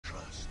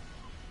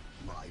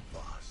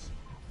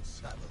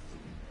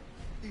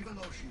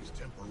Although she's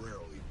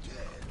temporarily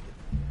dead,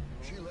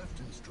 she left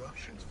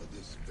instructions for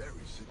this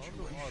very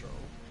situation.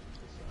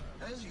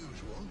 As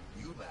usual,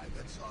 you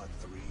maggots are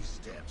 3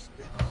 steps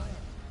behind.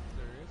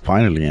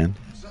 Finally, in.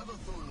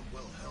 Savathun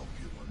will help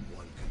you on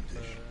one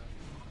condition.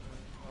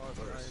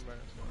 First,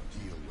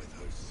 deal with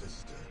her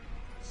sister,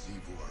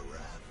 Sivu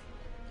Arath.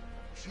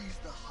 She's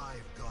the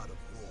hive god of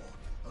war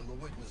and the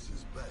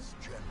witness's best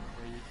general.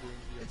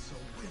 It's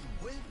a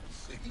win-win,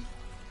 see?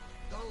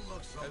 Don't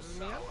look so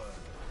sour.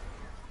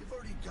 You've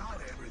already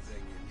got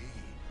everything you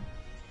need.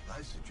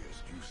 I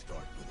suggest you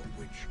start with a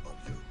witch of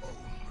your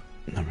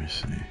own. Let me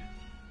see.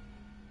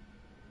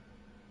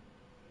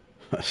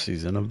 A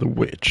season of the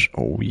witch.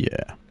 Oh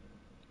yeah.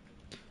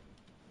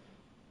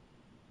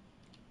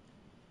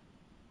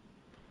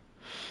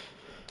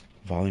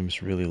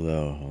 Volume's really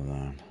low. Hold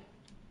on.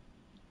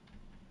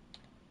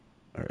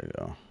 There we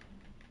go.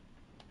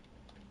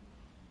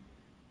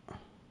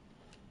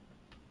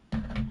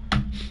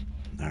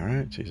 All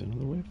right, season of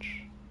the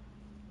witch.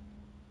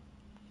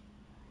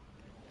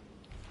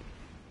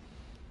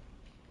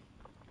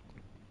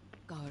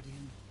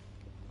 Guardian,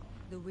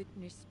 the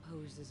witness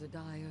poses a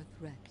dire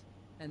threat,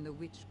 and the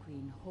Witch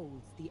Queen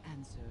holds the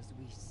answers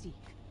we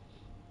seek.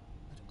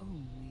 But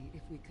only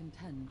if we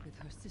contend with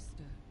her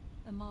sister.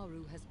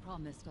 Amaru has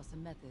promised us a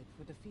method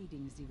for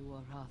defeating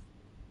Sivu Arath,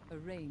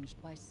 arranged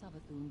by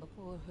Savathun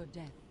before her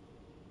death.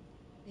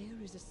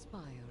 There is a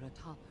spire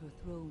atop her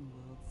throne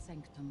world's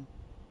sanctum,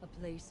 a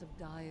place of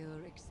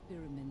dire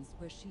experiments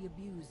where she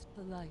abused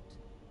the light.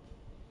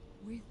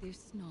 With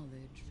this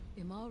knowledge,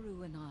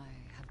 Imaru and I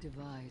have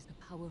devised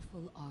a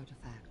powerful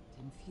artifact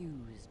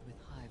infused with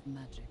hive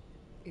magic.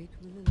 It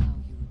will allow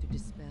you to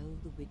dispel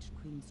the Witch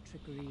Queen's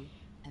trickery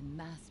and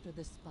master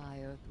the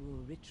spire through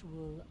a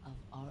ritual of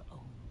our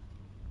own.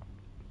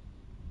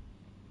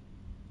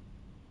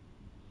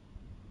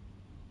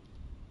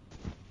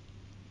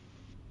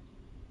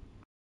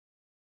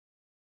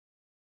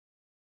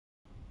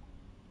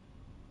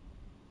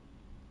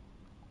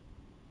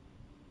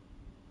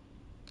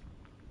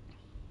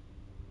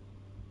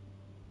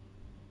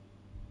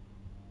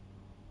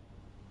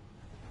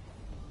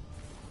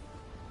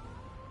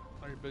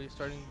 Are you barely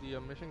starting the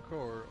mission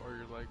core, or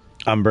you're like...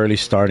 I'm barely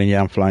starting.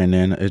 Yeah, I'm flying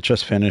in. It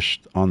just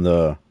finished on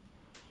the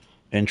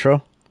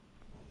intro.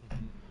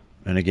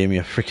 And it gave me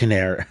a freaking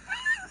error.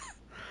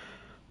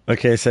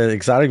 Okay, so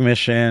exotic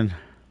mission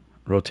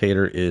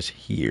rotator is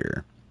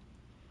here.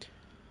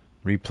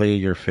 Replay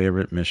your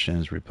favorite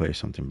missions. Replay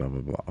something, blah,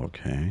 blah, blah.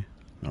 Okay.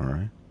 All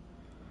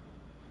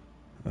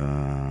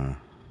right.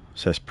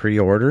 Says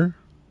pre-order.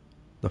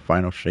 The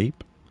final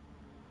shape.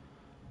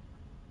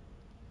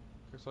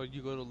 So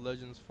you go to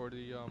Legends for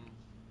the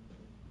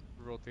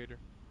rotator.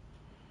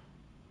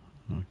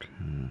 Okay.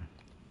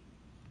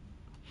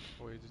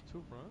 Wait, is it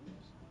 2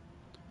 runs?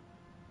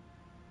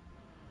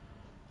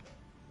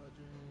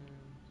 Legends.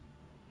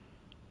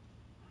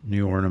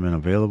 New ornament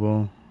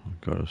available.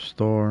 Go to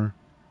store.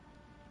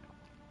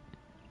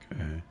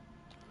 Okay.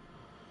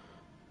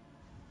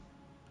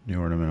 New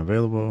ornament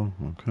available.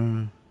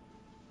 Okay.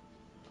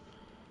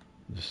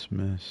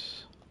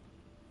 Dismiss.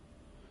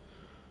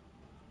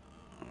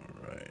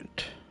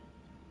 Alright.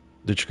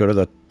 Did you go to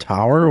the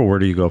tower, or where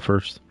do you go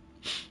first?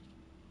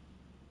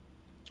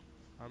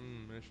 I'm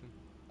in the mission.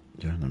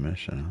 You're in the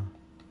mission,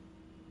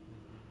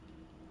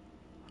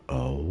 huh?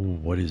 Oh,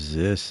 what is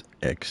this?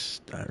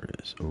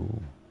 X-Dirus.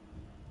 Oh.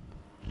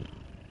 I'm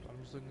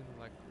just looking at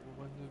like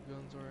what new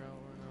guns are out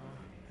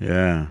right now.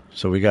 Yeah.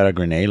 So we got a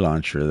grenade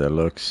launcher that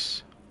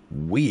looks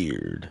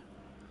weird.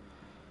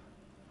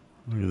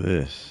 Look at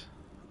this.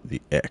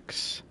 The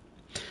X.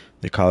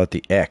 They call it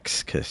the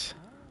X because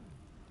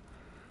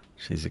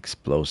she's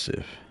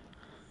explosive.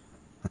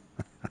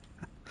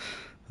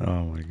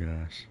 Oh my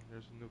gosh.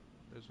 There's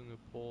a new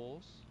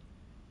pulse.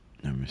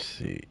 Let me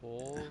see.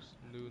 Pulse,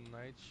 new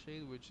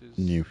nightshade, which is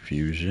new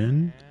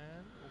fusion.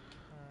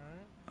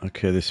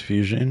 Okay, this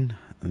fusion,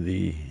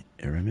 the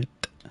eremit.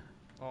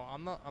 Oh,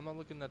 I'm not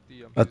looking at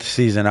the at the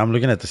season. I'm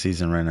looking at the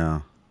season right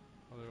now.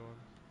 Other ones.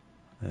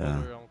 Yeah.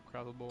 Other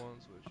craftable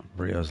ones.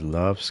 Bria's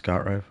Love,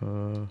 Scout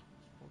Rifle.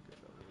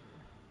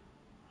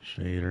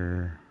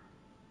 Shader.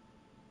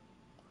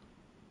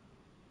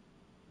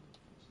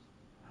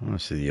 I want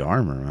to see the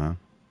armor, man.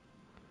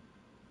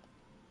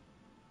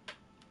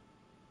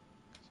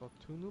 So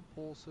 2 new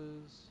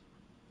pulses,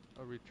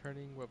 a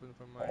returning weapon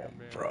from Iron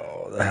Man.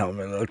 Bro, the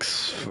helmet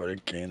looks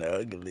freaking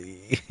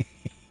ugly.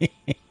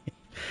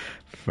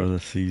 For the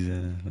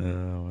season.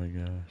 Oh my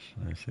gosh.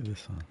 Let me see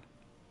this one.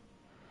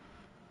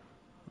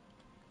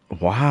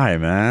 Why,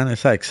 man?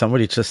 It's like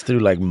somebody just threw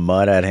like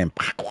mud at him.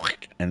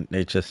 And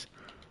it just...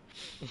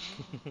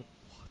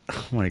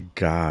 Oh my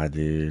god,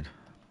 dude.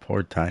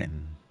 Poor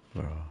Titan,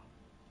 bro.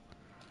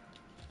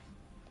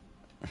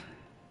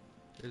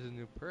 There's a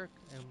new perk,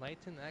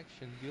 Enlighten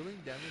Action. Dealing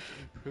damage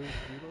improves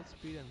reload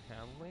speed and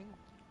handling.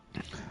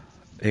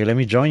 Hey, let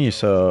me join you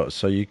so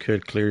you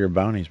could clear your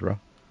bounties, bro.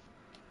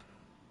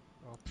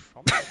 Oh,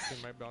 I'm not clear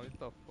my bounties.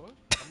 The fuck?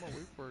 I'm gonna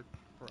wait for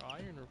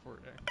iron or for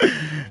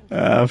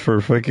X.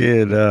 For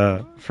fucking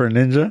for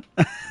ninja.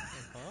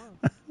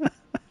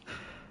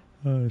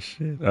 Oh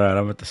shit! All right,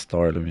 I'm at the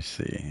store. Let me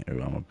see.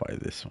 Ooh, I'm gonna buy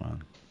this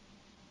one.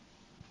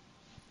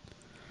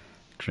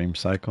 Dream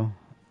Cycle.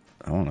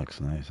 That one looks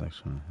nice,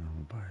 actually. I'm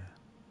gonna buy it.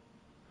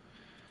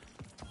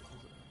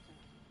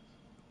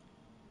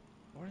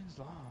 Orange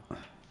Law.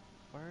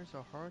 Fires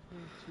a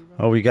hard-hitting 2-round.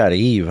 Oh, we got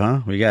Eve,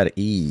 huh? We got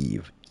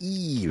Eve.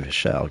 Eve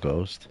Shall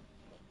Ghost.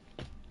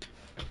 Oh,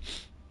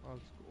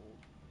 it's gold.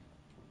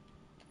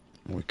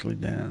 Weekly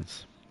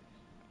Dance.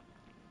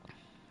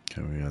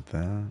 Okay, we got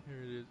that.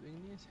 Here it is.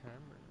 Igneous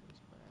Hammer is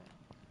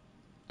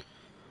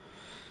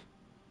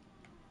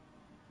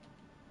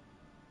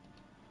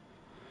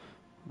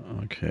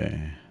back.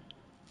 Okay.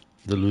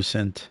 The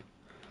Lucent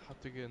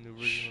Have to get a new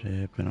version of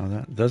ship and all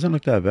that. Doesn't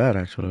look that bad,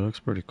 actually. It looks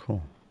pretty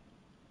cool.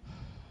 some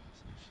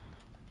shit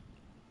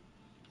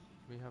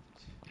coming. We have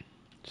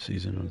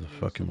Season of the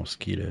fucking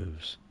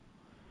mosquitoes.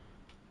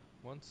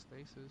 one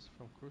stasis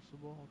from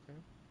Crucible, okay.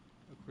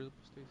 A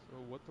Crucible stasis.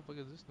 Oh, what the fuck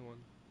is this new one?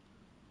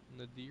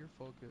 Nadir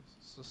Focus.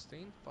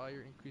 Sustained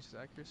fire increases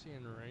accuracy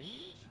and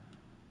range?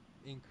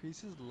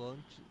 Increases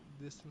launch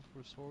distance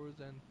for swords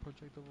and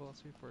projectile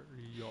velocity for...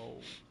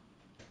 Yo.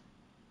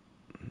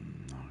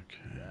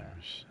 Okay, That. let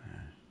me see.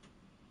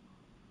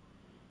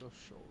 The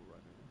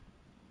showrunner.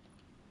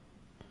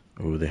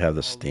 Oh, they have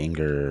the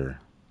Stinger.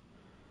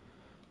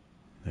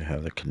 They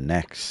have the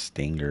Connect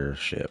Stinger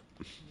ship.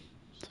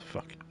 It's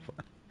fucking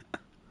fun.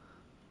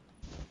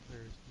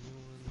 There's new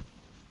one.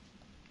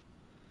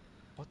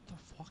 What the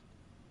fuck?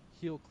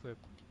 Heal clip.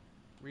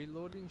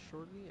 Reloading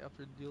shortly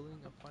after dealing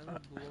a final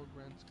blow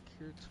grants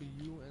cure to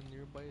you and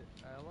nearby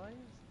allies?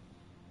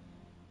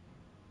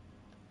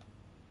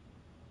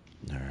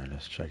 Alright,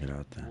 let's check it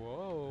out then.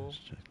 Whoa. Let's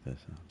check this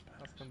out.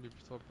 That's gonna be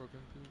so broken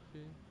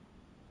PvP.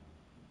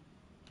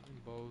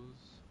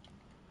 Bows.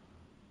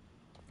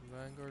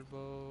 Vanguard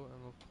bow,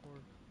 and of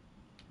course.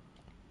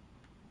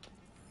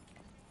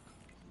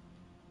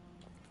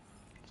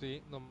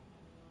 See? No.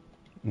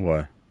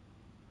 What?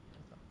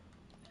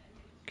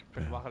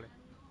 Pues bájale.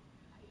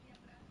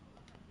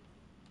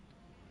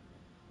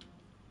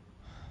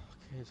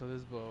 Okay, so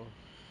this bow.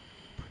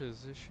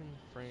 Precision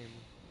frame.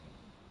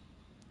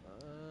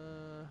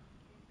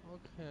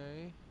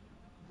 Okay.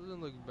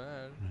 Doesn't look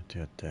bad.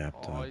 To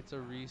adapt Oh, up. it's a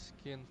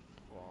reskin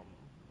from...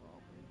 Oh my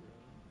god.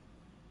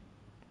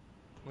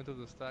 Winter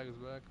the Stag is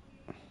back.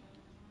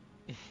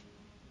 Can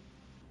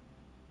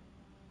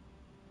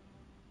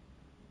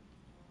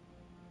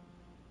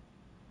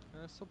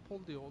I still pull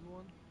the old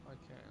one? I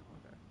can,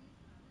 okay.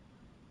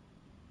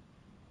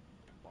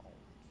 Wow.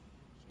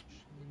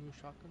 Switch. Any new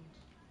shotguns?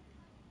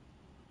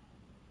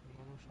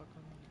 No new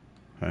shotgun?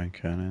 Hand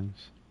cannons.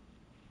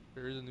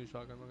 There is a new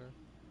shotgun, okay.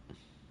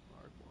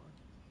 Mark one.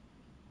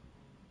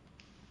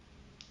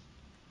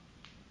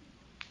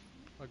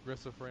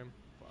 Aggressive frame.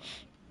 Fuck.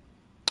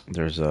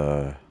 There's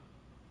a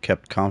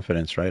kept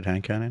confidence, right?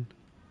 Hand cannon.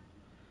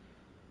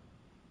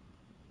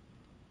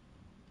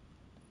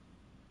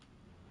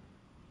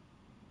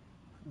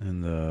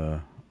 And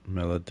the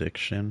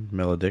malediction.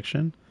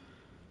 Malediction.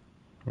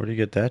 Where do you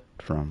get that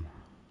from?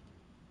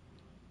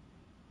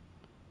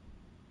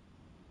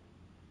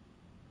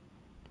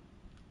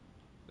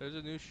 There's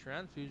a new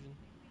Strand Fusion.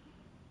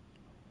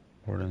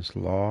 Warden's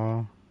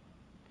Law.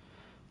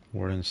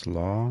 Warden's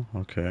Law.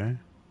 Okay.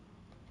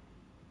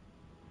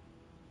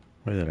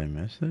 Where did I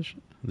miss this?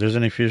 There's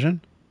an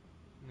infusion?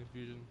 New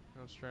Fusion.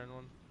 No Strand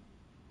one.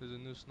 There's a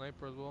new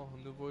Sniper as well. A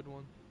new Void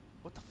one.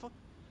 What the fuck?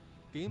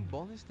 Gain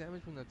bonus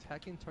damage when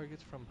attacking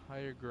targets from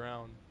higher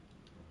ground.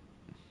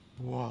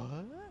 What?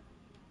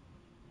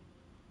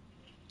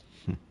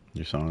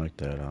 You sound like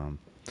that, Lunar.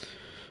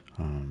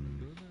 What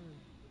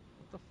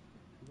the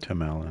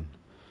Tim Allen.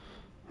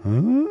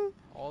 Huh?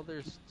 Oh,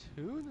 there's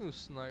two new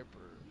snipers.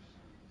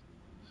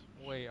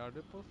 Wait, are they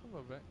both from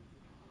event?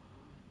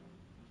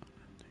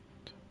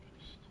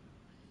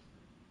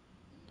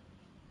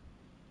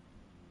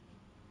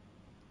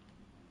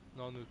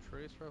 No new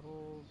trace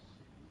rifles.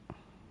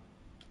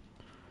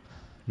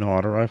 No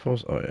auto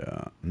rifles? Oh,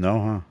 yeah.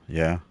 No, huh?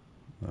 Yeah.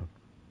 No,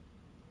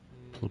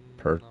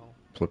 Perfect.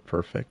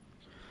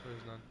 there's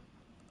none.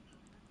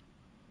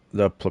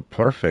 The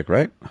Perfect,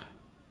 right?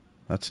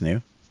 That's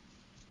new.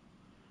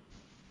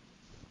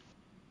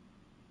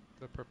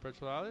 The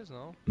perpetual allies?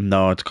 No.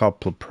 No, it's called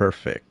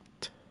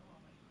Perfect.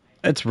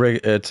 It's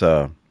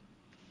a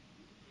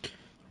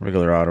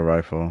regular auto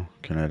rifle,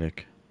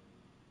 kinetic.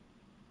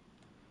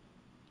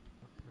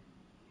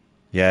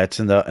 Yeah, it's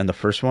in the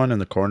first one in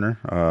the corner,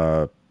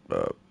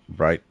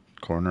 right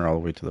corner all the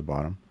way to the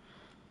bottom.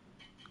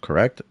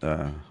 Correct?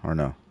 Or no?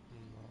 No.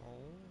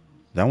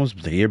 That one's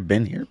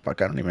been here.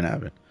 Fuck, I don't even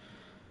have it.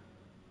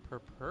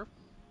 Perp?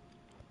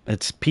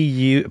 It's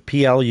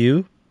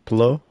PLU,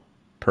 Plo,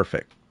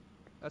 Perfect.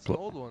 That's an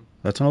old one.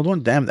 That's an old one?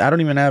 Damn, I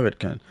don't even have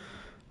it.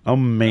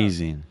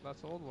 Amazing. Yeah,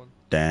 that's an old one.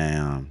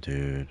 Damn,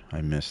 dude.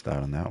 I missed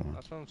out on that one.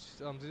 That's from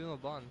Season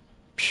of Dawn.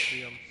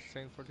 The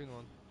Saint 14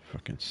 one.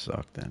 Fucking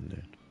sucked then,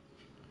 dude.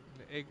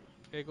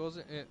 It goes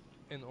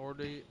in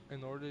order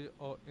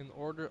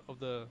of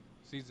the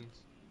seasons.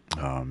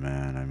 Oh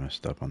man, I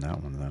messed up on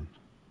that one then.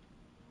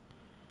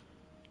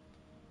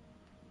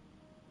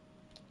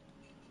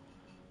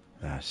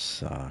 That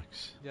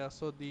sucks. Yeah,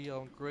 so the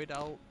grayed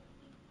out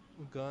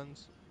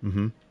guns,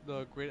 Mm-hmm.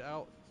 the grayed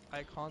out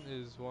icon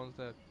is ones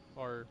that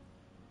are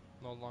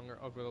no longer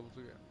available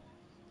to get.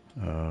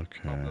 Top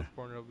Okay. left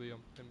corner of the image.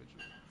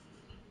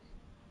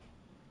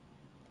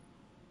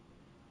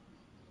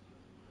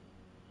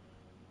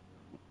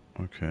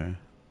 Okay.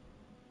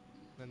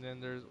 And then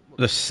there's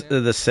The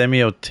the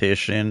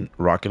semi-optician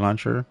rocket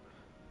launcher,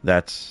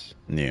 that's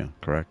new,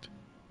 correct?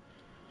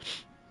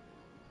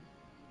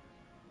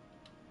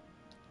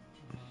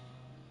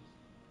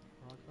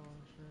 rocket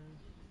launcher.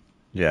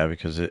 Yeah,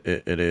 because it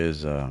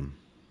is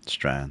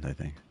strand, I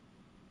think.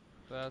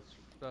 That's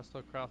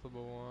the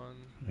craftable one.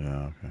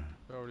 Yeah. Okay.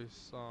 I already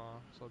saw,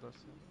 so that's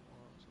the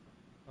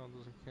that one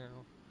doesn't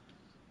count.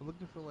 I'm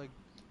looking for like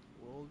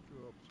world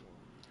drops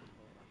ones,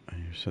 but no.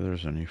 And you said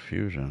there's a new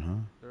fusion, huh?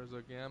 There's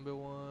a Gambit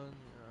one,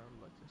 yeah,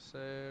 like I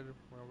said,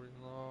 we already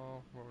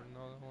know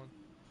that one.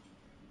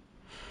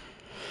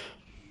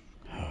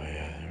 Oh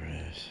yeah, there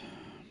is.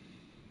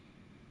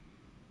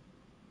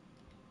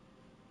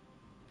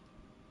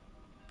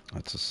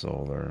 That's a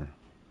solar.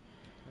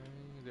 Okay,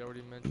 they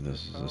already mentioned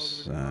This the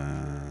is a Pals grenade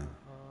launcher.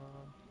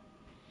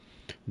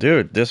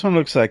 dude. This one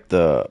looks like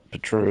the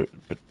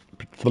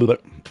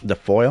the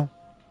foil,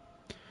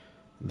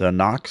 the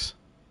Nox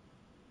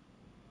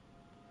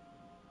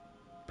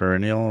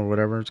perennial or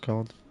whatever it's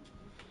called.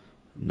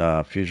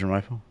 The fusion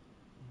rifle.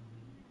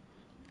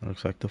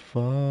 Looks like the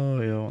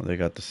foil. They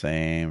got the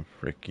same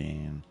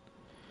freaking.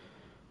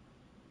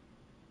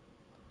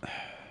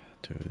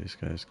 Dude, these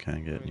guys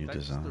can't get new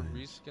That's just the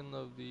designs. reskin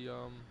of the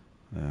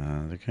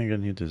They can't get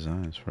new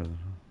designs for the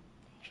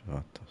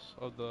Chavatas.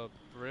 of the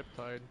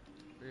Riptide,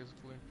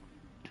 basically.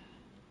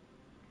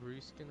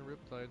 Reskin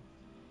Riptide.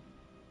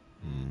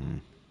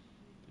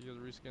 He just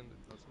reskinned it.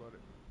 That's about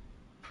it.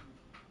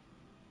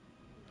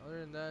 Other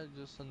than that,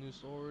 just a new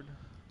sword,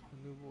 a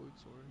new void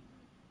sword.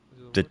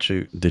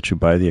 Did you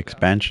buy the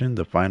expansion,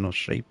 the final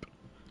shape?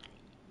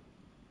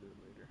 Do it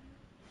later.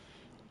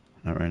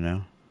 Not right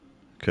now.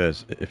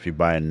 Because if you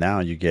buy it now,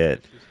 you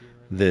get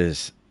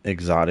this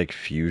exotic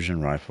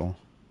fusion rifle.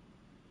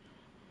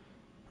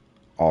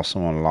 Also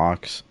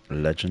unlocks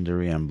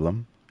legendary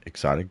emblem,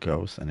 exotic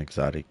ghost, and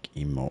exotic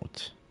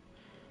emote.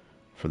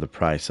 For the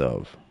price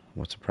of,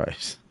 what's the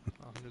price?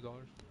 $100.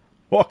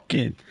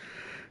 Fucking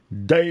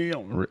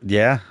damn.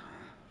 Yeah.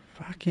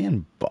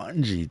 Fucking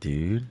Bungie,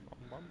 dude.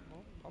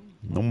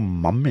 No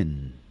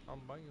mummin.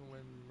 I'm buying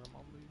when my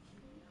mom leaves,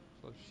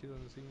 so she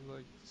doesn't seem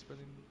like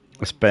spending.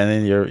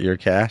 Spending your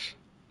cash,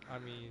 I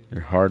mean,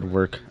 your my hard money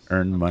work is.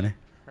 earned money.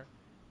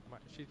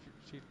 She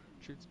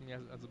treats me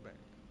as a bank.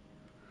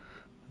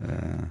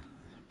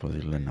 Pues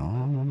dile no,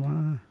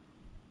 mamá.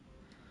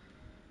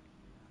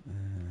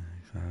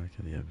 Exotic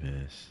of the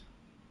abyss.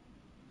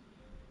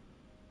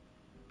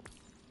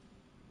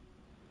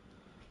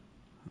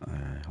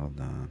 Alright, hold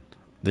on.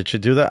 Did you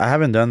do that? I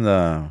haven't done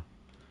the.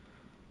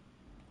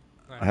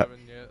 I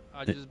haven't yet.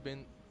 I just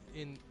been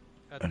in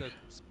at the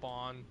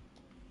spawn,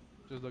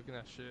 just looking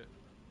at shit.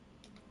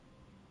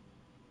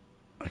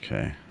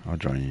 Okay, I'll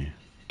join you.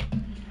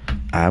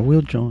 I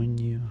will join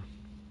you.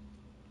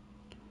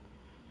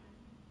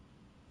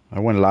 I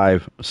went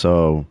live,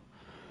 so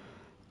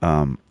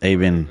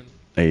Avon,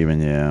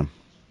 yeah.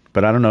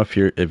 But I don't know if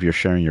you're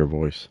sharing your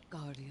voice.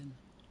 Guardian.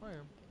 I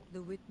am.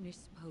 The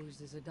witness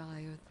poses a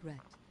dire threat,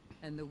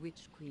 and the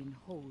Witch Queen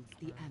holds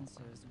the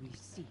answers we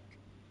seek.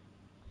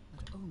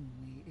 But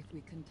only if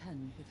we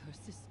contend with her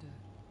sister.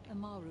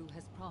 Amaru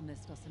has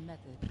promised us a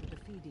method for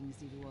defeating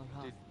Zidua,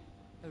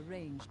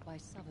 arranged by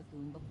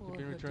Savathun before You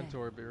can return to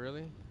orbit,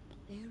 really?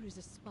 There is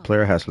a spot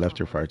Player has left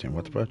your fire team.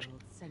 What the fuck?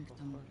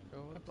 Sanctum,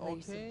 a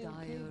place of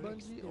dire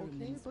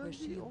experiments where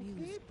she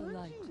abused the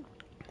light.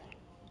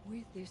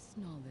 With this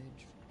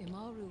knowledge,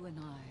 Imaru and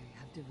I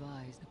have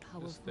devised a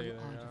powerful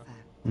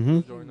artifact.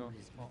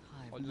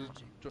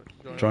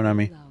 Join on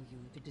me. Allow you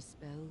to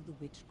dispel the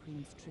Witch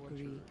Queen's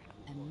trickery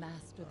and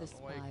master the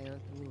spire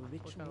through a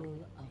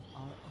ritual of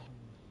our own.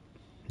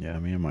 Yeah,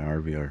 me and my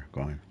RV are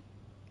going.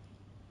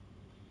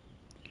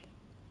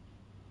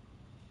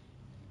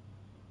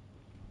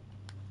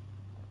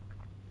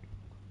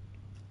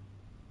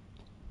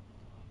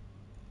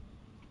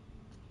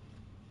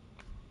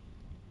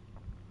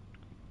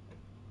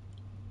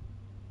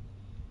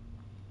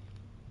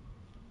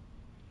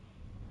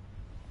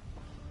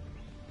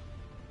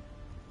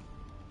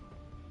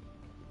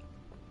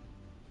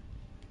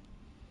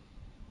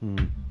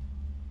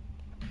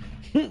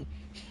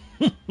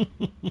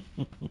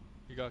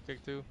 You got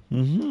kicked too?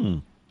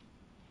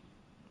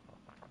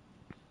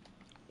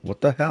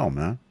 What the hell,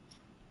 man?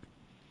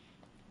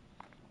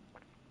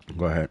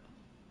 Go ahead.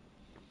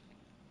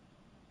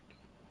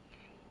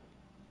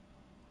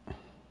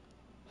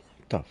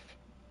 Tough.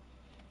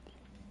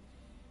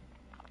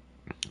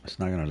 It's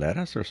not gonna let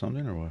us or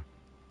something or what?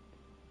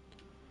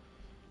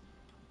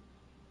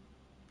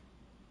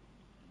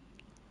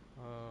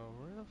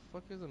 Where the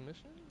fuck is the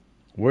mission?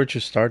 Where'd you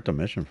start the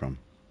mission from?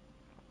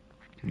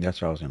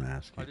 That's what I was gonna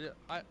ask you.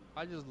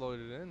 I just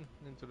loaded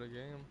into the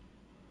game.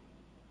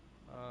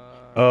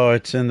 Oh,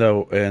 it's in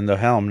the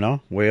helm,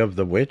 no? Way of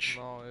the Witch?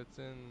 No, it's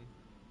in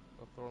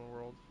the Throne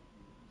World.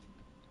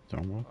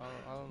 Throne World?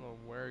 I don't know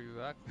where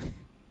exactly.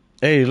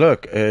 Hey,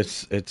 look,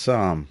 it's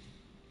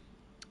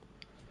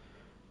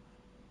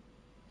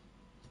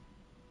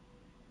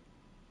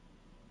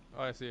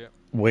Oh, I see it.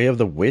 Way of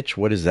the Witch?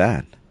 What is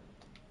that?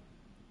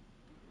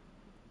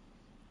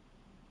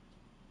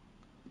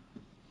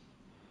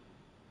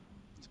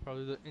 It's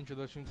probably the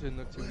introduction to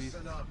Nook TV.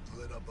 Listen up,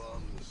 glitter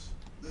bums.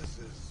 This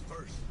is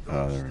first Oh,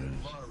 Ghost there it and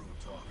is. Maru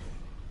talking.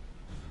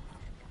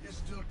 You're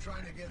still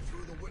trying to get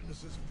through the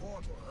witness's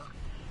portal, huh?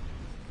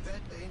 That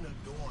ain't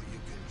a door you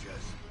can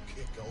just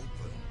kick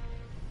open.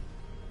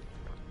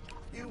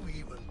 You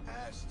even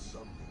asked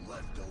some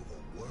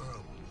leftover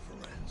worm for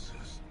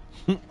answers.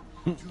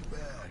 Too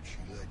bad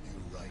she led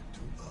you right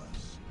to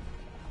us.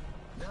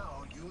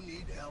 Now you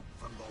need help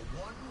from the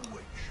one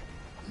witch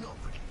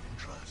nobody can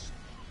trust.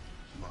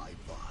 My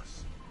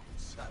boss,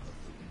 Savathun.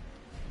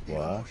 Even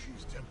though What?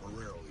 she's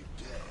temporarily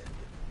dead.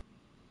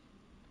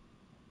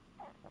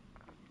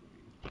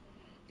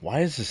 Why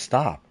does it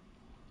stop?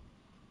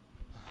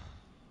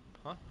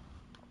 Huh?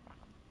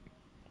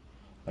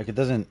 Like, it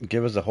doesn't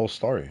give us the whole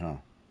story, huh?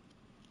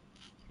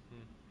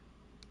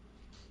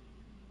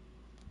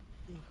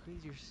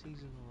 Increase your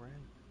seasonal rank.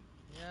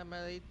 Yeah, I'm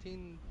at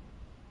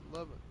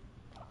 1811.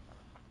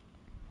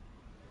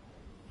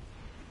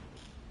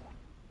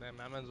 Damn,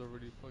 my man's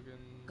already fucking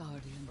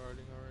Guardian.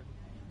 starting already.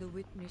 The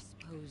witness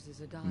poses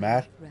a dire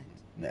Matt? threat,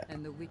 Nah.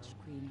 and the Witch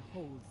Queen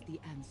holds the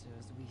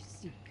answers we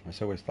seek. Ese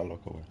güey está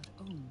loco, güey.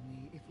 But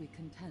only if we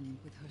contend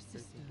with her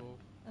sister. People.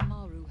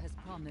 Amaru has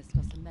promised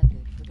us a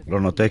method for Lo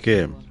defeating noté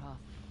que Sivora,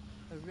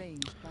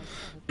 arranged by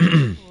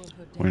Savathun before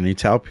her death. when he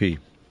needs help, There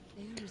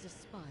is a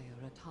spire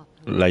atop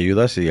her la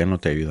ayuda si él no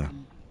te ayuda.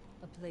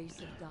 a place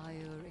of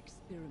dire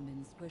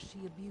experiments where she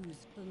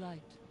abused the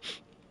light.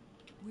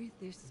 With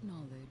this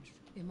knowledge,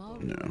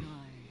 Imaru No. and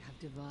I have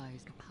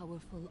devised a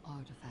powerful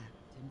artifact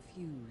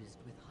infused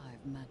with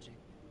hive magic.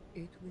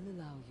 It will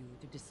allow you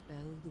to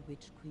dispel the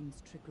Witch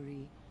Queen's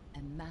trickery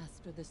and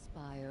master the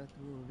spire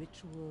through a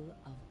ritual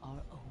of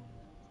our own.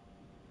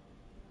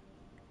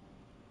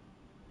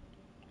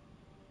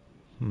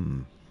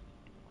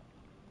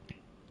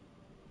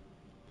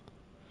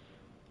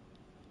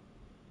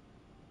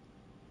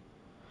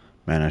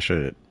 Man, I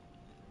should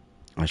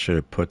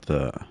have put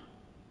the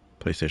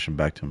PlayStation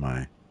back to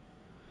my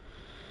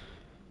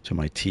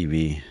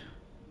TV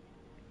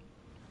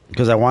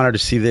because I wanted to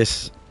see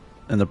this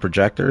in the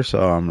projector. So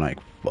I'm like,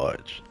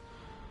 fudge.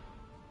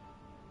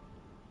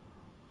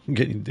 I'm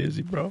getting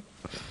dizzy, bro.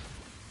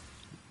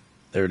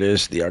 There it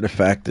is. The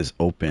artifact is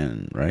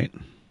open, right?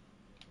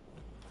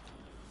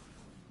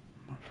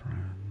 My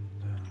friend.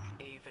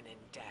 Even in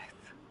death,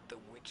 the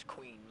Witch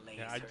Queen lays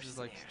Yeah, I her just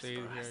like snares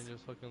stayed for here us. and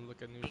just fucking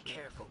look at new Be shit.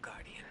 careful,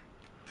 Guardian.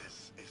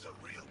 This is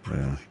a real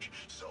privilege,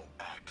 so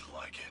act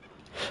like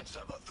it.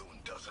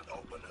 Savathun doesn't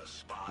open a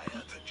spire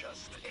to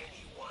just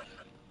anyone.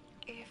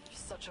 If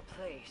such a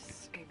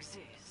place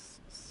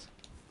exists.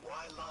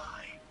 Why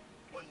lie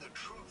when the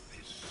truth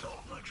is so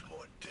much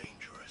more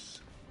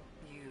dangerous?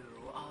 You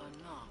are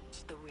not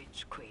the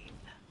Witch Queen.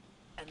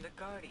 And the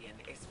Guardian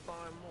is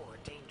far more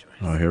dangerous.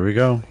 Oh, here we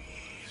go.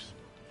 Please.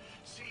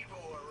 Sivo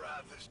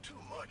Arath is too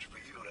much for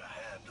you to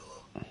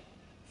handle.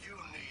 You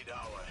need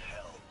our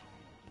help.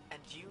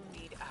 And you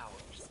need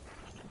ours.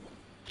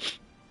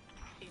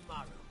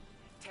 Imaru,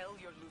 tell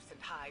your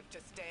Lucent Hive to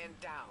stand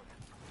down.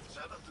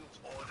 Savathun's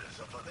orders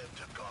are for them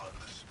to guard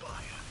the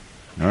spire.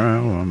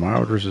 Alright, well, my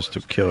orders is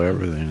to kill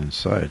everything in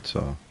sight,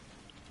 so.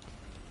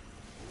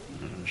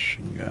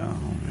 Shinga,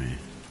 homie.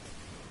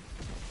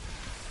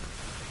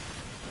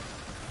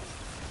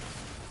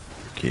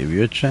 Give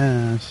you a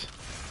chance.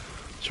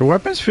 So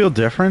weapons feel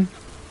different?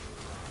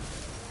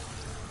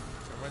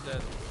 Remember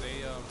that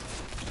they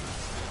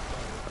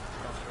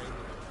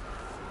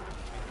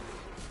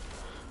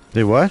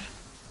They what?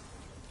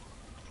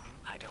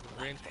 I don't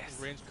range like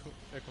this.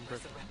 air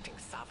compressor. Resurrecting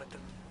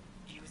Savathun,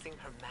 using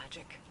her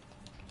magic.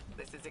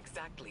 This is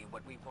exactly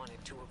what we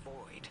wanted to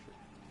avoid.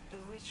 The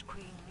Witch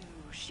Queen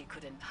knew she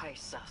could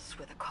entice us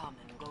with a common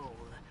goal.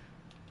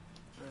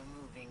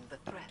 Removing the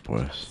threat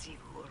Pues. of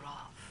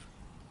Sigurov.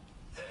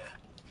 Yeah.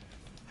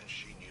 And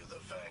she knew the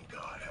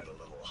Vanguard had a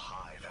little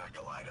hive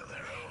acolyte of their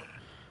own.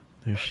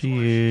 There That's she why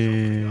she's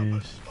opening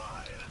up a is.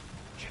 spire.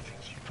 She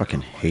thinks you Fucking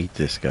don't like hate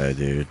this guy,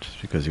 dude.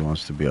 Just because he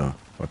wants to be a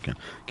fucking.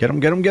 Get him,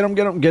 get him, get him,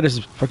 get him! Get his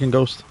fucking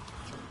ghost.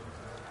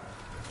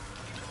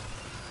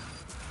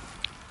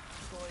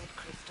 Void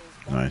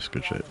crystals Nice,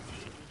 good shit.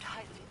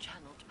 tightly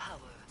channeled power.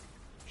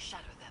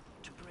 Shatter them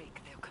to break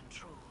their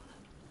control.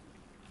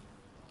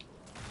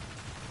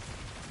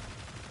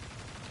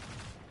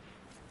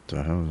 What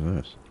the hell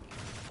is this?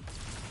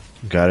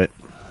 Got it.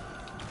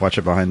 Watch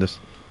it behind us.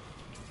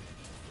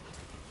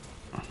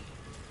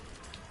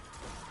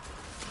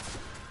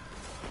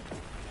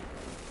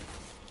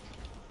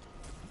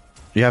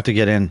 You have to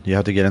get in. You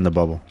have to get in the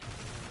bubble.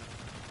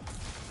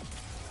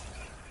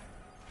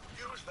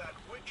 Use that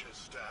witch's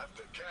staff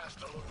to cast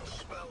a little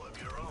spell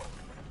of your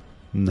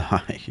own.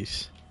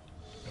 Nice.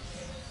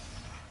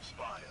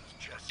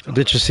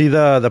 Did you see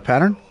the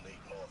pattern?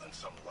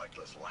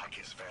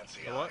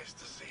 What?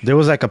 There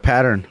was like a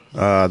pattern.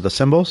 The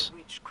symbols. The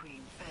Witch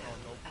Queen fell, Oh,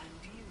 nope.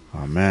 and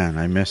you Oh man,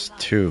 I missed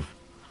 2.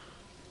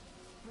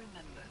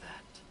 remember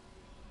that.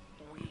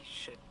 We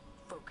should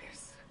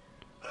focus.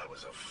 That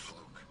was a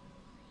fluke.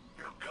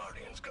 Your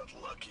guardians got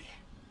lucky.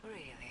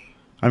 Really.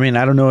 I mean,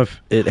 I don't know if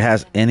it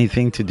has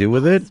anything to do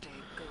with it,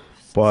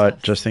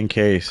 but just in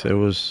case, it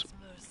was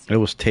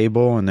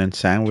table and then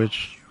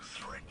sandwich. You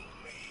threaten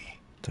me.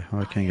 What the hell?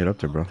 I can't get up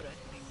there, bro. Oh my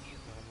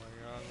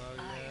god,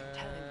 not I am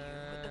telling you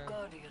what the yet.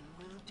 Guardian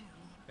will do.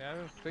 They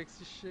haven't fixed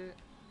this shit?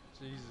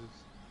 Jesus.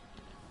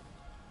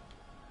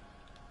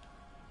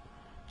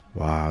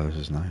 Wow, this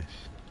is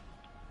nice.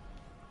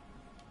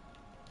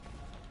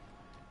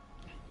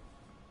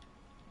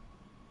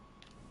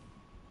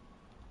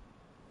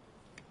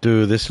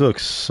 Dude, this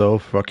looks so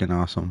fucking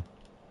awesome.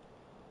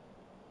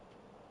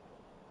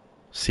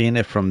 Seeing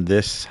it from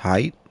this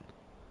height?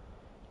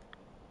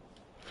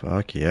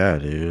 Fuck yeah,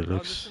 dude. It No,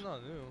 this looks... is not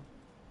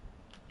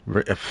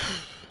new.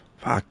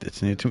 Fuck,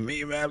 that's new to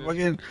me, man.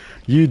 Fucking...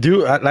 You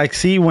do... like,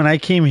 see, when I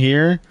came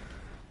here,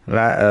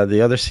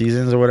 the other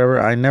seasons or whatever,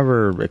 I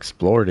never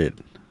explored it.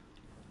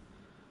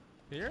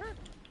 Here?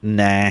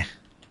 Nah.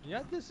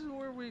 Yeah, this is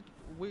where we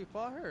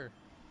fought her.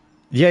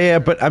 Yeah,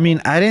 but I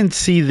mean, I didn't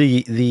see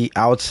the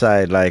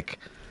outside like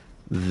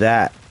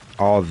that,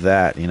 all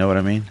that. You know what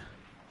I mean?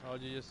 Oh,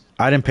 you just...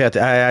 I didn't pay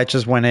attention. I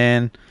just went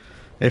in,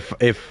 if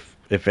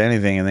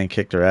anything, and then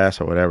kicked her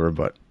ass or whatever.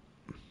 But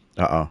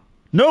no.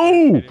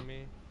 Kidding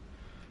me?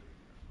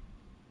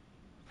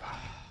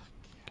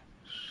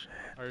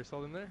 Are you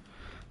still in there?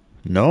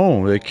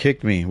 No, they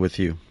kicked me with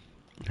you.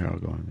 Here, I'll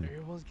go in there.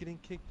 Everyone's getting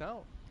kicked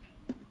out.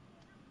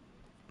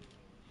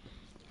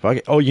 Fuck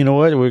it. Oh, you know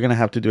what? We're gonna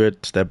have to do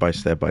it step by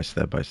step by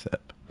step by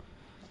step.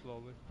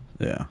 Slowly.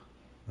 Yeah,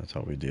 that's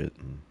how we do it.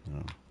 You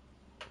know.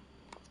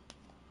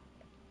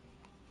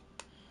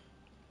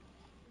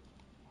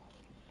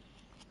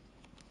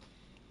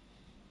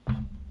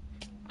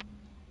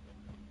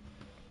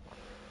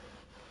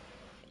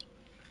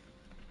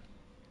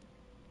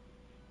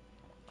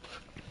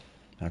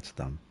 That's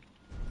dumb.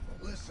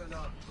 Listen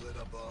up,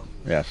 glitter bums.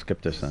 Yeah,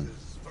 skip this then. This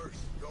is first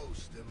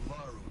Ghost and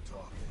Maru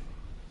talking.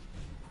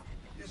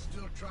 You're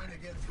still trying to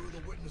get through the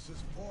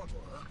witness's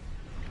portal, huh?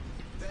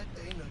 That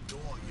ain't a door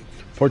you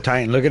can... Poor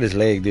Titan, look at his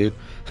leg, dude.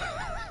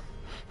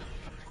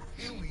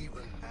 You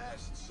even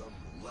asked some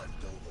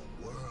leftover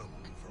worm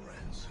for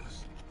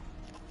answers.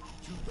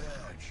 Too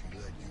bad she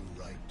led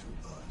you right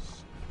to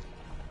us.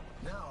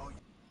 Now...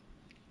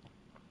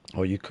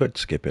 Oh, you could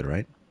skip it,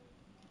 right?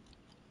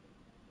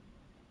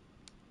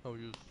 Oh,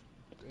 you're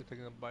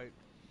taking a bite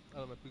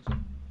out of my pizza.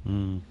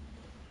 Hmm.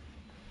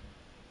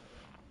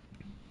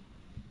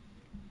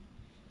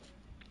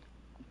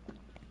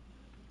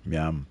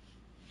 Yum.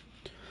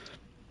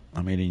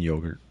 I'm eating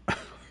yogurt.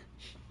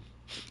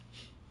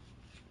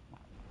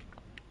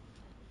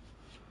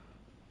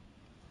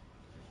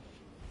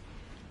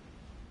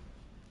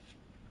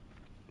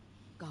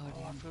 Oh,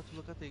 I forgot to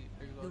look at the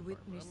The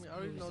witness I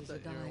already know poses a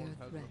that everyone dire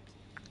has threat,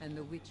 them. and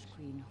the Witch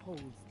Queen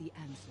holds the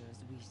answers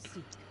we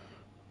seek.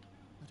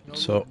 But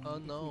So- only Oh,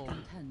 if we no.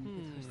 contend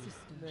with her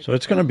sister. So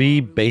it's gonna be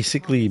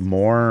basically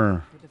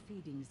more... For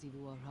defeating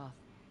Zivu-Arath,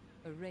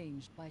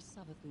 arranged by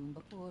Savathun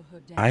before her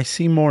death. I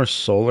see more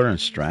Solar and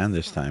Strand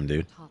this time,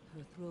 dude. Atop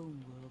her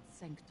throne world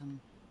sanctum,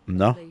 a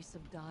No. place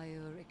of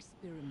dire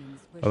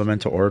experiments where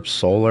Elemental she Orb, will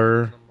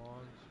Solar, The mods.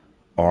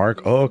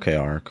 Arc. Oh, okay,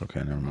 Arc. Okay,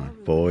 never mind.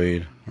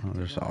 Void. Oh,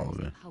 there's all of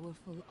it.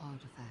 Powerful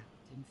artifact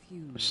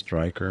infused with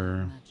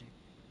Striker. magic.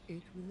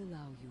 It will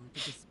allow you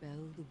to dispel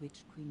the Witch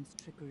Queen's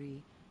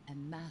trickery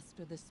and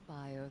master the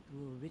Spire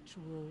through a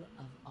ritual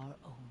of our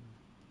own.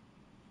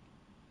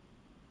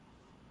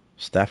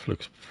 Staff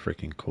looks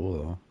freaking cool,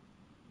 though.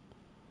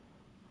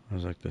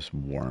 There's like this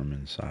worm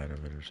inside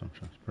of it or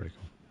something. It's pretty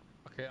cool.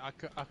 Okay, I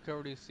can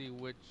already see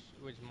which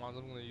mods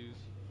I'm gonna use.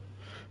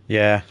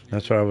 Yeah,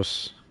 that's what I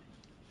was...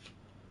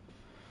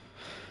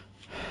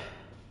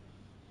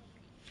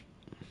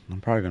 I'm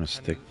probably gonna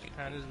stick...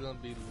 Hannah's gonna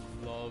be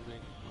loving.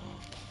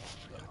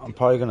 I'm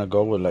probably gonna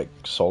go with like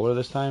Solar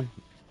this time.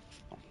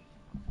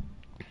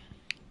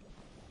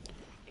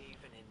 Even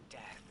in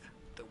death,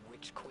 the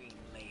Witch Queen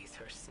lays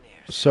her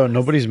snares. So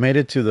nobody's made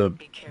it to the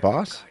Be careful,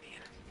 boss? Guardian.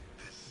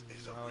 This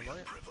is a real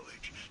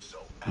privilege, so...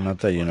 Not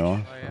that you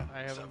know. I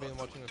haven't been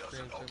watching the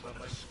stream since I'm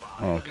like,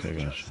 Oh,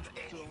 okay, gosh.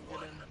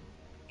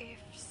 If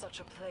such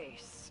a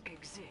place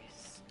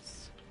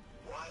exists,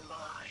 Why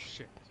lie?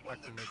 shit. I When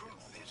can the make it.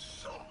 truth is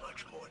so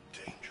much more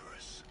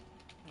dangerous.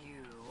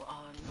 you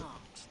are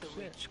not the Shit.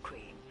 Witch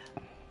Queen,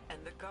 and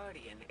the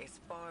Guardian is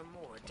far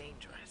more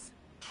dangerous.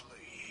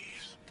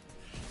 Please.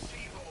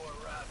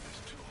 Zivu-Arath is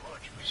too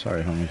much for you.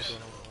 Sorry, homies.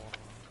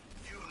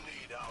 You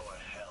need our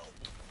help.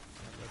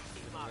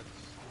 Mark,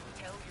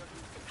 tell your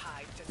Lucid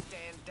Hive to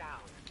stand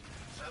down.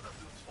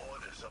 Savathun's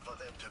orders are for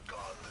them to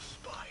guard the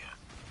spire.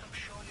 I'm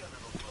sure your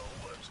little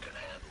glowworms can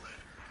handle it.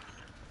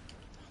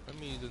 Let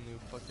me use the new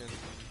fucking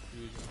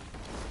fusion.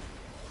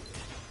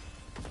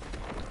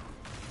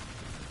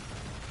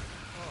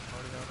 Oh,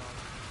 already got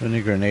on.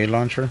 Any grenade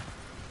launcher?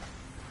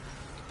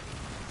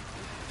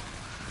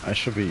 I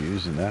should be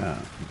using that,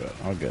 but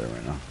I'll get it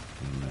right now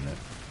in a minute.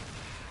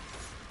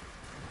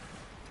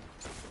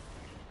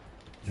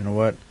 You know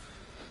what?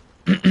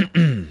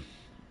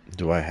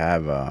 Do I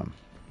have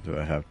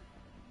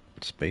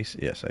space?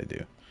 Yes, I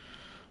do.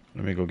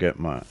 Let me go get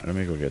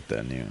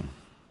that new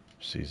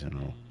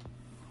seasonal.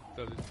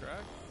 Does it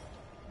track?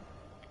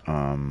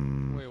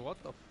 Um. Wait,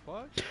 what the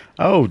fuck?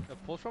 Oh,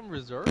 It pulls from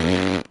reserve?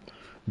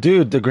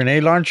 dude, the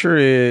grenade launcher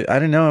is, I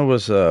didn't know it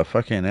was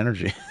fucking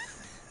energy.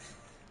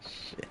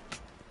 Shit.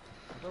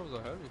 I thought it was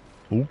a heavy.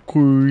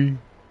 Okay.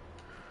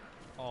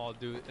 Oh,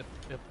 dude,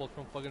 it pulls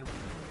from fucking.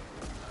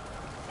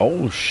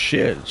 Oh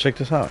shit! Check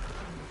this out.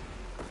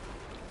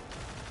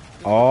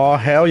 Oh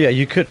hell yeah!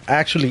 You could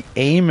actually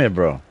aim it,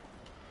 bro.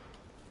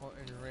 Oh,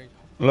 in range.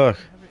 Look.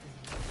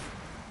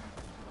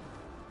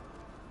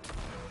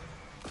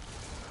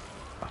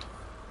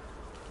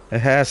 It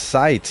has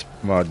sights,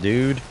 my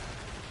dude.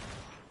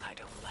 I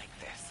don't like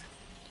this.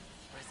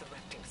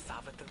 Resurrecting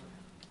Savathun,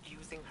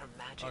 using her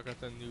magic. I got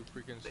the new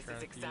freaking This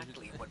is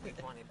exactly what we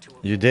wanted to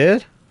avoid. You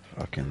did?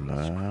 Fucking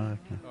luck.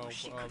 Oh,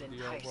 She could the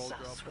entice world us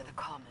drop. with a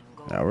common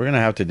goal. Yeah, we're gonna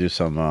have to do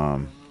some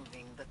Removing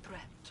the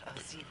threat of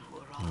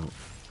Sivu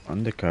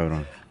undercoat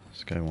on.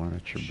 This guy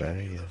wanted your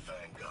bag. The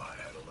Vanguard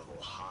had a little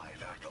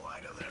hive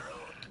acolyte of their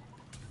own.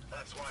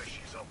 That's why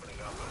she's opening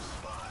up her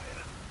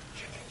spine.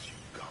 She thinks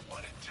you've got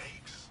what it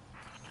takes.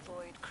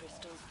 Void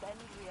crystals bend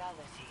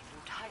reality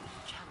through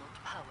tightly channeled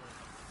power.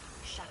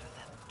 Shatter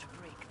them to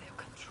break their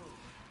control.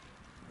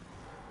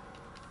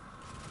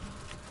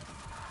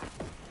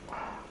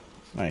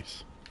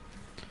 Nice.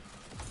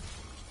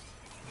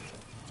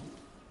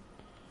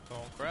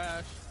 Don't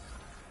crash.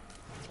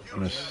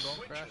 Miss.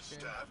 Don't crash, game.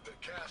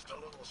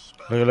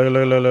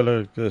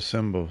 Look at the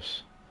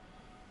symbols.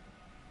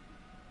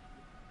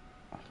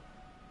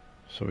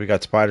 So we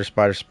got spider,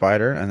 spider,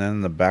 spider, and then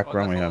in the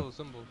background we have.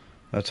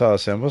 That's all the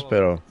symbols,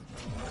 pero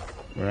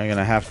we're not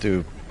gonna have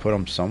to put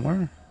them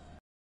somewhere.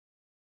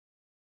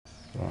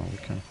 Well, we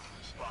can.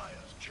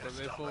 But if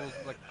it was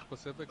like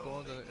specific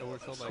ones, then it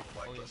would show like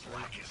only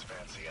three.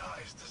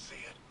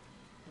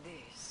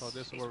 So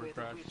this is where we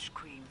crashed.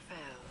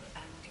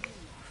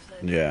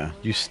 Yeah,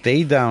 you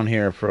stayed down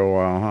here for a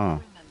while, huh?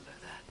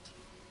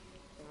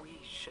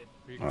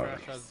 We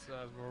crashed as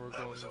where we're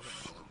going.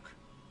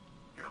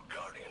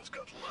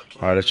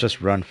 Alright, let's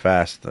just run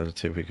fast. Let's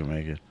see if we can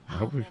make it. I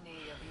hope we.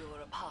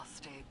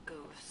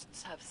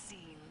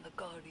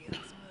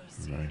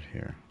 Right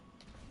here.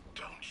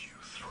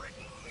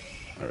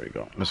 There we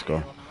go. Let's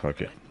go.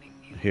 Fuck it.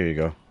 Here you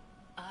go.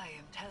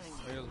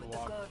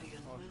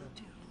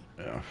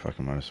 Yeah,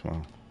 fucking might as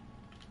well.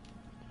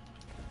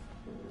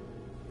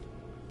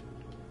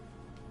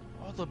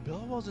 Oh, the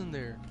bell wasn't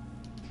there.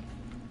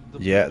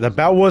 Yeah, the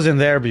bell wasn't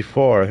there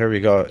before. Here we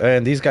go.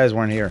 And these guys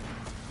weren't here.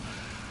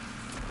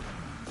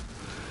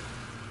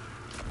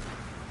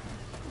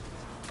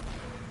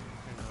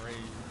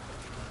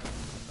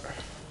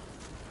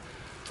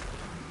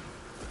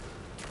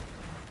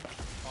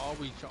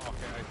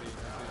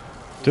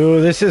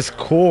 Dude, this is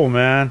cool,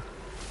 man.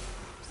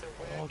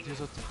 Oh, there's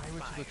a timer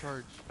to the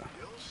charge.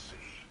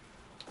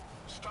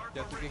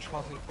 You have to get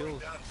causing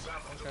kills.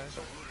 Okay.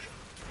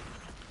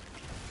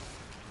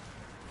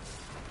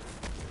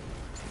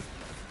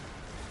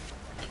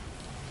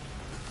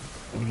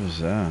 What is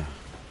that?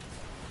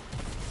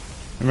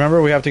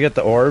 Remember, we have to get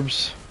the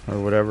orbs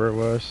or whatever it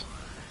was.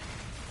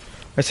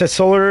 I said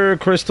solar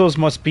crystals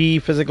must be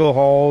physical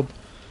hold.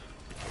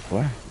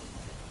 What?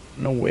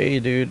 No way,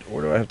 dude.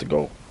 Where do I have to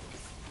go?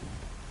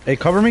 Hey,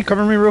 cover me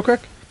real quick.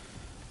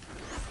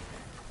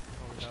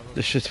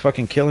 This shit's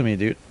fucking killing me,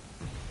 dude.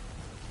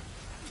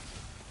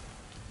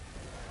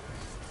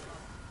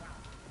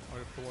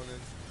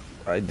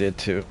 I did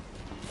too.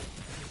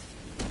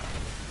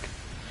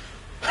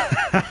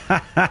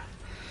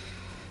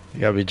 You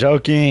gotta be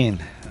joking.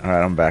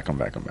 Alright, I'm back.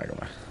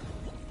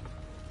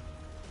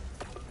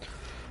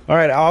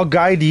 Alright, I'll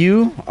guide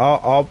you.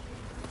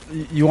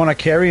 You wanna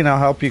carry and I'll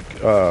help you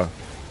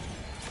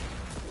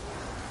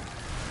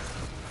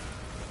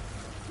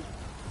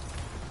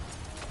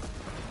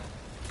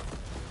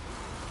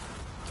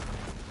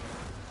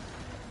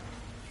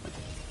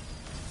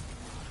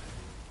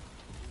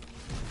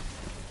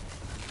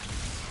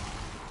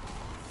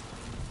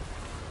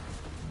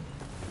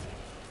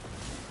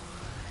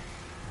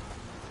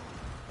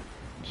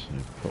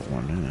put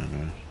one in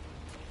there.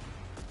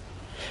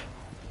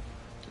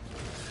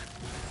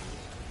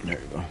 There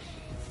you go.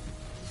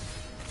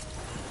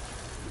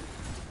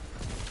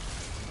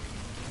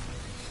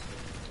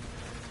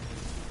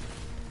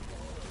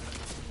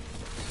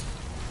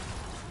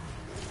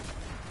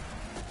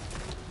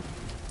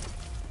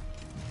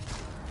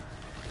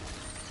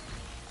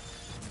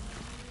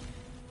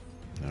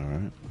 All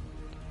right.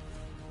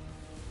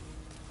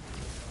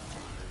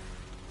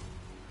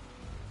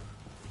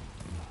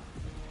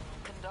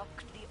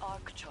 Conduct the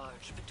arc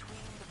charge between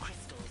the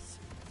crystals.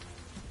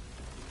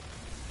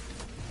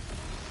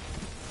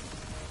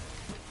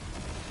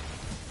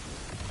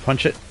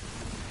 Punch it.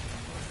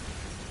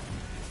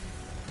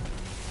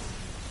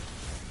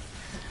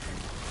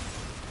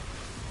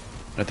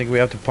 I think we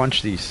have to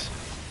punch these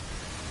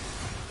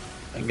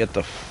and get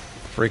the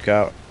freak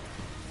out.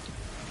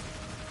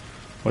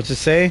 What's it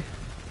say?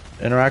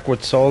 Interact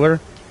with solar.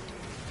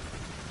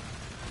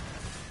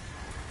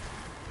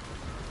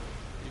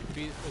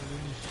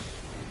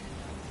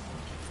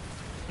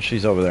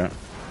 She's over there.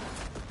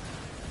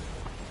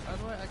 How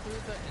do I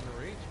activate that in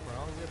rage, bro?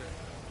 I don't get it.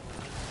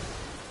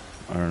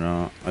 I don't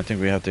know. I think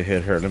we have to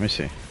hit her. Let me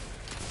see.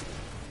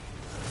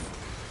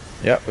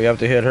 Yep, we have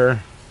to hit her.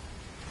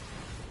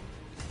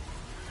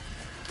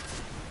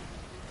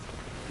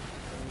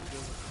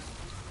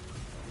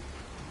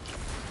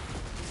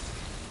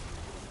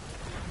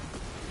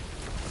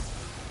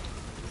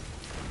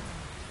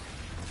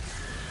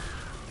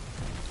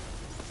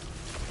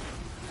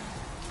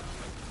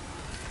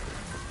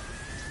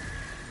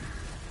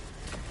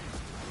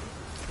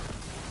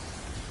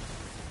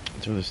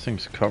 Dude, this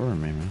thing's covering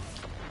me, man.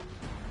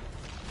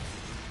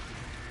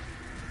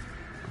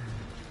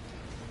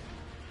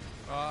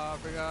 Oh, I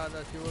forgot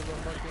that she was a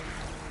fucking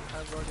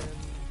hard.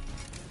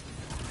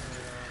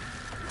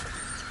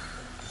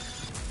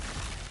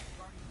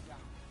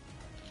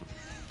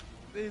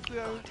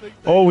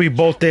 Oh, we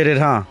both did it,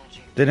 huh?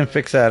 Didn't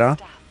fix that, huh?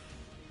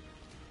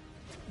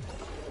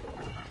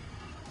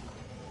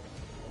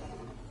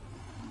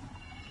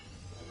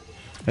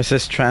 It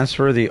says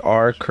transfer the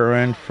R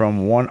current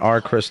from one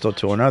R crystal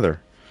to another.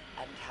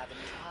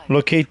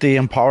 Locate the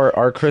empower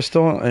R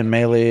crystal and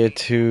melee it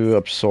to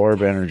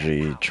absorb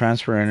energy.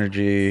 Transfer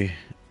energy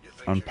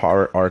on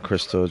power R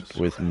crystal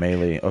with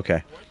melee.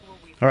 Okay.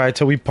 Alright,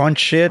 so we punch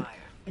shit,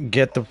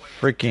 get the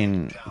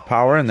freaking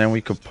power, and then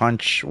we could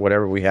punch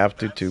whatever we have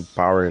to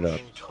power it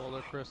up.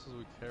 Solar crystals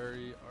we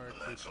carry, arc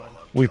we punch.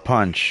 We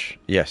punch,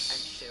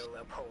 yes.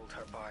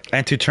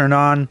 And to turn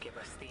on,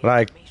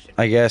 like,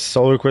 I guess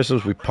solar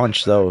crystals, we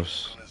punch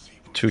those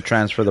to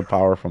transfer the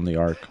power from the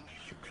arc.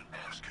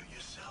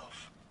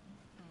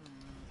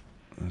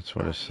 That's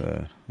what it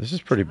said. This is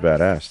pretty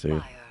badass,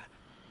 dude.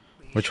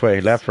 Which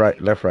way? Left,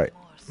 right,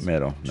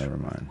 middle. Never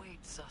mind.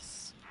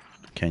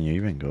 Can you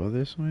even go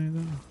this way,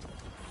 though?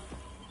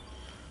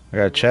 I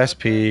got a chess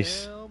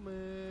piece.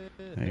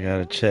 I got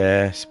a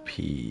chess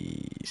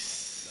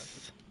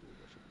piece.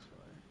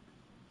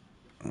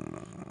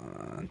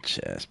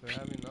 Chess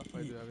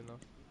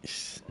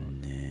piece.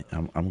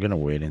 Nah, I'm gonna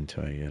wait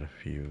until I get a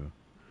few.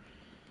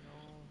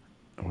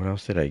 What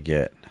else did I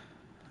get?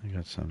 I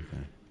got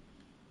something.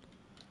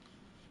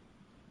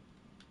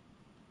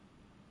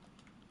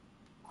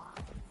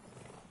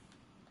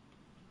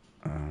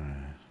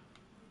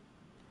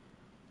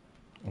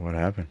 What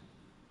happened?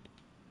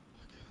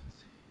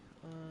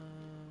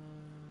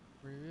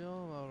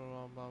 Reveal, blah,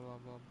 blah, blah,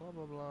 blah, blah,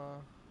 blah, blah.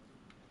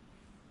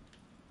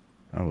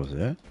 That was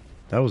it?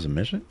 That was a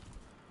mission?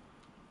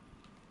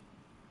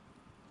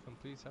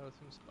 Complete Silence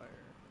Inspire.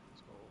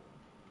 Let's go.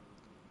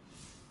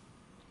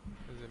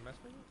 Is it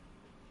matchmaking?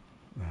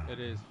 It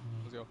is.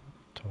 Let's go.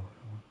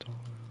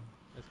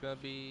 It's gonna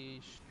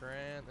be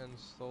Strand and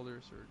Solar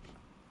Surge.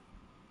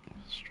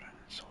 Strand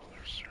and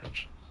Solar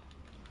Surge.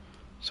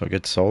 So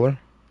get solar?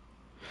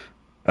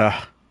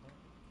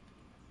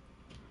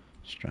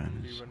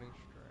 Strand. Be running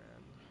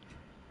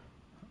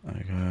Strand. I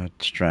got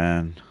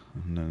Strand,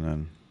 and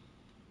then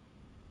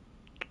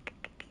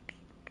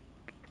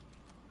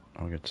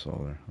I'll get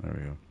solar. There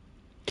we go.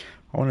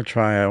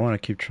 I want to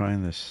keep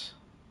trying this.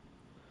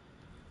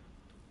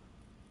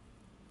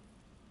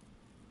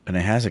 And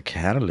it has a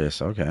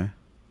catalyst. Okay.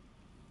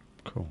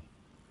 Cool.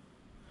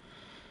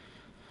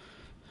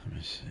 Let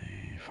me see.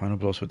 Final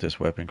blows with this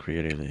weapon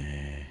create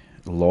a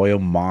loyal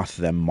moth.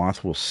 That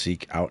moth will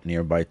seek out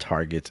nearby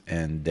targets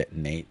and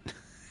detonate.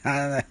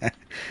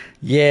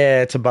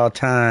 Yeah, it's about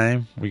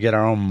time we get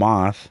our own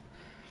moth.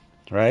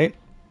 Right?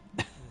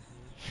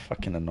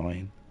 Fucking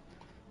annoying.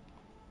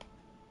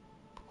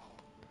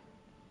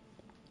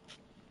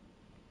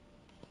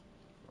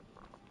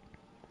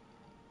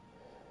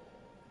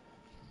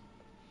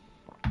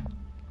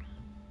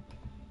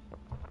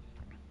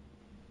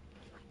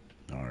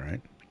 All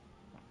right.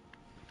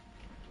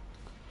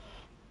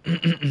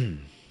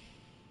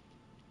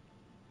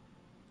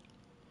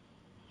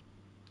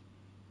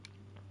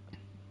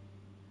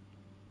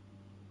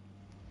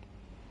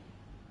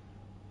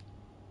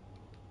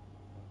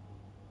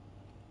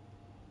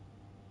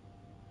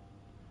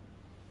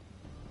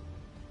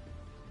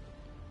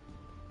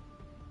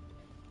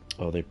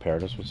 Oh, they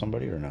paired us with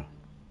somebody or no?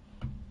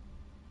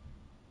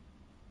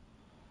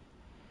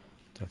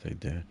 Thought they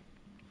did.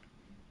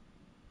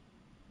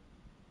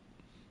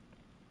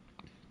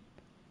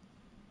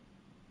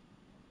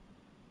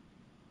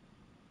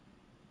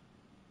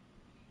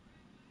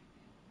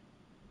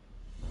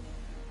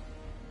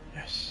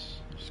 Yes.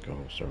 Let's go,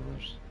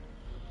 servers.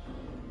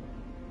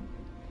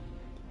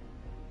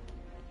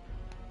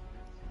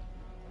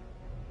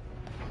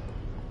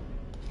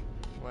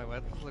 Why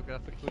does the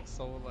graphic look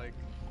so like...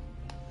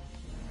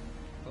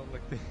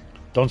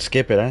 Don't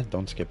skip it, eh?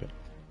 Don't skip it.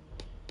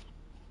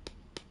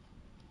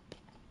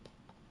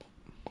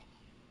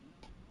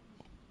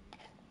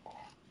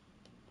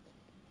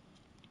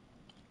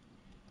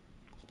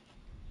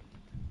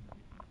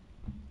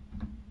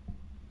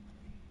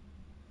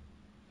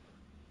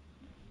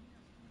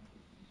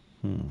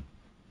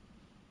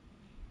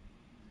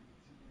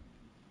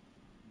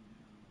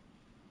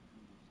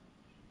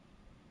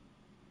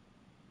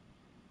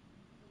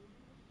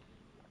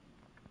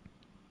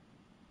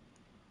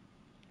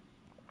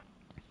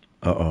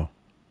 Uh-oh.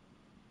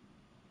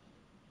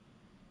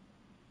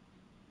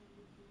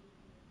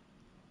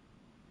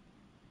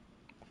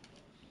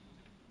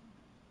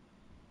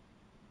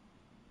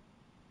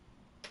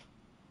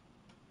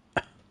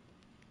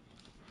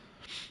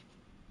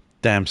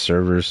 Damn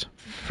servers.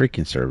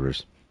 Freaking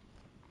servers.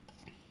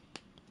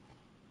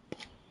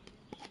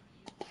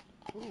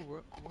 Ooh,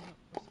 what's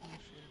the new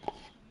shaders?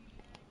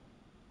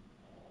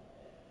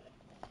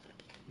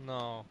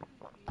 No.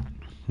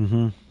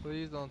 Mm-hmm.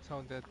 Please don't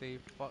tell me that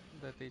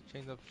they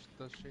changed up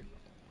the shade.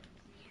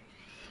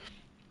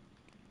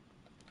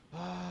 Oh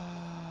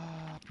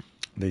my.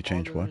 They All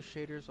changed the what? new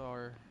shaders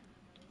are.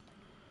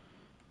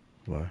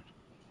 What?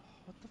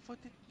 What the fuck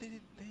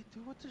did they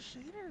do with the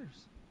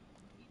shaders?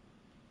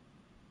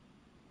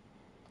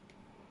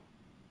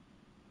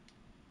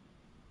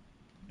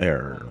 Oh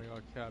Error. my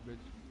god, cabbage.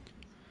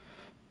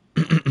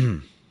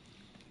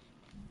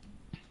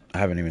 I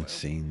haven't even Why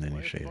seen the new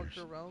why fuck shaders.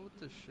 around with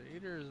the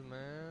shaders,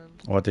 man?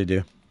 What they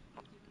do?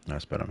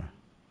 That's better, man.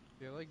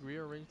 They like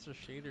rearrange the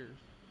shaders.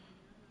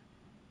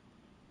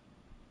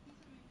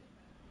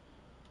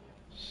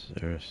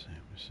 Seriously,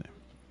 let me see.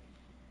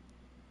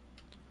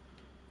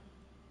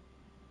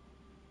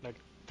 Like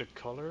the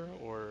color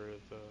or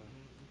the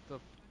The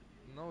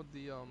no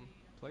the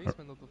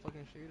placement of the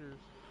fucking shaders.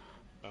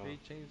 oh. They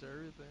changed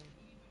everything.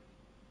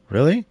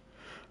 Really?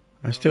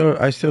 I don't know.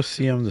 I still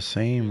see them the Maybe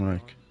same.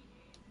 Like,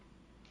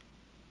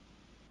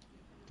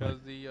 not. Because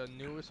the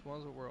newest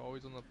ones were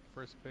always on the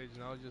first page.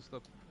 Now it's just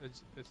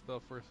it's the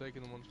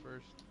Forsaken ones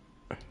first.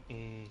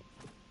 Mm.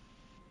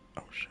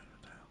 oh shit.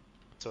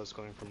 So it's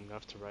going from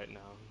left to right now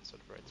instead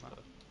of right to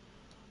left.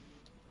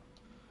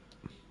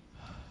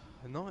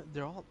 No,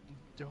 they're all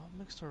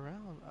mixed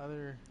around.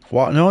 Either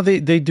Well, no, they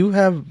do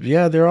have.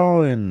 Yeah, they're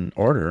all in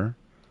order.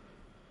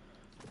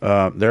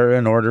 They're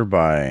in order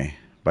by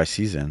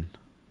season.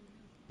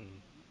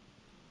 Mm.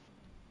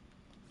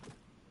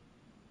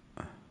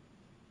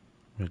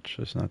 Which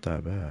is not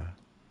that bad.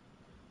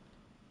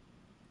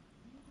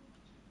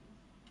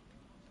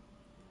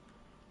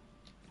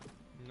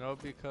 no,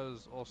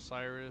 because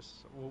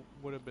Osiris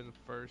would have been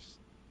first,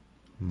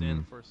 Hmm.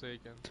 then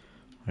Forsaken,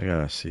 I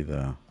gotta see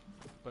the.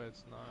 but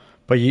it's not.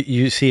 But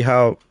you see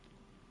how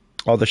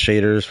all the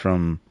shaders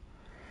from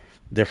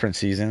different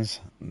seasons,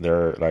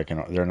 they're like, you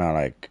know, they're not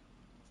like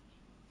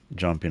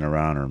jumping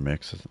around or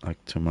mixed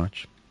like too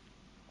much.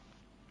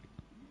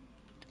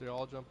 They're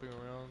all jumping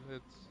around.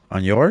 It's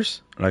On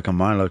yours? Like on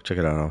mine, look, check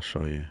it out. I'll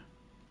show you.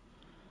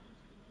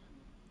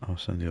 I'll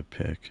send you a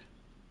pic.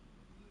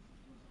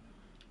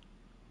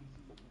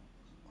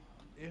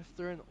 if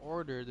they're in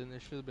order, then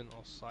it should have been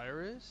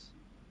Osiris,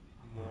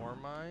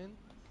 Mormine,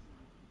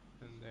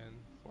 and then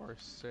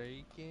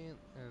Forsaken,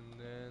 and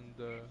then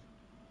the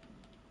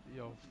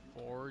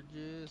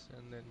Forges,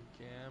 and then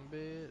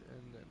Gambit,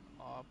 and then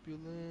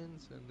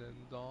Opulence, and then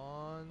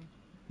Dawn.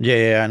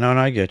 Yeah, no,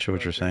 I get you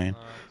what you're But they're saying.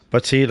 not.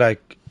 But see,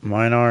 like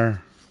mine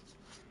are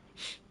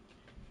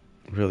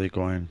really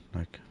going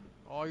like.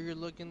 Oh, you're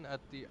looking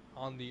at the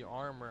on the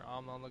armor.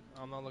 I'm not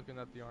looking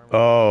at the armor.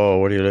 Oh,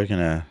 what are you looking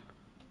at?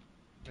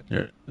 At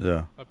the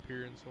The.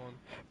 appearance one,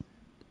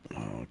 Oh,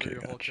 where okay, your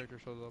whole gotcha. character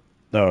shows up.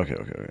 Oh, okay.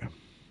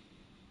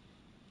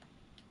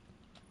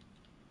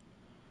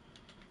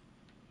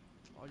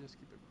 I'll just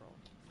keep it chrome.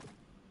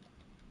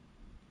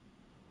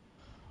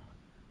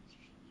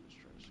 Just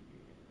trying to see.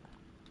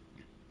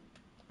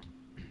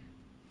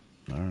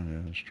 All right,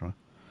 yeah, let's try.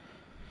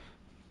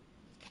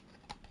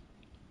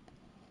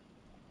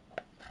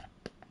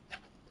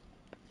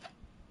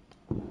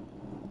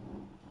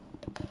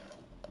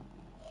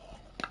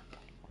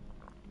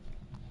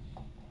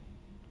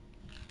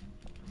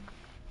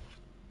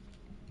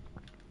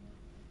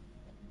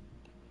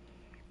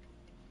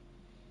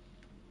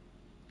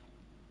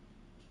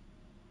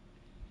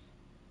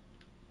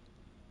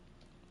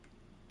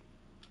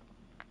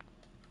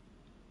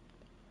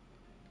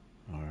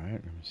 All right,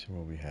 let me see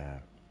what we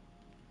have.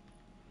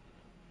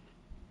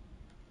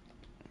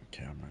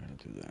 Okay, I'm not gonna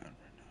do that right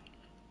now.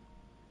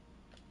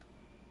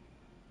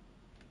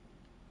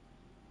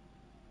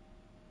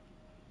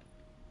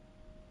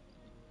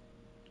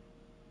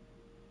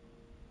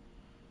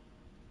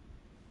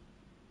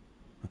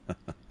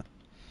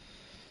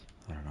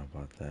 I don't know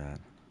about that.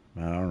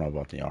 Man, I don't know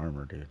about the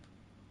armor, dude.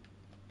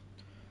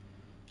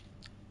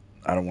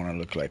 I don't want to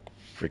look like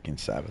freaking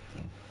Sabbath.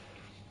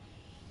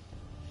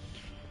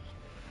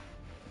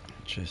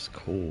 Which is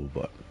cool,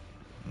 but.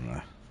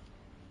 All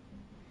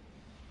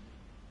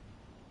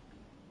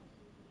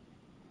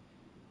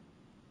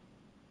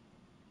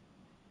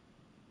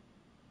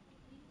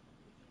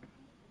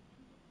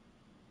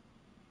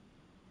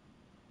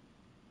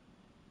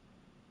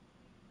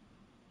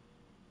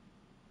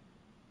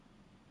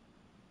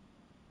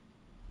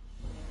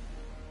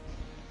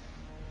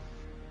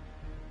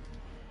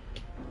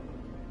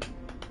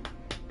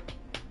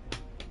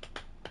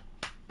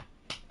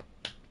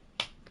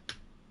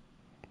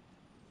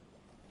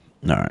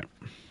right.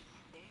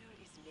 There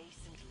is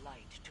nascent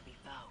light to be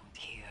found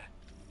here.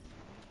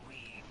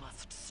 We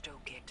must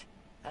stoke it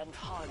and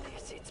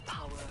harness its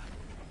power.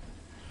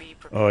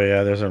 Oh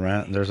yeah, there's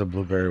a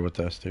blueberry with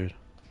us, dude.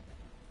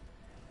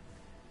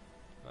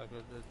 Like the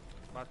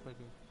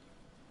matchmaking.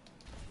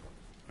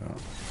 Oh.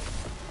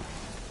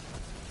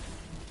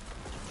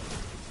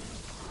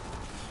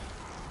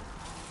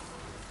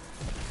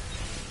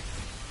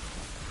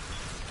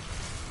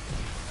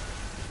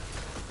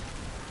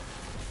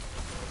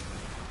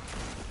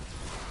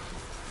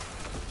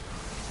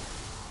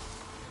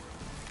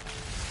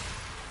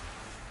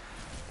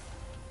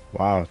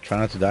 Wow, try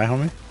not to die,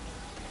 homie.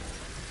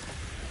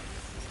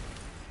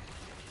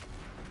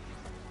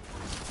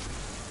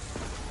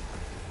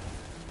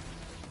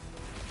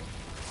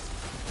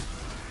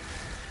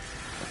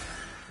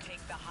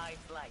 Take the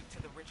hive's light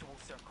to the ritual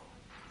circle.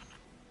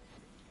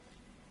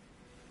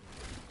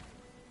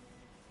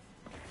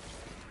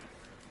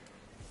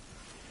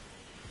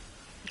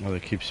 Oh, they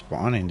keep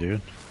spawning, dude.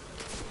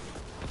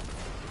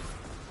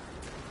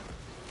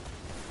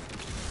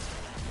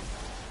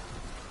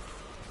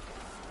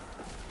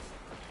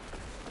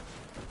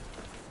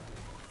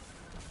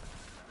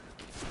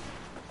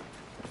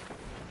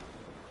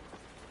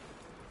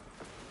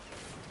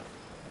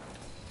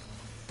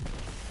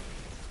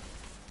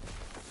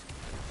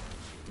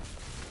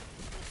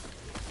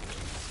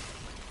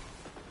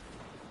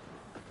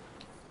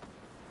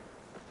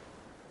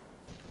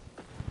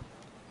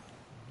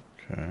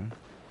 Okay.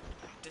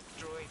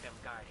 Destroy them,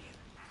 Guardian.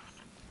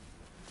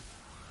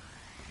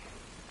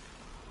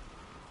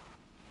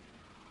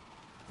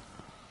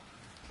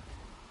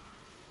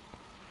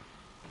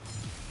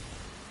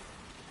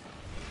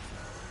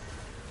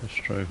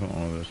 Destroy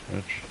all this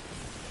bitch.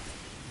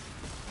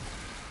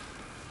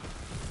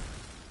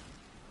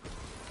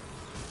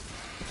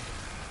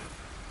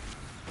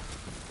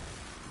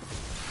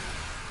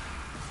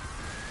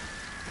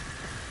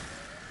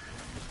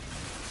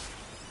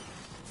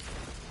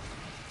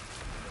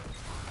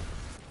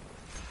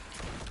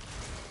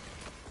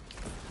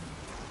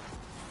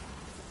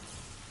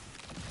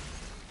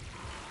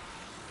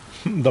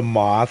 The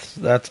moths,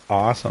 that's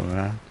awesome,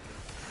 man.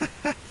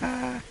 I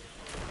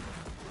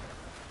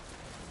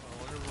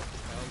wonder what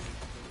the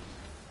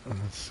value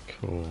is. That's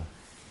cool.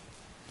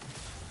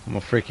 I'm a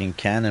freaking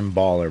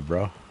cannonballer,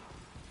 bro.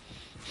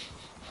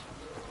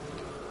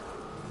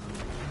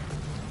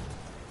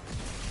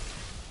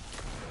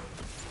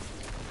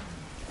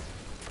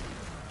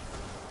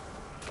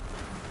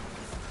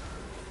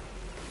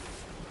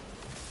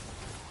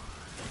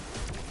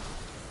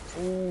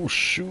 Oh,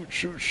 shoot,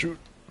 shoot, shoot.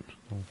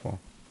 Don't fall.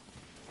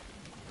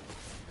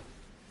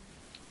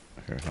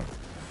 Here, have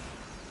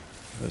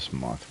this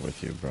moth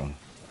with you, bro.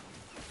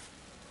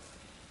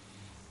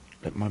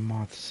 Let my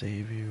moth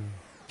save you.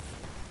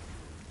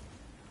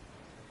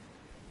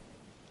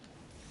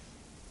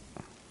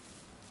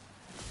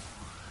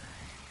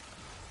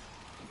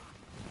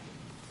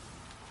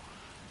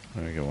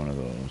 Let me get one of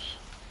those.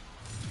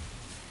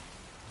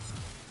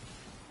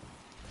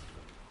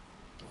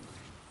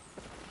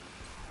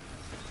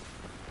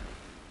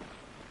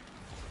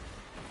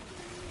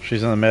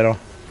 She's in the middle.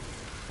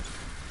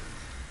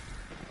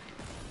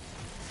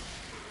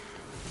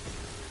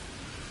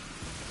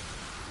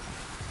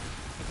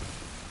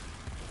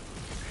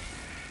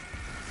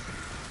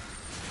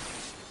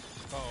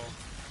 Uh-oh.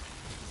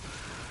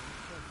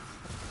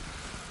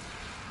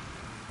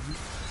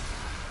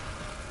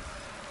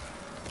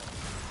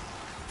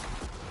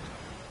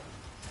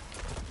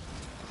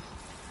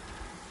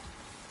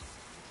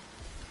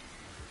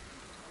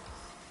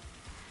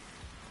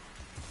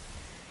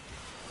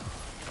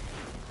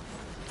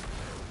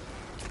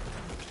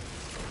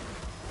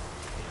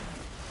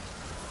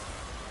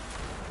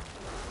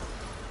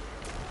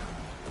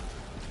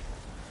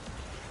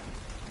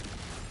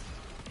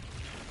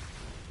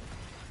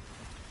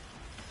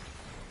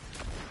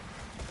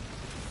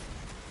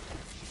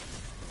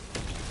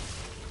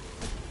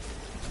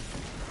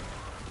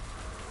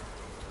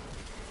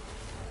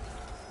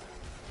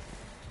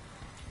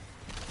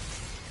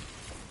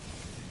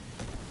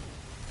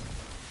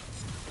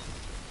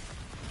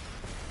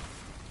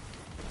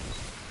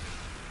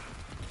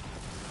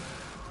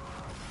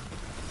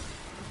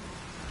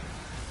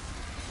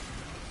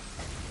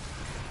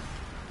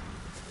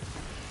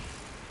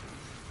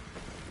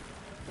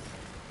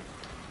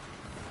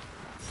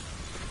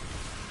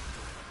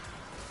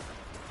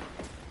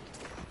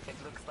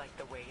 Like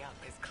the way up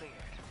is cleared.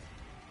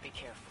 Be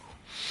careful.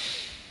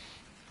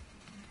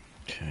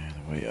 Okay,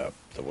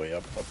 the way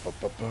up,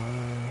 up.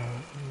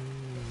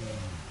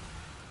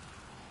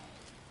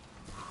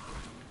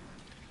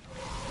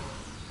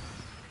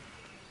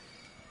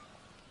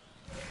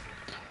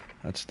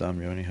 That's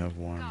dumb, you only have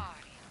one. Guardian,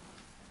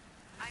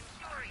 I'm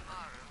sure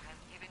Imaru has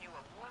given you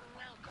a warm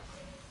welcome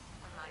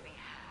on my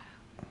behalf.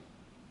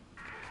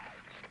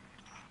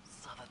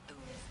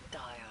 Savathun's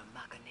dire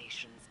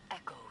machinations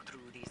echo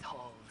through these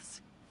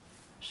halls.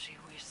 She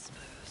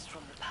whispers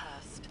from the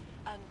past,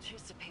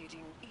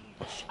 anticipating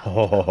each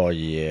Oh,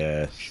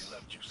 yes. She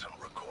left you some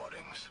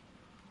recordings.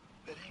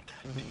 It ain't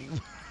that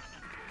deep.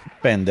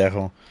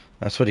 Pendejo.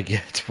 That's what he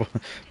gets for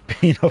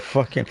being a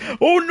fucking...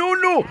 Oh, no,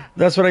 no!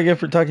 That's what I get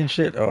for talking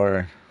shit.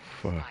 Alright.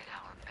 Fuck.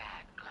 our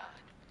bad blood.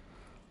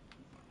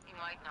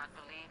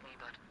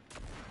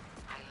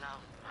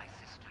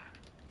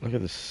 Look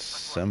at this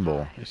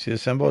symbol. You see the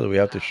symbol? Do we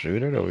have to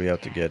shoot it or we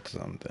have to get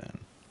something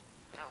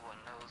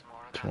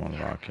to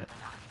unlock it?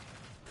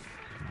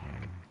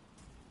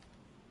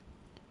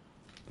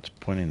 It's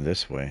pointing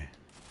this way.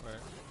 Right.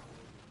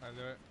 I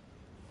knew it.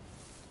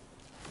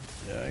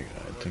 Yeah,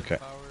 I think Power,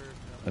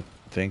 I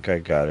think I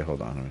got it.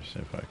 Hold on, let me see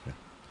if I can.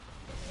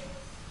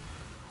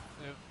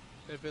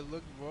 If it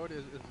looked void,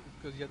 it's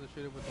because you have to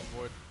shoot it with a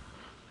void.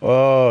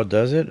 Oh,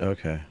 does it?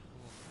 Okay.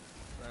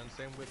 And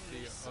same with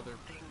the other.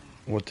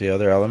 With the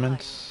other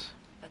elements?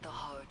 At the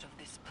heart of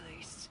this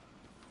place,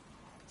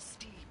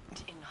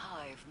 steeped in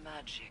hive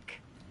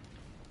magic.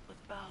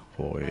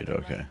 Void,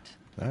 okay.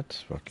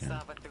 That's fucking...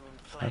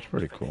 That's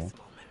pretty cool.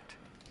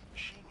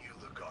 She knew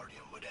the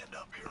Guardian would end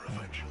up here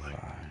eventually.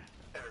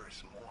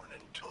 Eris Morn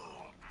in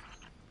tow.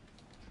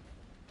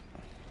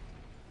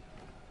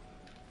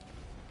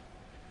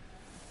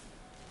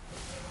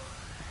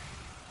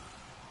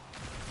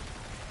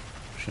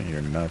 Shit,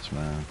 you're nuts,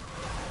 man.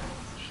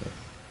 Shit.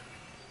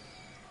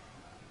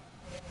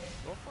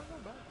 Go for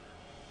it back.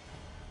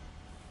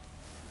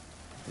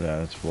 Yeah,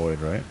 that's void,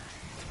 right?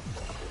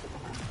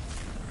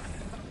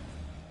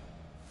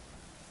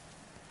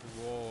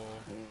 Whoa.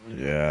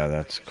 Yeah,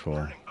 that's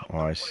cool. Oh,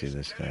 I see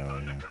this guy over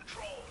here.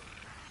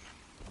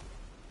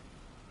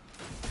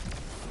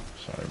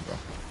 Sorry, bro.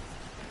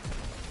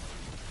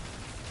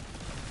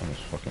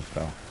 Almost fucking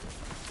fell.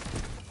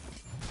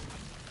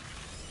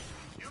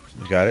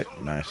 You got it?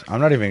 Nice. I'm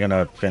not even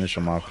gonna finish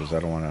him off because I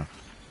don't wanna...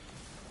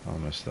 I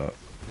messed up.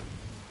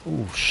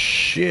 Oh,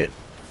 shit.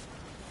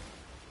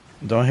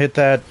 Don't hit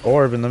that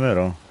orb in the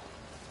middle.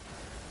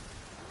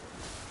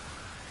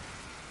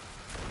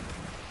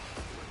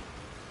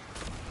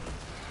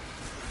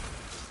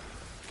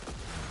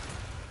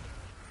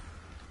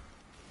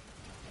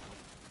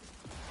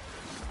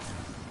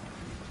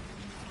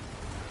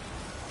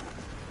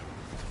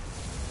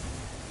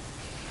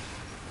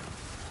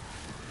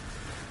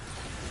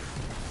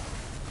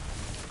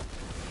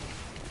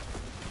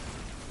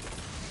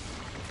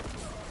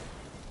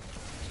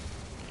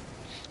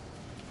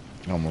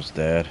 Almost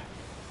dead.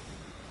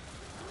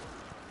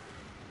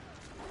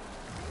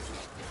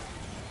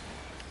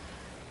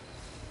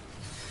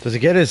 Does he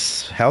get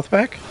his health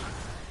back?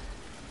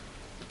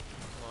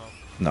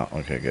 No,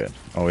 okay, good.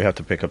 Oh, we have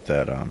to pick up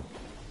that,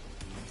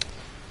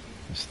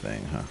 this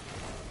thing, huh?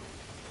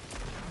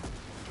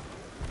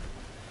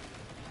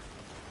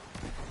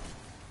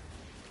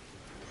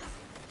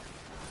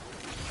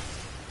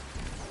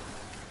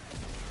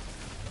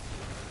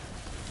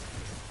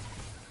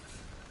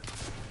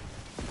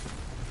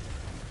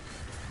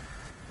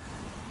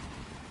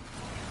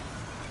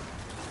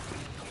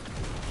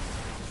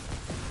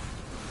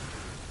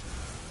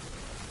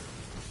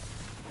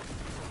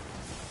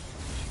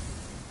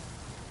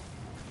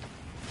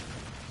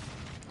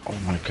 Oh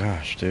my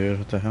gosh, dude,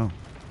 what the hell?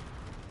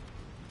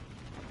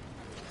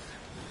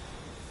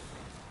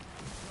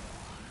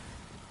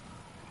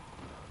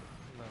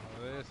 No,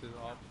 this is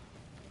off.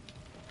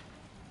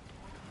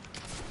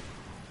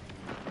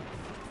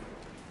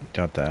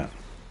 Got that.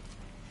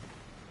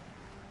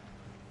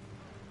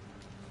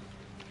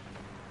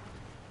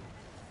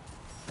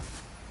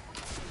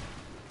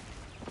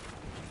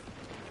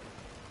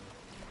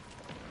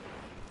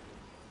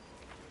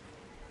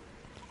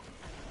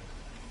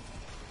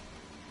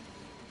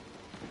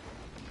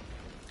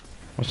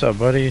 What's up,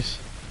 buddies?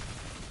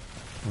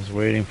 I was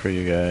waiting for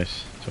you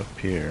guys to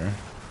appear.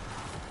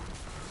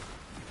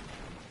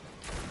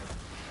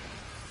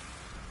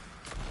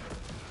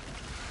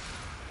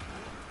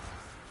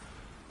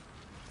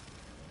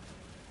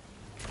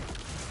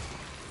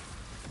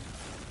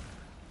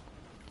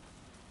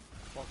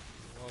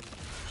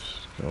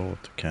 Let's go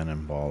with the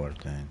cannonballer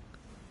thing.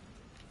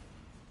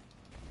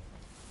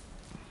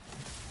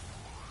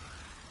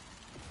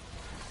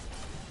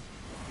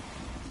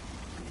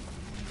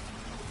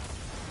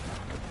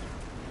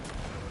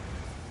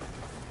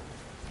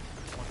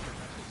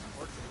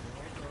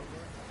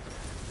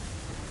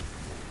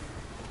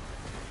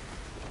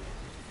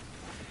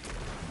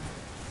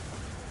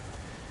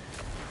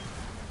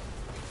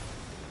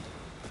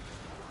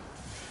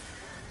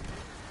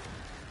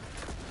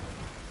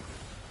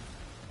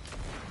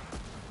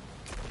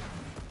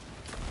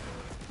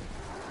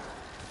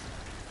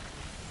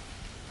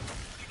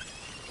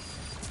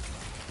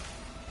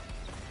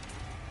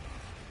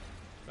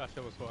 That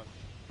shit was fun.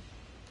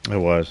 It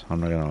was, I'm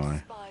not gonna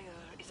lie.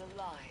 Is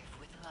alive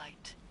with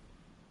light.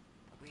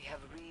 We have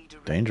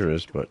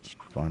Dangerous, but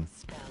fun.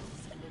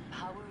 and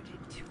empowered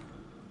it to.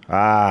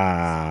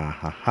 Ah,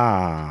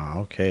 haha,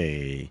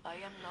 okay.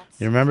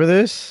 You remember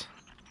this?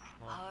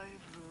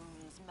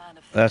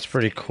 That's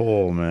pretty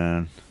cool,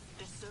 man.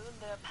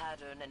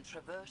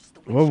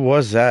 What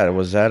was that?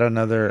 Was that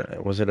another...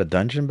 Was it a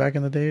dungeon back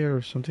in the day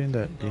or something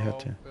that you had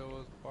to... it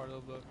was part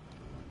of the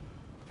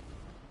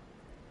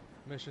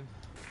mission.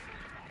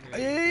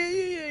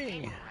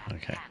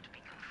 Okay.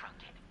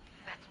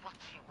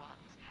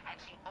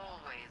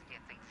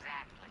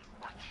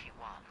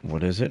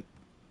 What is it?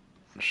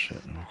 Shit,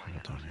 let me put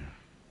it down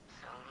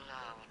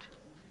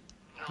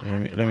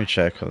here. Let me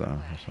check, hold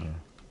on.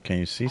 Can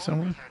you see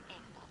somewhere? Only her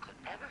equal could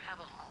ever have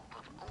a hope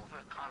of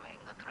overcoming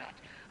the threat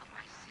of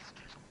my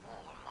sister's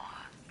war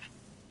march.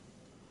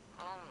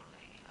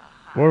 Only a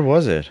high... Where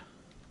was it?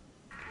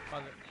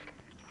 On it.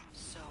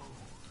 So,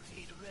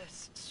 it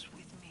rests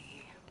with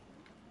me.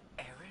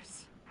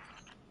 Eris?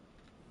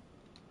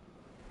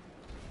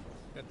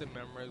 You have to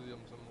memorize the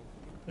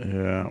symbol.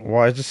 Yeah.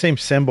 Well, it's the same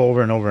symbol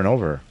over and over and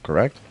over,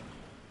 correct?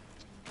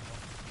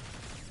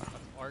 That's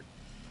arc.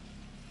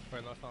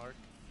 Wait, no, it's not arc.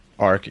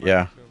 Arc,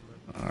 yeah. Too,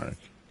 Arc.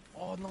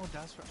 oh no,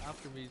 that's for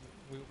after we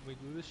do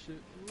this shit.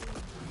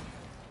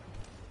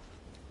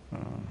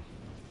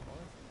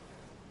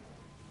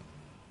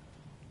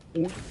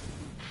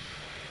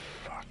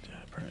 Fuck,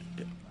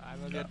 yeah, I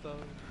don't get those.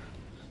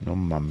 no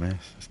mames.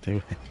 Stay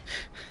away.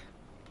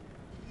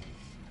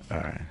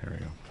 Alright, here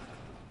we go.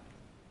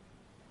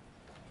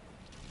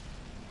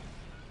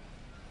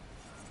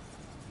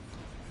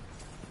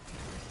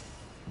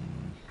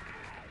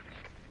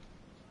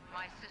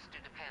 My sister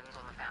depends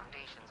on the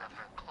foundations of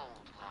her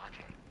cold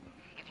logic.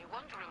 If you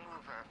want to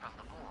remove her from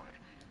the board,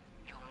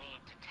 you'll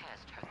need to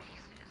test her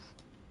thesis.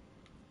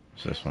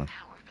 What's this one?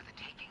 Power for the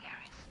taking,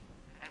 Eris.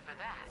 And for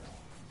that,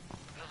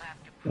 you'll have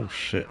to Oh prove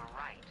shit. your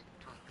right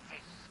to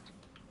exist.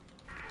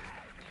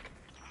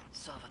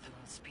 Savathun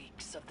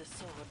speaks of the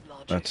sword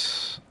logic.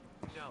 That's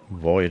No,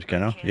 Void,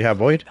 can I? can't You have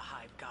Void? the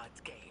Hive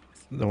God's games.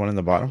 The one in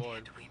the bottom?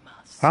 Void. We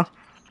must. Huh?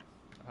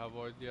 How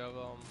void do you have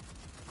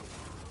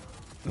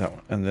That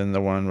one. And then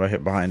the one right here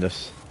behind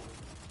us.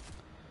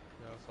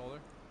 solar?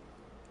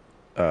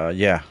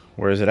 Yeah.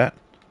 Where is it at?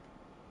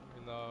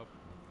 In the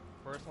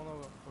first one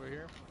over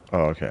here,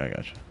 Oh, okay, I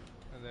got you.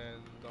 and then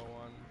the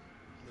one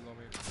below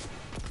me.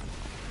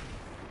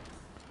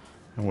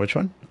 And which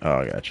one? Oh,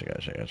 I got you.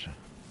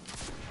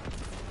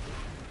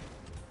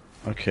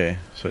 Okay,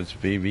 so it's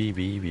B, B,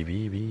 B, B,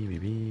 B, B, B,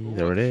 B. Ooh,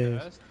 There it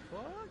is. chest.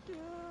 Fuck yeah.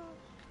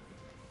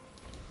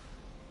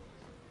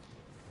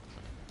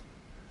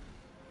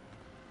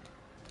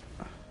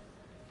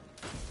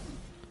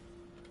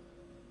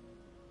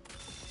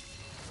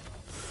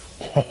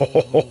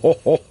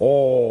 Oh,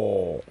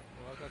 Well,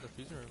 I got the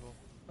fusion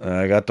rifle.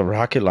 I got the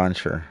rocket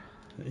launcher.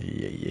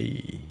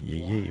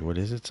 Yay. What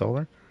is it,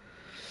 Solar?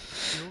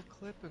 Steel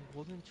clip and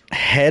golden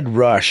Head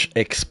rush,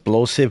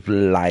 explosive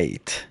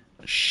light,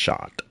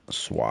 shot,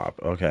 swap.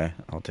 Okay,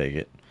 I'll take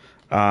it.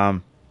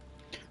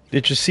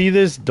 Did you see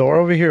this door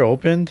over here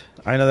opened?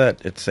 I know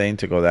that it's saying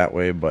to go that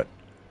way, but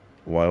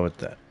why would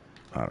that?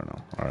 I don't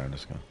know. All right,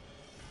 let's go.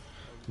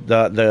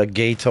 The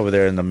gates over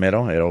there in the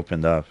middle, it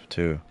opened up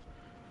too.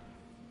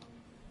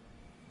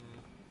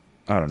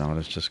 I don't know.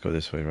 Let's just go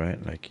this way,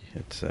 right? Like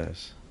it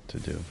says to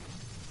do.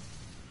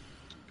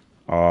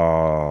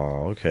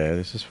 Oh, okay.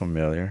 This is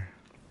familiar.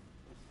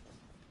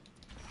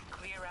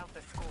 Clear out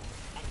the school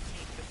and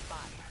take the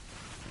spire.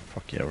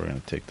 Fuck yeah, we're gonna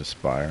take the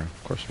spire.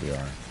 Of course we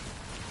are.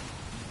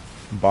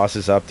 Boss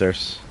is up there.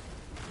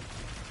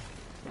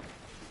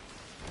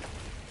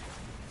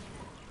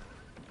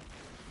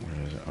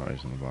 Where is it? Oh,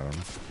 he's in the bottom.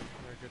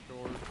 Get the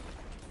orb.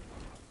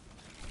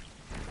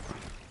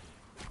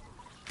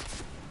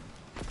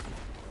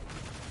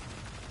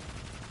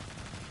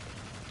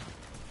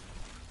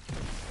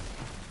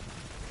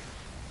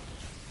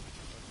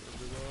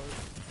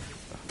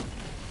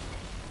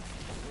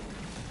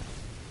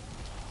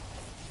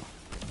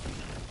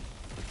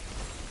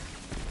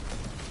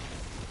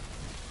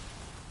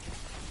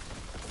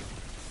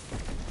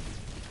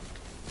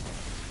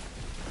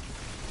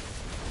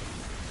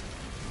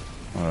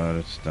 Alright,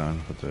 it's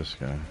done with this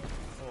guy.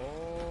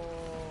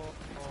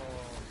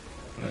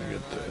 Let me Man,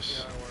 get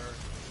this. yeah, I work.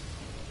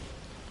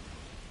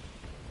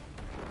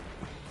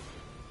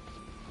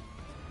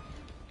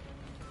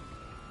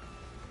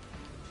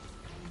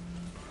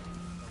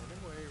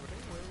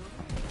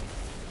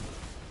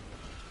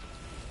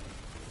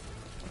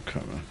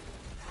 Coming.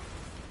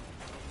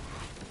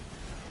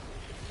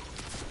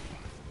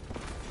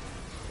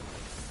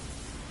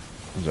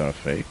 Was that a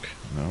fake?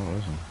 No, it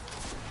wasn't.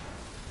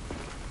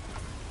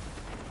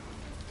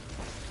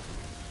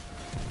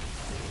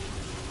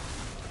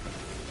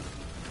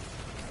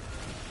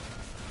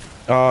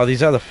 Oh,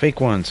 these are the fake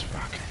ones.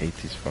 Fuck, I hate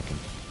these fucking...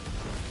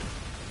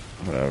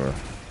 Whatever.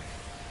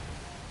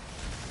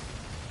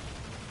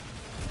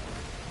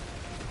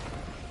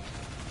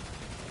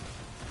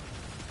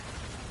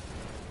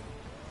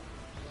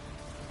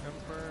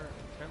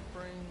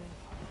 Tempering.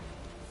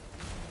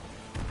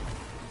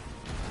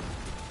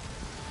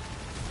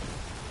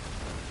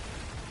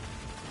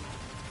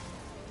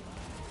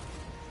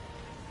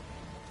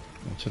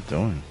 What's it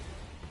doing?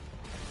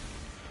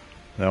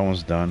 That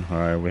one's done.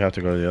 Alright, we have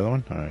to go to the other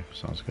one? Alright,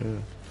 sounds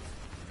good.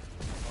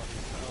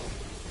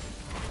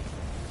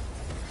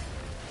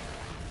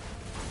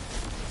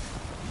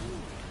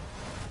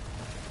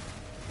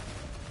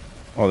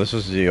 Oh, this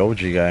is the OG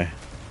guy.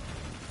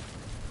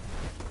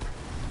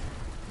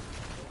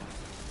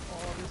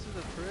 Oh, this is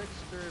a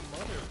trickster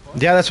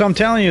motherfucker. Yeah, that's what I'm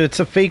telling you. It's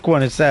a fake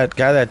one. It's that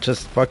guy that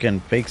just fucking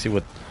fakes you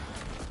with...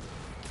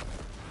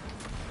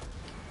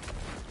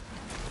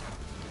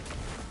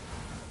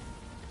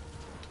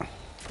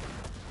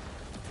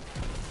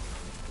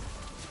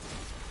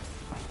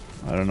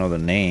 I don't know the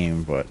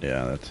name, but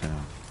yeah, that's him.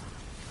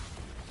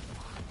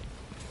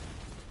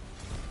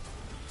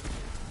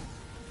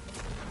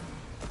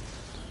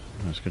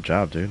 That's a good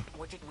job, dude.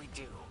 What did we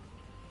do?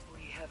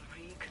 We have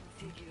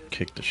reconfigured.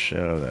 Kicked the shit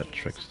out of that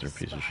trickster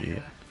piece of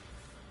shit.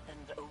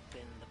 And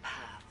opened the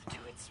path to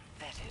its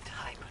fetid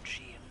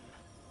hypergeum.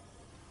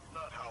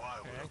 Not how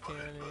I would have put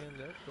it, Cannon,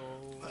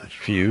 let's go.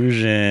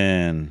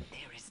 Fusion.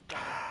 There is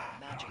dark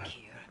magic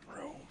here,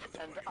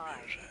 and I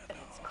am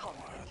its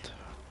conduit.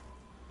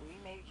 We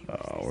may use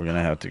Oh, this we're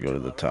gonna have to power go to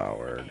the our own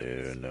tower, ends.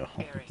 dude. No.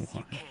 Eris,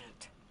 you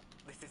can't.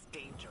 This is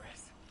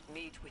dangerous.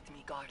 Meet with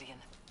me, Guardian.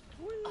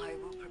 I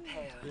will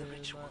prepare the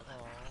ritual.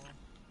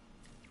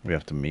 We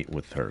have to meet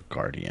with her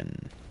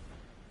guardian.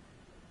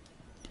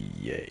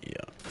 Yeah.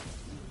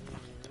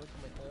 Look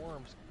at my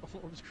arms.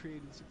 Arms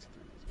created 63.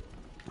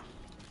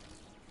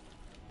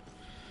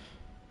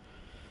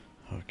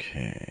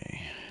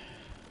 Okay.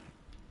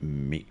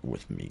 Meet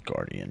with me,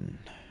 guardian.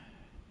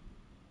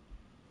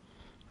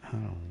 I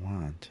don't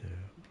want to.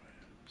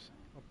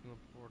 Open the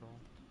portal.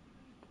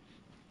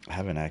 I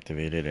haven't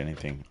activated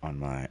anything on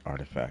my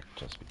artifact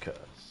just because.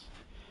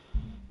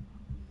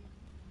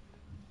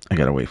 I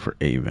gotta wait for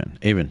Avon.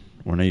 Avon,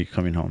 when are you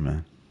coming home,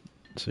 man?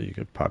 So you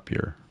could pop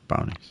your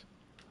bounties.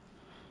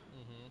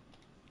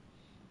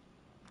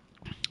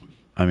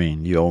 I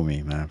mean, you owe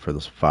me, man, for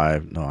those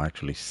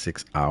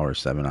 6 hours,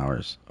 7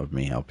 hours of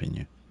me helping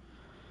you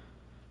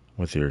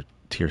with your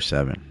tier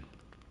 7.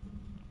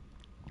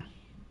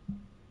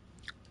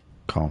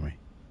 Call me.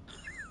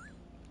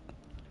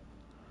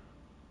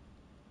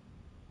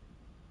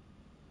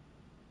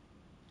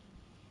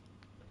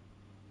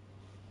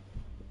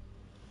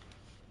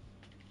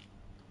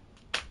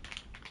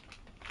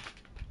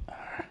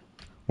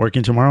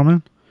 Working tomorrow,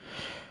 man?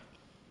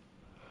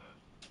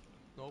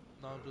 Nope,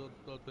 not until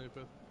the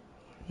 25th.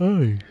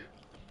 Hey.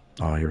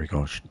 Oh, here we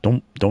go.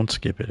 Don't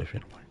skip it if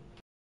you don't mind.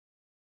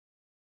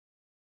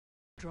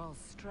 Draws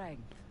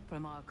strength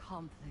from our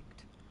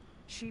conflict.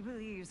 She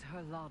believes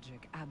her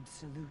logic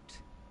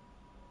absolute.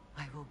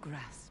 I will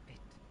grasp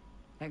it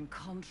and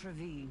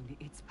contravene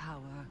its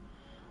power.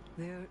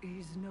 There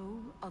is no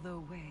other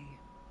way.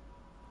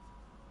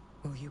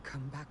 Will you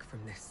come back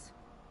from this?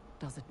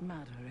 Does it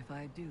matter if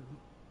I do?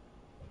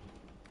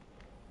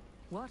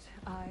 What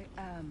I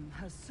am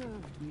has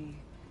served me,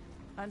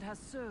 and has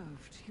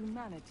served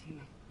humanity.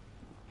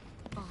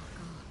 Aka,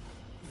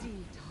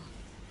 Zeta,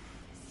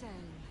 Cell.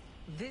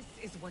 This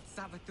is what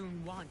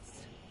Savathun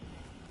wants.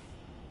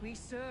 We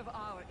serve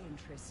our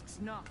interests,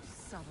 not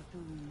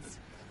Savathun's.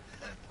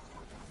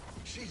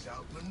 She's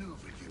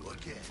outmaneuvered you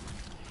again.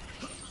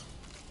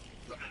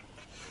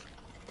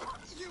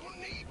 You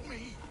need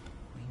me.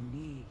 We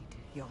need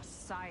your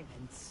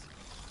silence.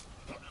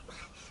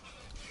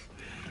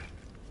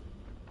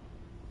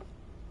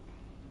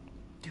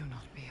 Do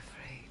not be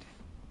afraid.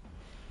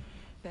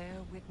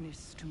 Bear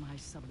witness to my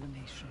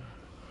sublimation.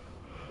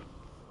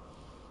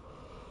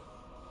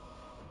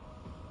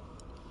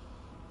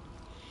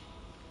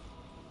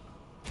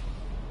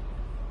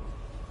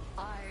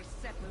 I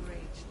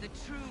separate the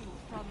true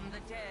from the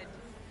dead.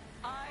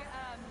 I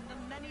am the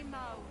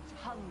many-mouthed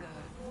hunger.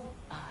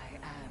 I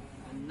am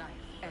the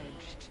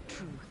knife-edged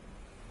truth.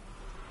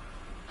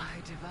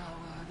 I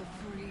devour the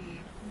free.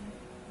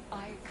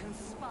 I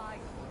conspire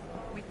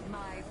with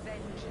my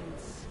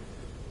vengeance.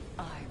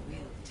 I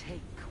will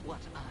take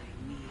what I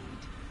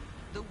need.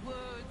 The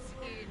words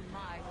in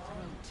my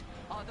throat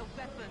are the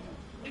weapon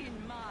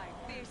in my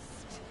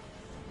fist.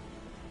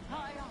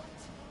 Hayat!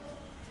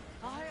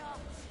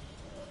 Hayat!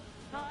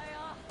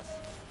 Hayat!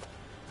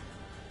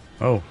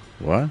 Oh,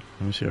 what?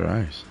 Let me see your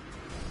eyes.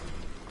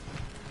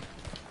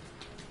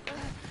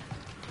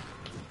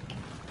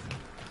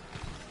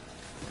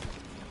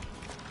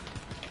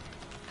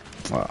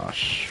 Oh,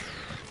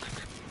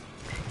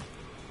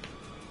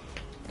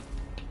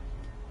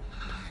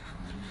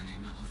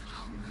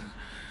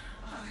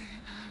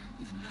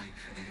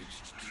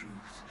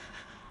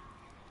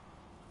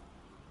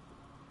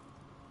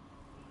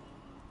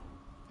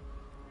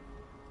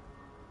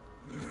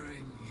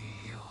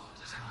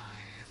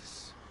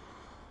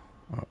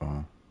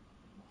 uh-oh.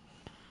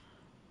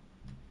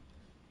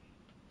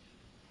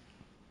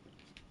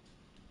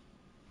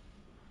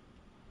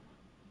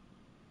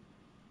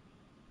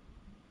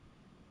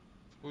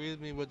 Squeeze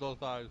me with those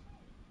eyes.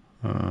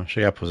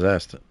 She got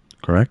possessed,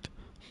 correct?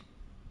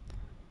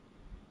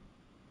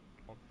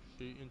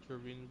 She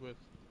intervened with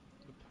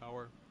the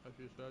power, as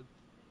you said.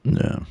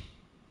 Yeah.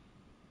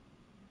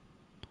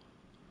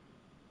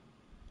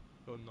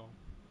 So no.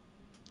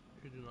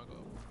 You do not go.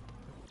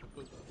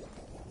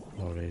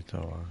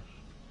 Loreto.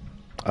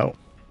 Oh.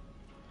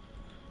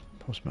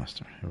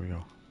 Postmaster. Here we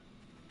go.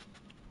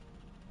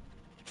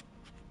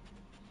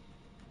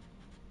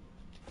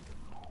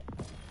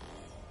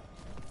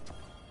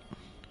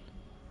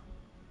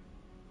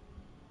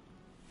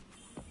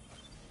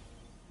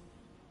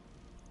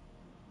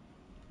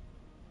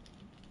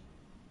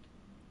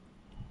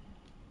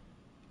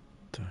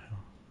 What the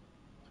hell?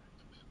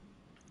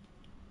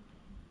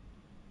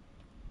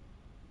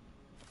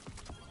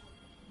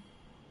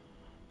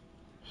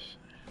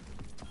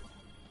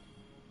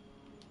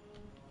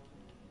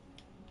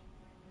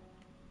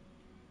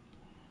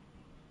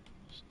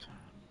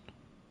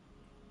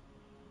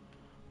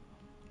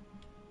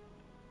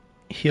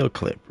 heal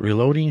clip.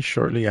 Reloading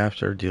shortly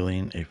after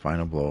dealing a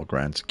final blow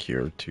grants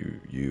cure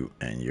to you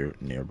and your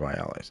nearby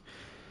allies.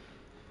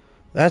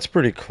 That's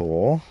pretty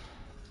cool.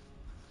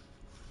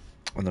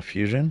 On the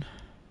fusion,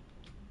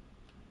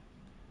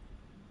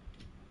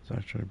 it's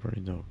actually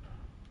pretty dope.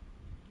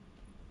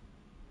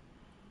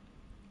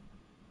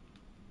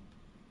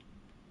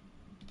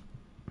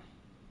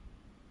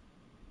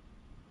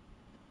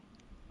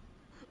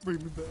 Bring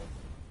me back.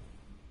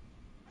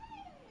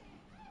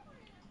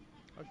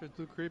 That shit's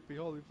too creepy.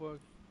 Holy fuck.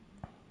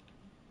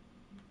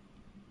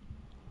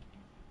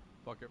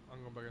 Fuck it.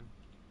 I'm going back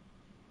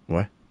in.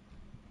 What?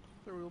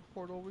 Through the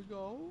portal we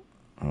go.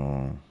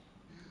 Oh.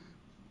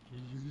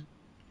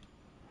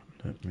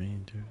 Let me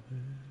do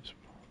this.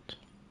 What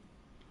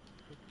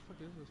the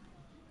fuck is this?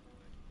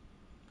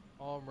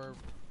 Armor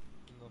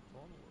in the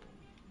throne room.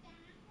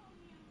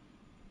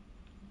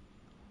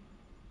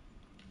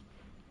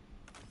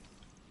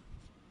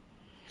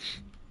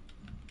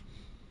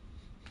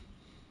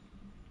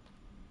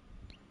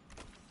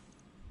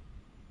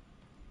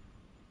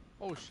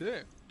 Oh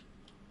shit.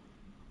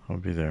 I'll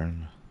be there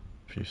in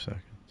a few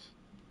seconds.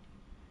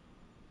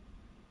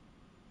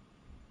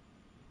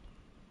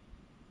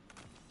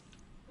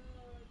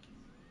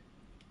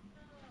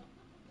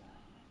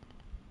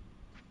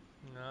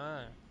 Nah.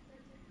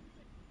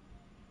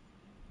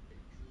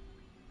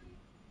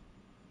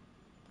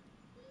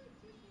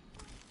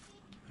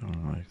 I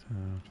don't like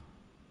that.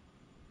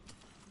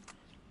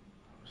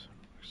 Was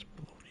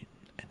exploding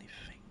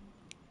anything?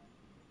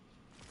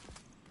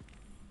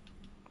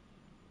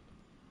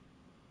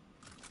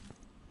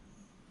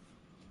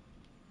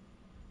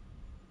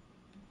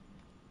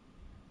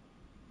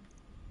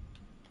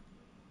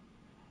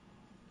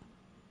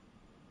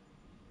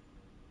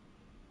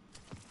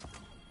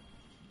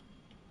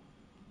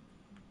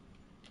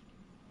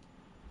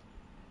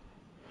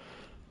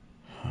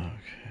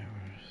 Okay,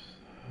 where's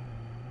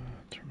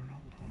the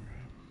terminal?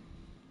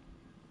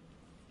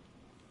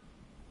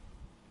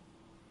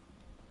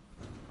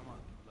 Come on,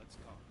 let's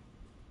go.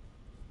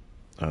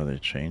 Oh, they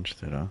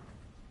changed it, huh?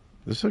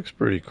 This looks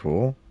pretty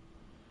cool.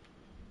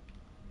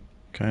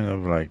 Kind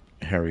of like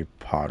Harry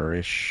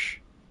Potter-ish.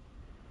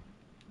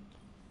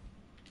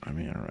 Let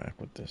me interact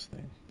with this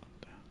thing.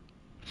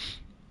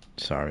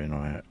 Sorry,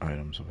 no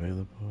items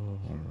available.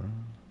 Alright.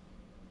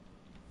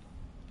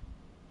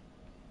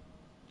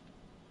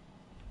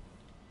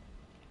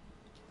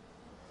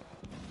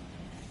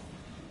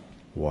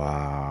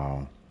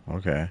 Wow.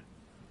 Okay.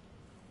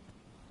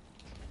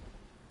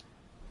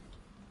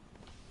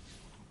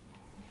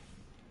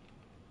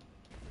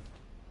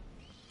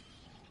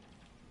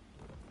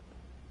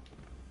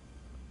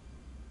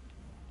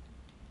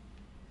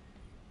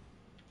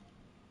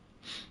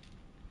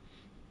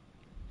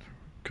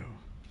 Go.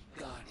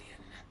 Guardian,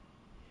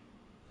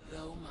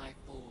 though my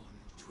form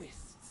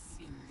twists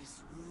in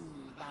this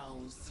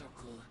rune-bound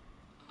circle,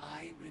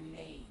 I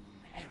remain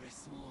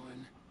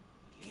Erismorn,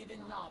 given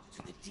not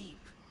to the deep,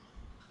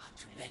 but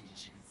to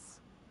vengeance.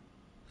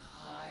 The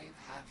Hive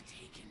have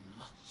taken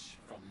much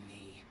from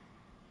me.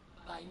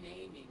 By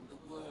naming the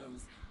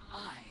worms,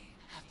 I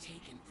have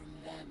taken from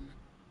them,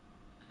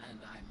 and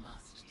I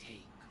must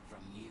take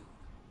from you.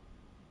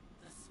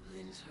 The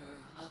splinter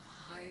of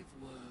Hive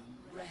worm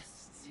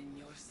rests in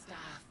your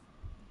staff.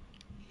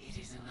 It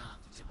is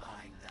enough to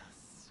bind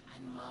us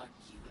and mark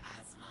you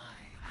as my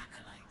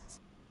acolyte.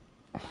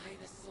 By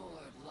the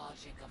sword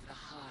logic of the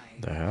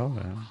Hive, The hell,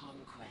 man?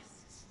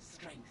 conquests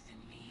strengthen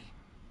me.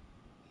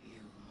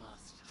 You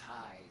must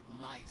tithe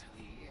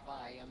mightily if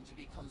I am to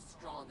become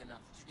strong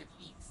enough to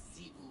defeat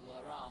Sivu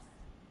Arath.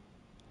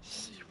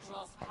 She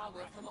draws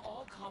power from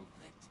all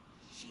conflict.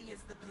 She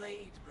is the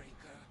blade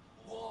breaker,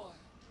 war,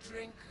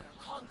 drinker,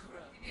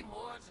 conqueror,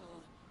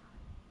 immortal.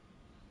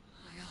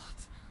 I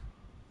ought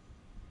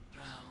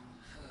drown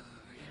her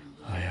in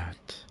blood.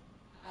 Hayat.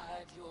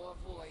 Add your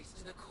voice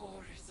to the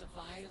chorus of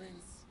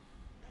violence.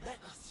 Let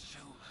us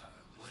show her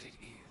what it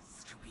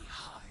is to be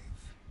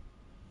Hive.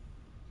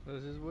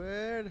 This is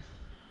weird.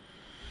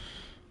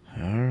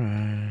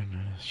 Alright,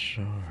 let's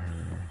show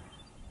her.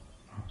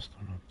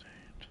 Milestone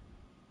update.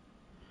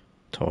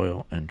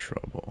 Toil and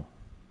trouble.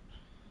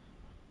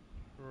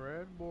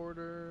 Red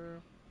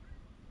border.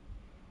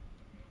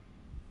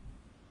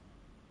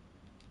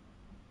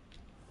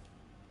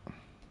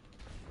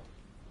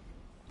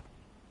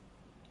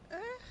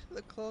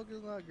 The cloak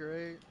is not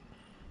great.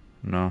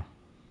 No.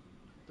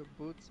 The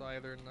boots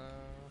either, no.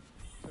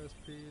 Chest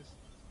piece.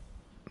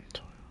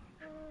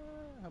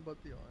 How about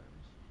the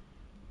arms?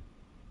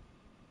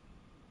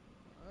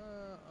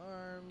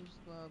 Arms,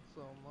 not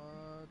so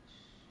much.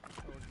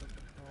 Oh, look at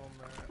the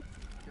helmet.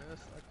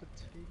 Guess I could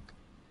take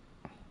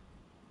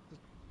the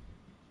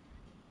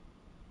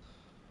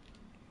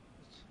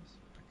chest.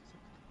 I guess I could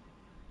take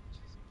the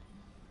chest.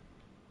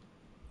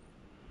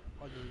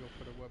 I'll just go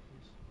for the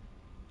weapons.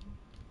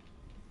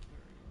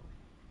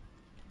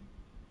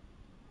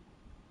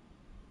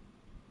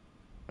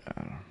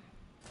 There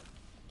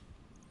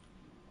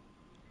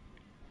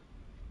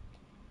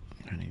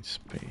I need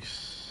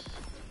space.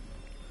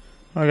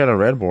 I got a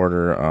red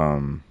border.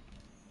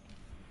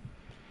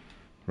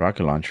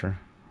 Rocket launcher.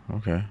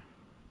 Okay.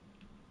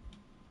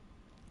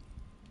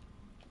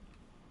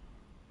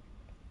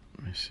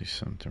 Let me see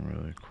something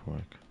really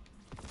quick.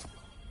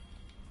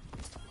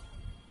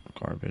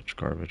 Garbage,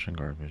 garbage, and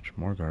garbage.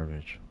 More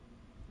garbage.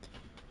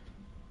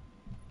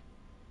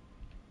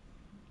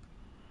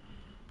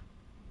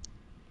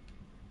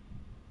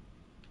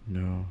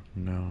 No,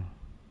 no.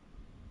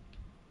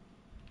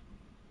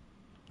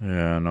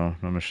 Yeah, no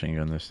machine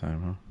gun this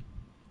time,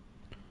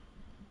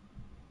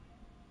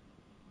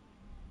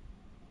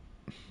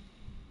 huh?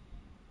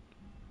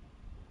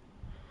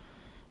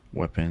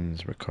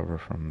 Weapons recover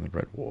from the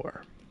Red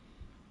War.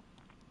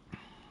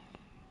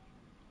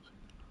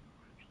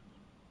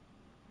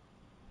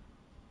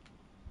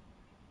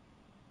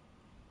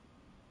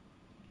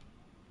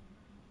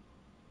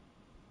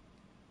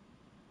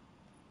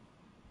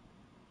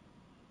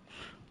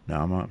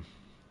 Now I'm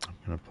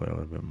gonna play a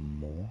little bit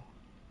more.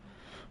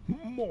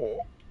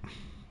 More.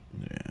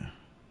 Yeah.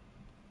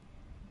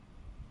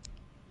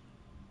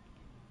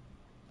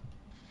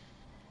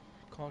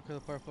 Conquer the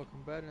powerful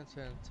combatants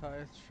and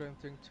tie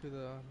strengthening to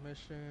the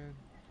mission.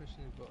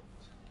 Mission booked.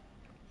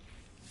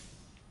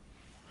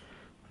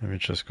 Let me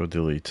just go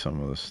delete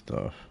some of the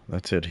stuff.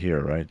 That's it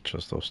here, right?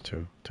 Just those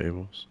two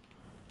tables.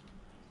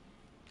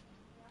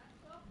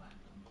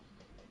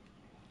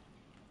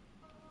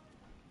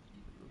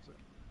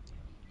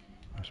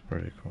 That's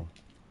pretty cool.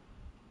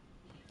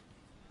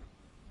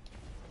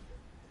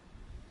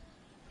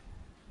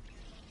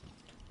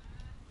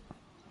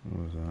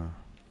 What was that?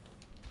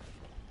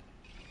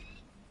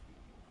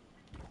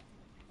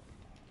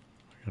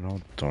 Get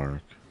all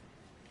dark.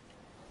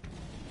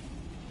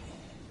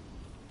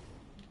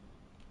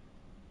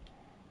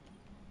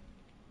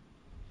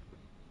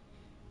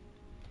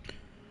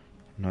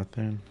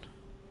 Nothing.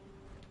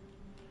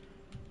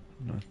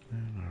 Nothing.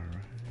 Alright.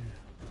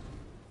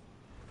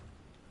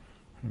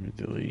 Let me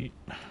delete.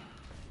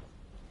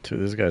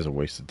 Dude, this guy's a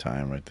waste of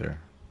time right there.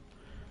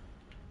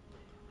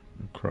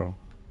 Crow.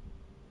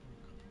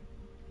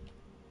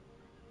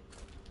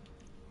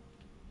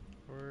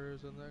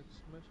 Where's the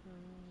next mission?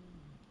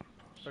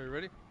 Are you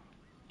ready?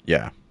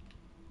 Yeah.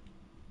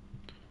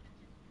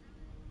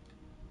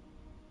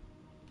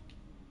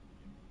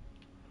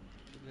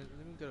 Let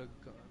me get a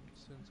gun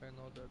since I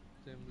know that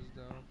Tim is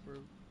down for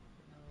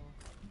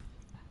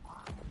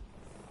now.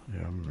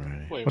 Yeah, I'm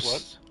ready. Wait,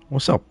 what?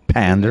 What's up,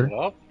 Pander? Is it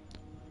up?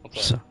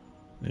 What's up?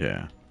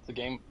 Yeah. The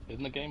game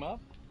isn't the game up?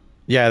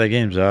 Yeah, the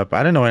game's up. I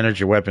didn't know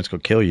energy weapons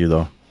could kill you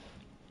though.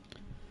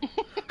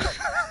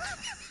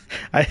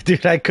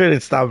 Dude, I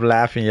couldn't stop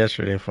laughing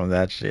yesterday from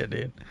that shit,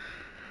 dude.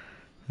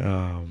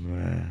 Oh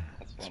man.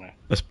 That's funny.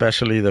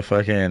 Especially the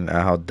fucking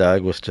how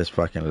Doug was just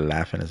fucking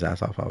laughing his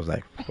ass off. I was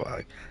like,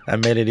 fuck.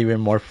 That made it even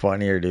more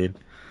funnier, dude.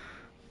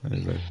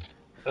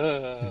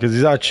 Because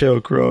he's out chill,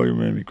 Crow. You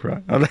made me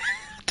cry. I'm like,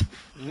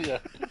 yeah.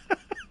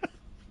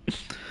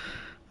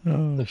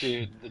 Oh,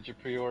 did you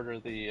pre-order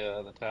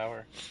the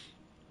tower?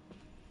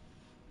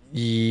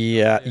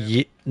 Yeah,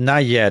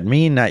 not yet.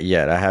 Me, not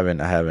yet. I haven't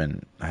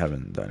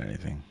done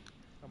anything.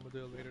 I'm gonna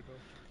do it later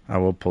though. I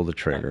will pull the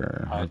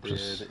trigger. I did.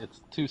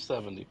 It's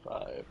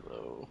 $275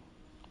 though.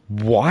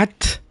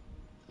 What?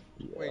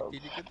 Yeah. Wait,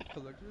 did you get the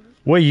collector's edition?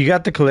 Wait, you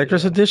got the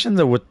collector's edition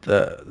with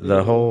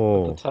the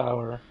whole with the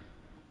tower?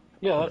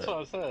 Yeah, that's what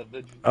I said.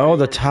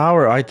 the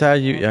tower. I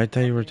thought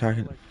you were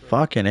talking.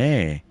 Fucking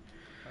A.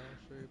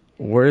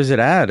 Where is it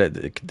at?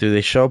 Do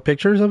they show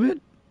pictures of it?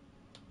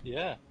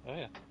 Yeah. Oh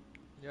yeah.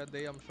 Yeah,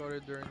 they showed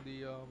it during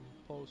the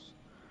post.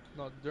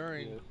 Not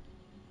during. Yeah.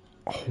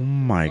 Oh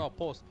my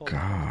post,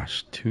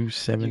 gosh,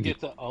 270. You get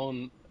to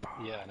own.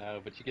 Yeah,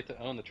 no, but you get to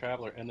own the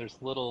Traveler, and there's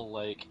little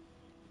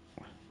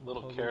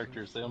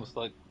characters. They almost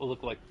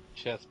look like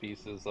chess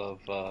pieces of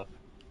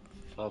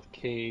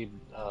Cade,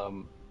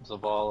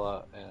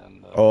 Zavala,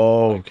 and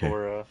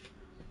Ikora.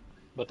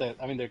 But they're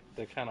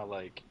kind of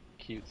like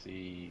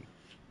cutesy,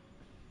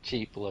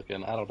 cheap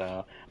looking. I don't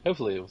know.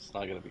 Hopefully it's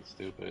not gonna be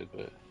stupid,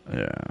 but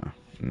yeah.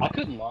 No. I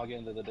couldn't log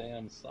into the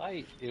damn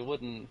site. It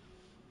wouldn't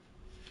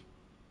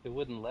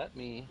let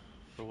me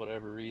for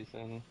whatever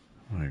reason.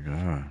 Oh my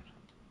god.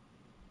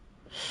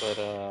 But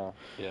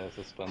yeah, it's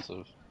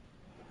expensive.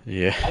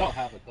 Yeah. I don't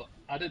have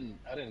I didn't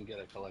get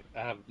a collect.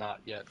 I have not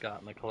yet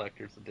gotten the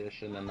collector's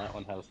edition, and that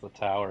one has the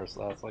tower.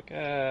 So I was like,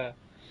 okay.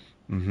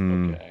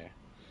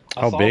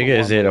 How big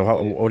is it?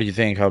 What do you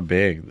think? How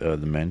big the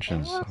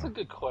dimensions? Oh, that's a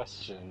good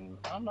question.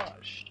 I'm not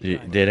sure. You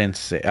didn't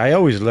say. I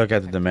always look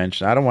at the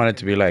dimension. I don't want it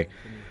to be like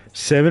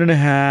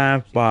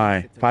 7.5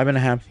 by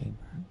 5.5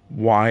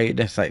 wide.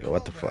 That's like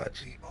what the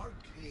fudge.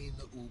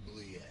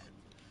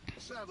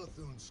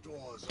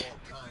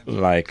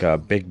 Like a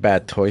Big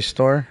Bad Toy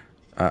Store.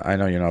 I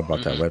know you know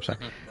about that website.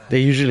 They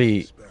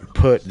usually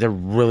they're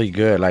really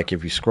good. Like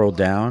if you scroll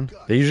down,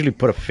 they usually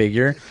put a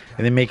figure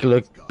and they make it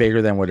look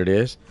bigger than what it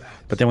is.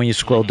 But then when you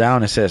scroll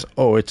down, it says,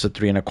 "Oh, it's a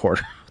 3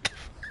 1/4."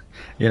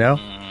 You know,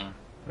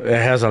 it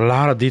has a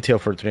lot of detail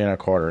for 3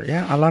 1/4.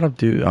 Yeah, a lot of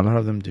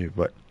them do,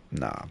 but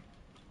nah.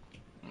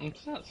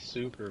 It's not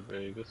super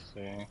big. Let's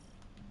see.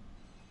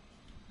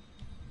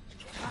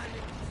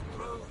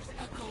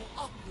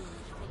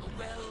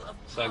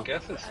 So I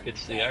guess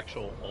it's the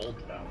actual old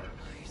tower.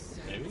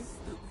 Maybe?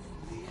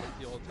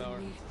 The old tower.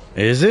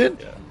 Is it?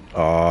 Yeah.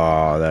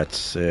 Oh, that's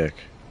sick.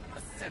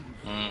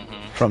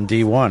 Mm-hmm. From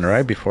D1,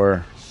 right?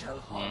 Before.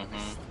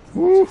 Mm-hmm.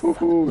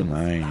 Woohoo!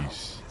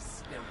 Nice.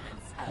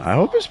 I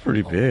hope it's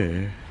pretty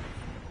big.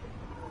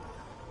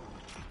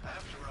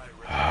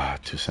 Ah,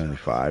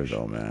 275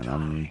 though, man.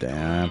 I'm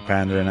damn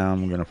pandering now.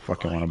 I'm gonna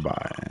fucking want to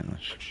buy it.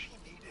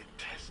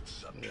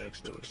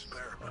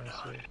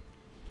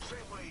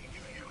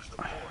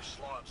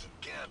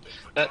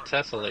 That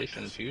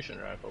tessellation fusion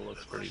rifle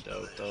looks pretty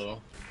dope,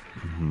 though.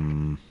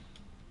 Hmm.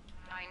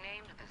 I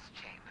named this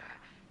chamber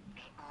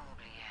the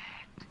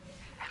Oubliette,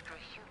 after a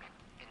human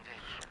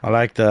invention. I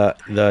like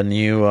the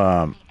new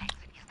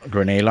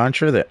grenade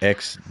launcher, the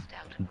X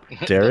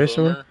Darius.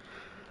 The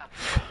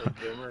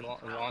boomer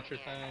launcher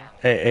thing.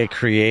 It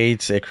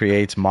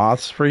creates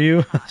moths for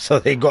you, so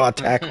they go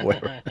attack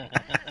whoever.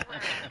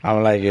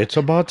 I'm like, it's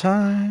about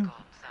time.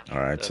 All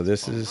right, so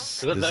this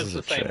is that's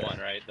the same chair. one,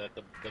 right? The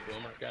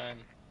boomer gun.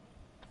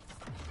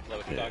 Is that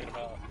what you're talking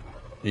about?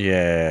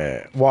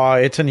 Yeah. Well,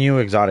 it's a new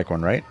exotic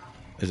one, right?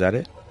 Is that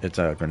it? It's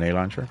a grenade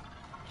launcher.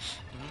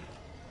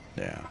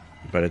 Yeah,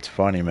 but it's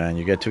funny, man.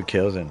 You get 2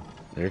 kills and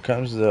there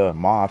comes the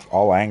moth,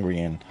 all angry,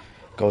 and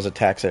goes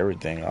attacks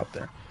everything out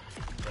there.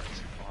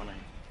 That's funny.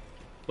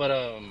 But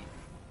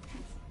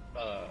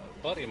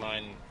buddy of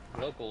mine,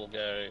 local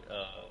guy,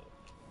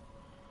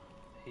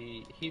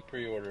 he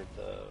pre-ordered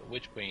the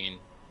Witch Queen,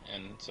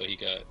 and so he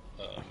got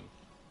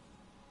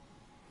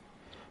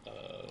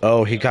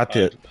he got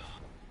the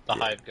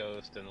Hive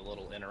Ghost and the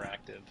little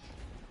interactive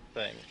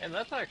thing, and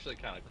that's actually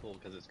kind of cool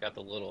because it's got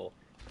the little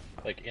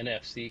like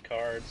NFC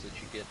cards that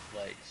you get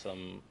like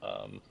some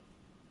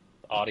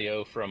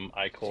audio from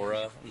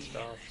Ikora and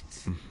stuff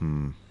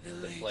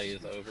that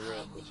plays over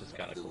it, which is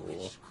kind of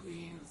cool.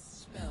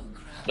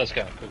 That's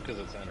kind of cool because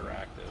it's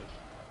interactive.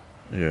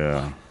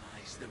 Yeah.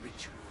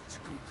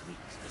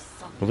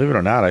 Believe it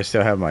or not, I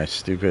still have my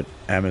stupid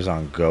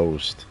Amazon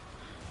Ghost.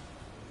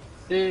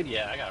 Dude,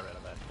 yeah, I got rid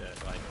of that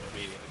shit like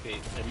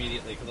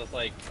immediately because it's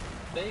like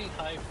they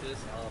hyped this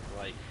up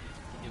like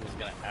it was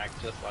gonna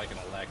act just like an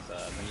Alexa,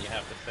 and then you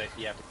have to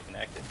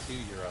connect it to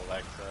your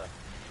Alexa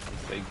and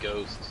say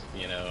Ghost,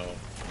 you know,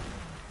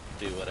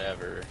 do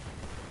whatever.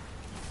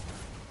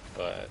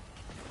 But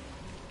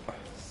yeah,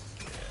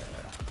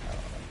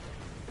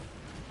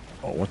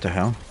 Oh, what the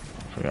hell?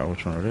 I forgot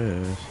which one it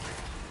is.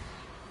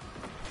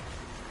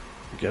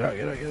 Get out,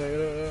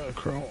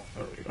 Crow.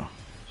 There we go.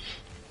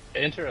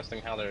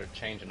 Interesting how they're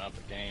changing up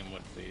the game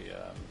with the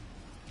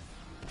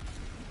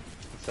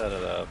set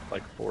it up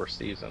like 4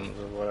 seasons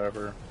or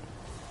whatever.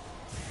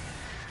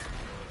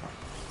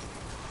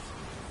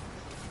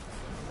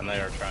 And they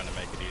are trying to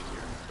make it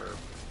easier for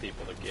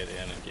people to get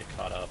in and get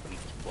caught up and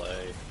just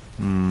play.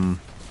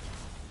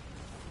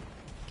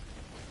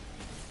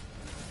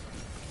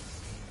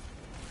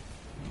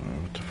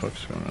 What the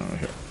fuck's going on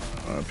here?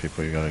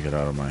 People, you gotta get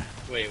out of my...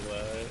 Wait,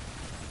 what?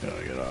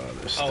 Gotta get out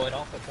of this. Oh, it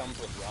also comes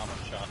with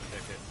ramen shop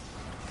tickets.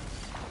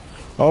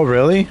 Oh,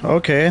 really?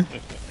 Okay.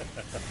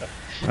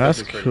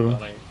 That's cool.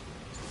 Funny.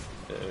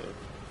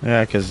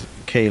 Yeah, because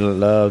Kay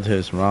loved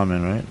his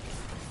ramen, right?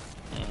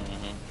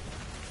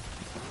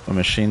 A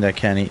machine that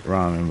can't eat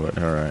ramen, but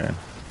alright.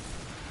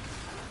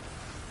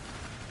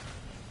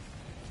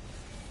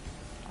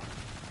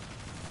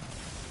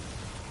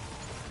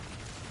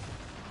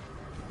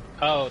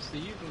 Oh, so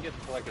you can get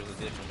the collector's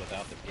edition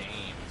without the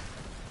game,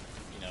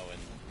 you know,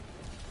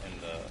 in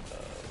the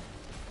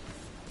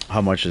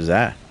How much is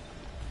that?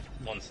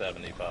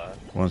 $175.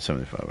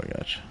 175, I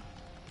gotcha.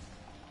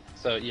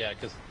 So yeah,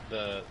 because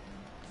the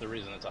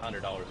reason it's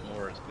 $100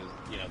 more is because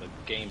you know the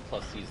game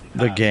plus season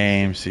pass The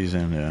game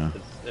season, yeah.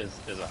 is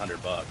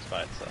 $100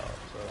 by itself.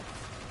 So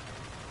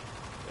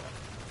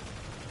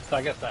yeah. So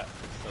I guess so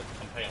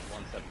I'm paying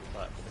 $175 for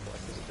the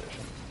collector's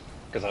edition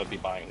because I would be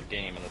buying the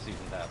game and the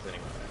season pass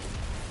anyway.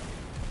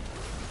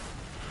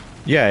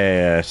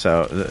 Yeah.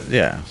 So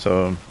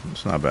so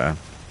it's not bad.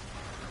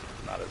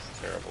 Not as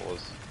terrible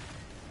as.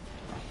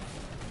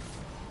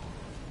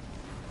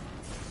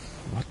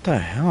 What the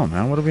hell,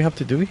 man? What do we have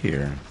to do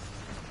here?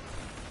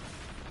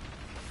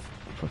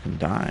 I'm fucking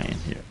dying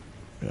here.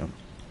 Yeah.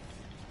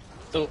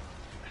 So,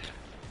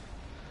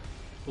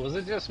 was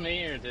it just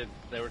me, or did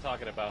they were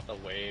talking about the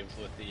waves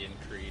with the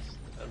increased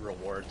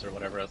rewards or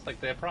whatever? It's like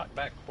they brought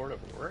back Court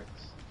of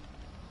Works.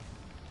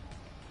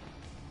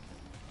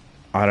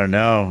 I don't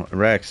know,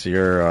 Rex.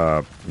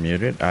 You're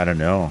muted. I don't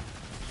know.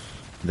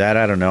 That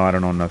I don't know. I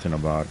don't know nothing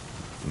about.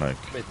 Like,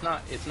 It's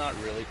not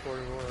really Court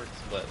of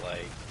Works, but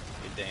like,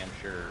 it damn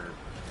sure.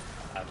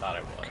 I thought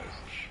it was.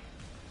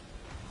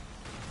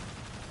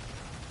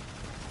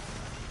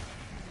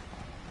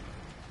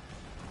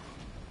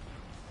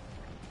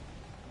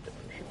 Damn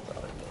sure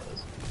thought it was.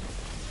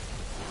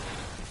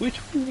 Which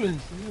one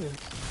is this?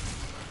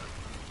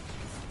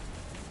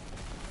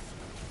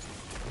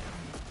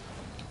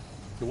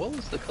 What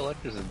was the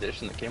collector's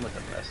edition that came with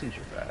the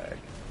messenger bag?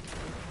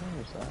 What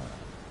was that?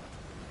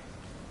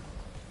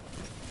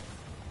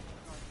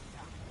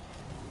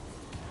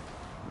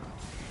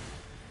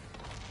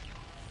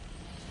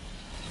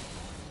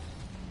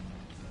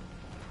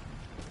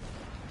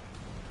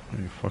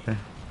 You fucker.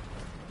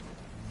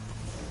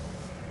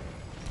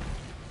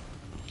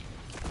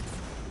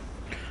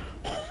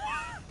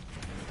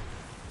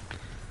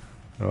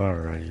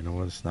 Alright, you know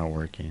what? It's not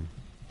working.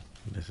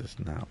 This is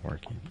not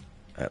working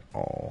at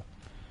all.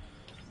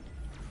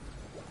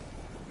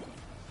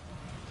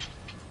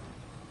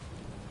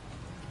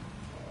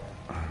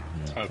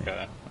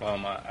 Okay. Well,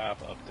 my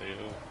app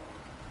updated.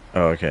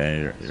 Oh,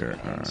 okay. You're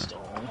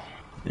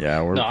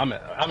yeah, we're. No, I'm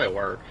at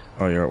work.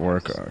 Oh, you're at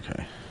work.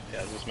 Okay.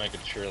 Yeah, just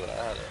making sure that I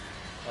had it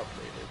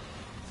updated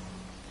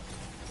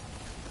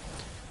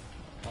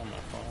on my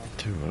phone.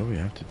 Dude, what do we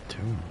have to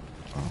do?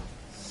 Oh.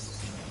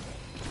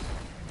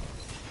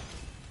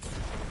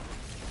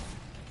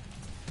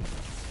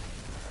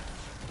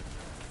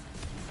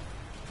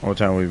 What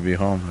time will we be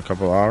home? A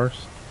couple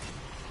hours?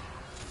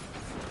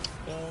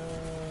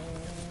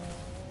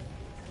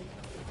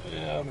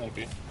 Yeah,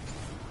 maybe.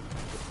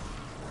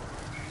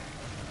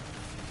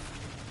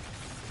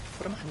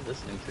 What am I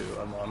listening to?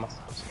 I must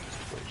have some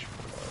Twitch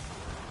for that.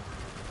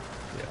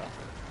 Yeah.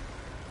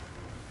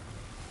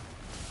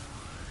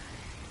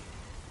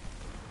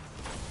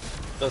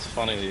 That's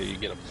funny that you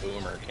get a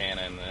boomer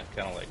cannon that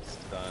kind of like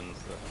stuns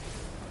the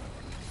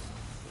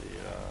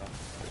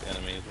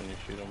enemies when you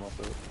shoot them with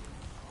it.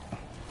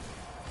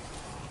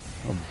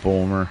 A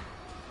boomer.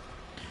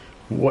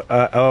 What?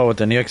 Oh, with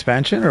the new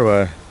expansion or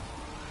what?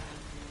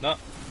 No,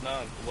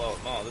 well,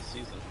 no, this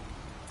season.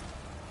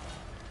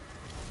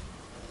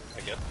 I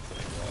guess it's an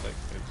exotic.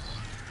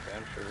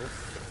 I'm sure it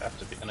would have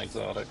to be an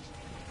exotic.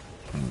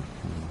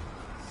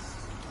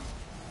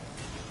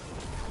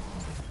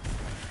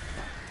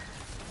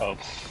 Oh,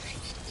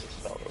 just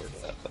fell over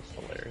that. That's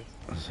hilarious.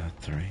 Is that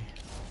 3?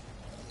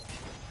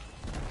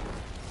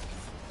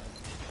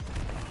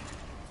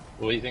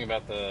 What do you think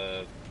about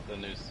the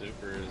new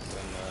supers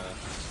and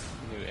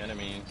the new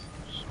enemies?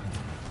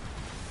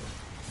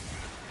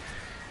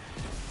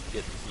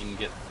 You can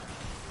get.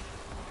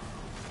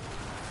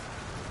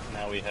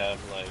 Now we have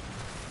like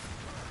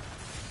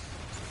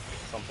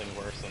something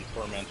worse than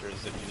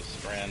tormentors that use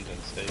strand and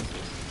stasis.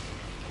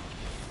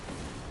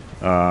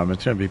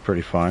 It's gonna be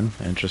pretty fun,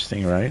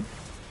 interesting, right?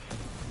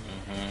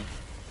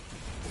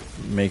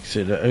 Makes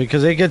it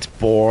because it gets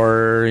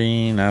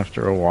boring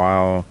after a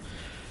while,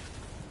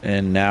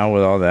 and now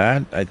with all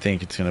that, I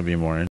think it's gonna be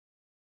more.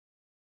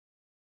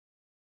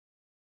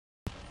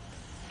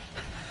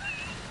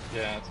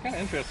 Yeah, it's kind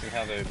of interesting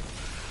how they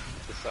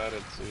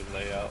decided to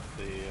lay out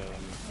the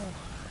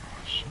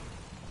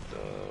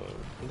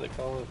what do they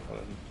call it?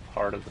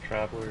 Heart of the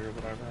Traveler or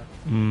whatever.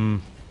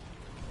 And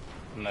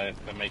they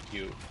make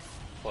you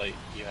play.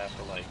 You have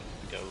to like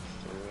go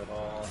through it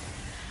all,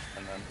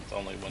 and then it's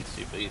only once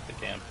you beat the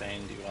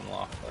campaign do you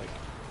unlock like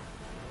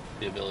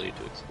the ability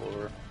to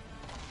explore.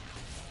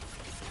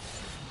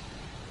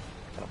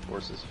 Kind of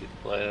forces you to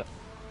play it.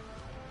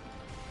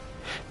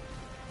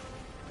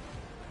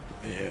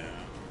 Yeah.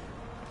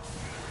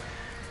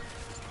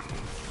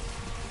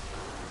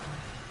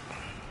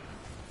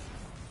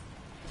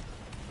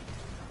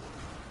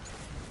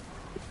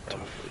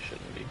 Probably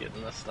shouldn't be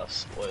getting this stuff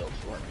spoiled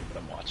for me, but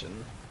I'm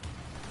watching.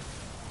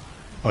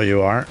 Oh,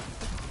 you are?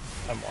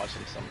 I'm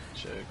watching some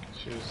chick.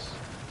 She was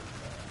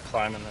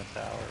climbing the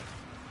tower,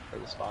 or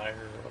the spire,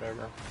 or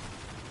whatever.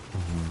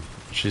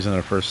 She's in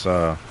her first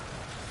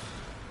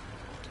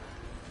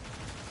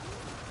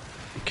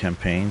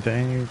campaign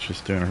thing,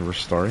 just doing her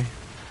story.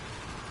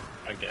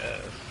 I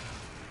guess.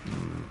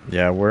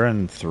 Yeah, we're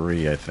in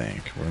 3, I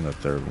think. We're in the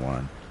 3rd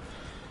one.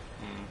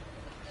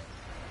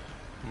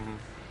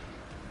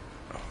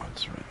 Oh,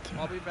 it's right there.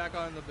 I'll be back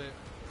on in a bit.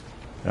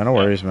 Yeah, no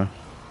worries, man.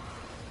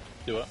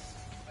 Do it.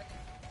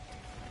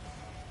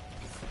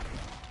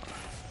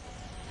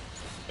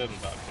 Didn't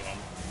talk to him.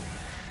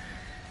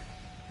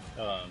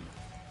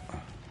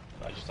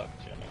 I just talked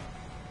to Jimmy.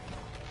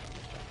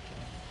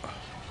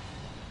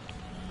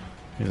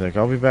 He's like,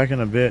 I'll be back in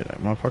a bit.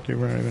 Motherfucker, you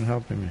weren't even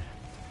helping me.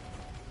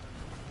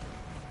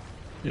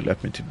 You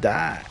left me to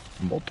die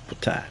multiple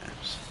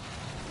times.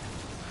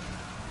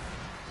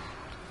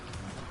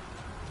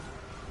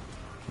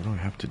 What do I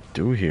have to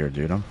do here,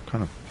 dude? I'm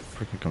kind of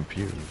freaking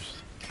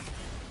confused.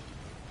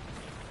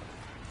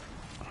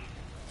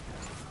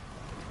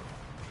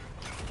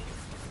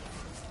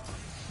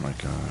 My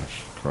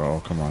gosh.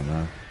 Bro, come on,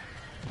 man.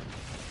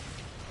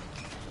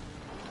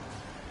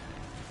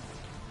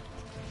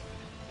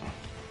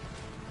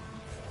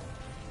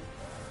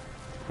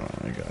 Oh,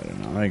 I got it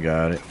now. I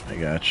got it. I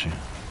got you.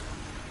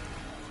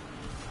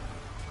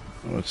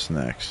 What's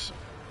next?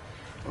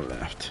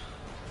 Left.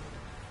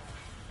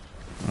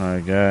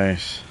 Alright,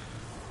 guys.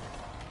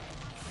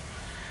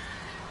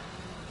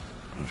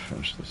 I'll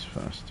finish this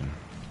faster.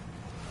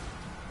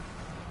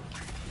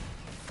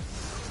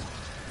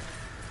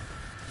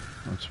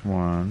 That's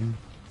 1.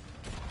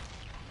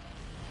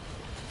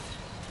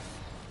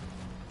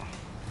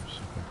 Let's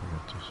see if I can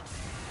get this.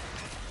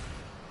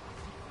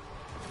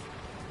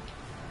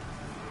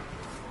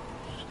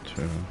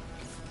 2.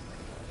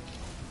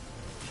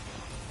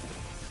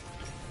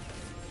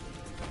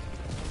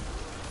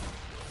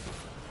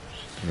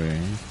 3.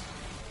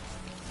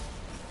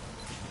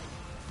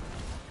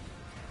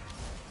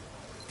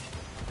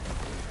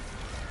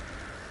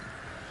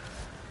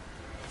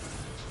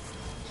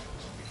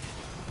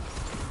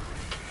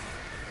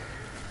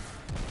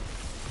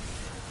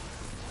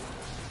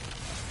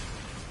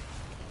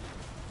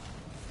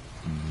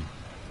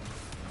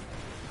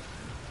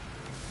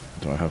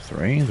 I have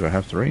 3? Do I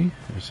have 3?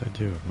 Yes, I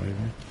do. Maybe.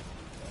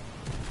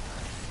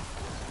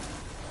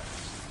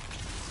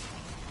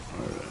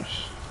 There it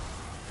is.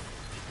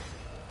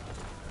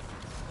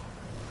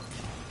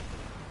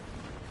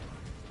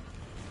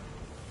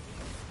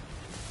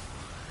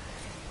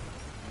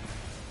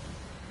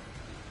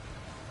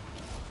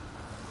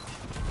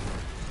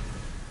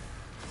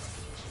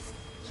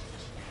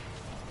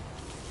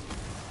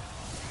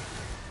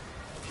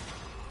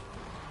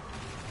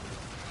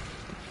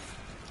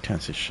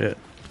 Can't see shit.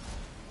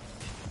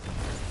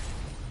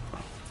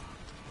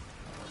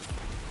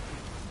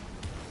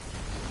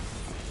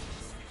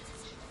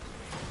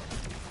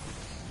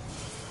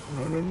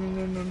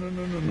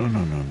 No.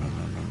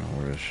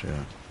 Where is she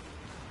at?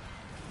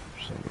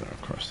 She's over there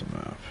across the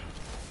map.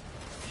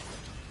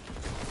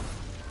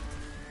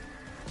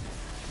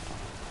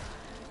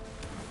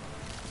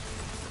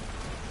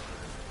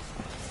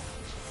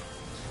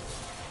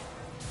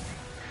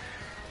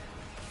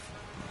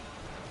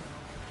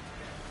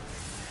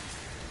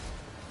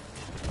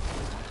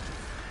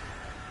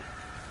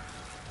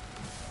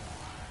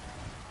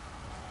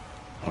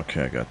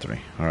 Okay, I got 3.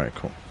 Alright,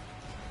 cool.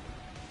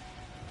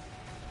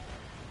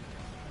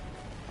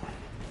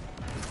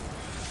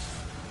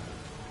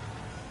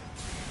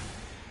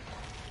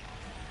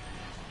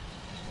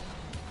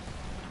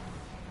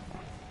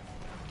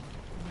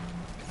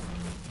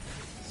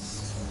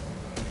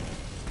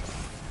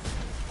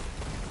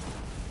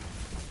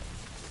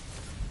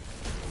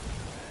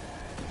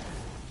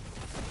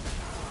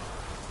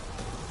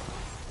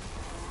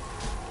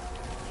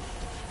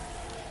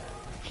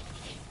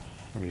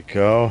 There we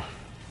go.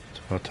 It's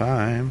about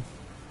time.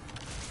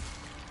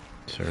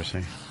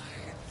 Seriously.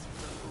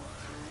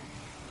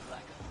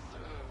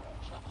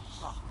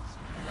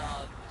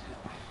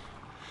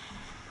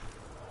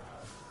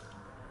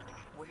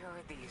 Where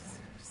are these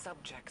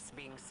subjects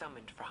being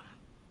summoned from?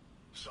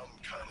 Some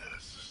kind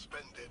of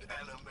suspended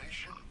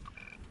animation?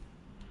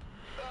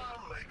 Or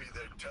maybe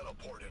they're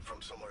teleported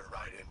from somewhere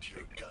right into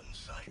your gun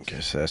sights.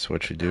 Guess that's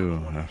what you do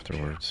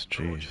afterwards.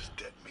 Jeez.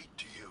 Dead meat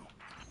to you.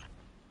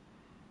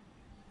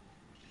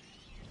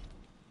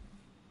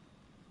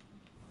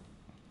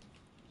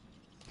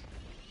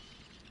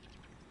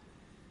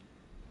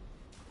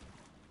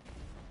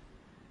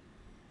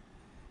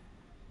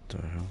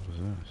 What the hell was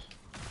this?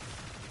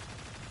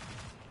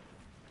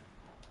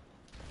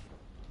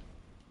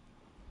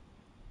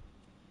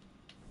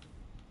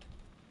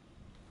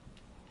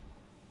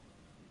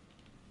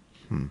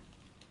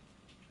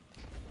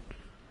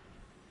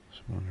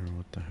 Just wondering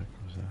what the heck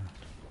was that?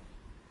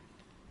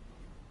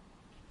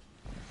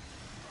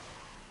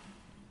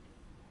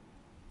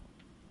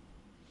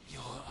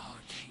 Your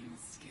arcane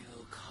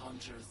skill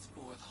conjures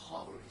forth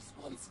horrors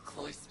once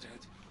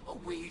cloistered,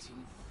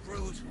 awaiting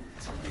brutal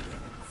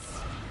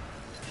deliverance.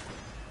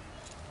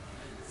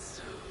 And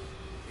so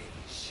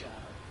they shall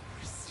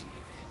receive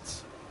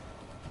it.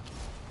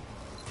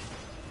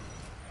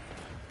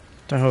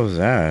 What the hell is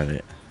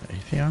that?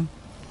 Atheon?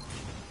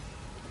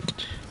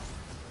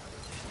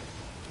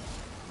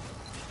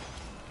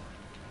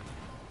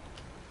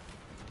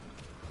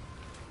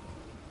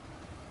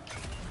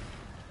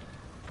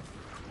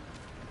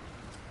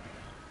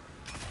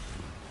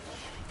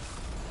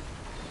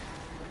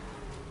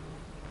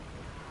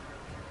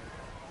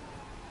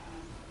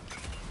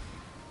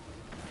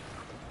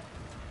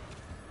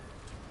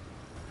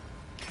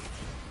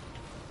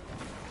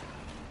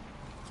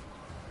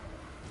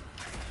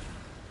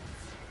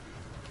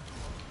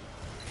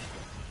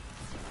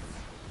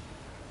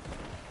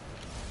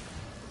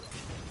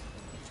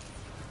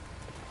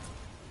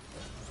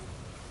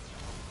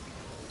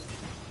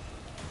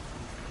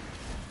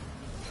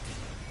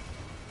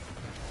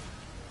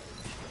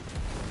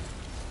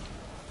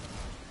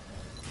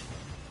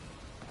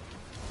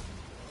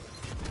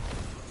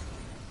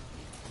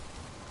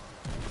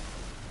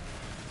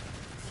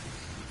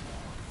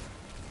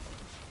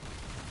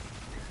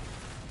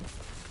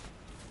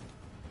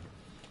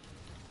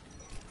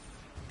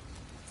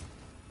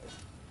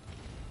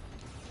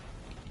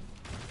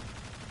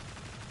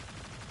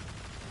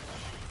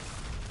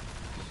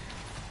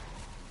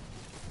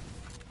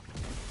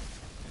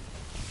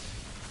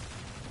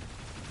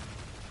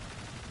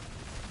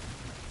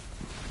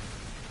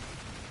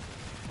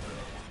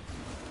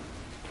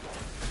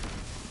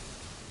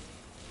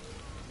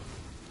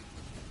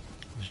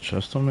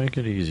 Just don't make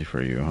it easy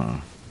for you, huh?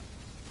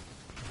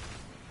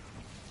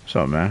 What's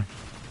up, man?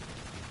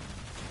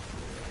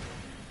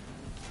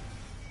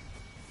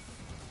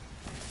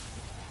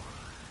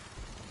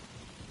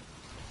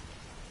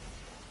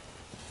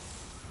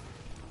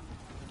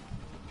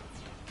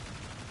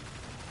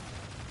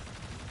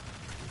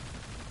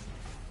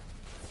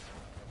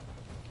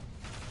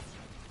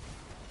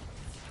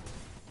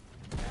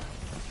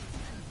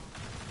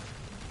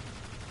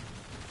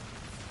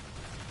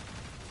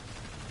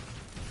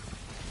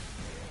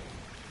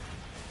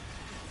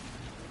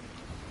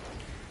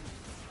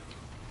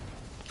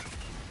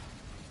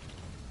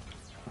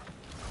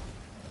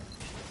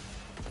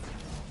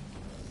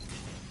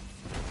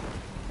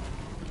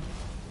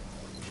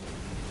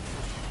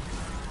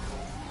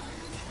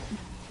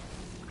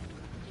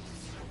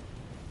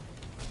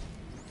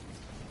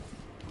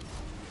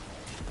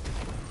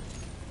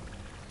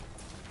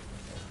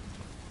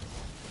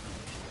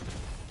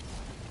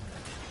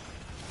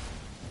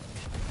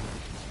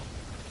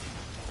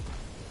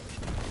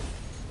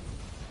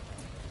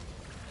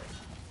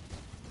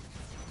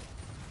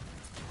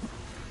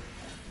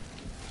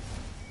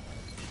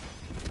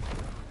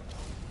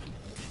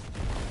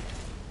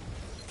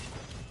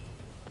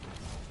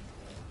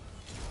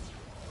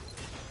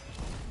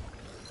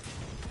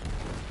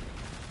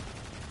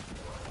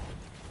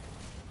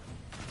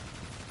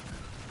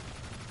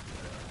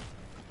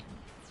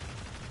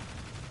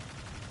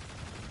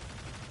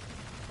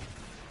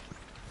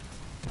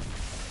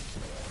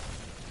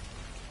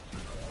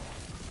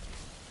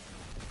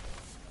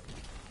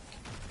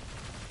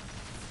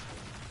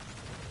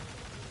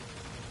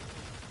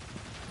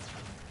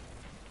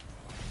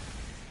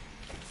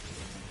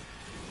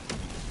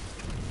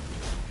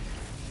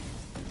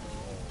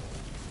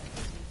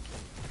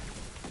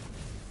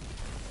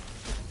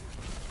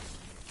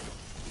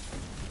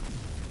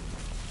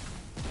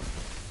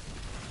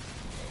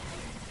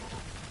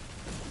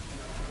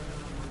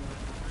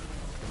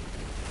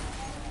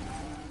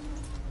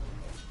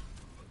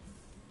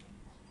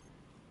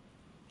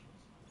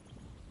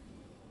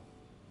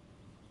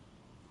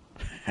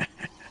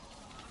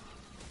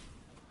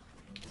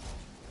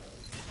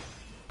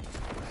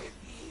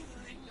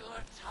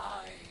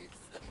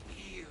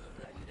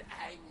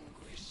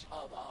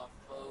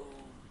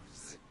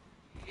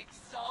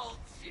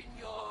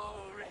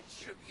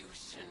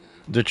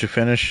 Did you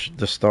finish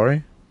the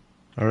story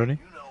already?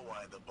 You know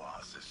why the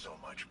boss is so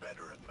much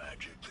better at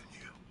magic than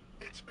you?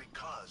 It's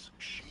because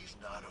she's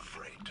not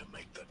afraid to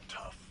make the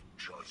tough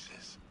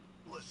choices.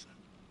 Listen.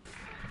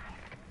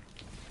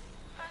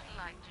 I'd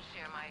like to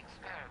share my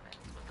experiments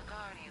with the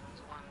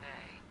Guardians one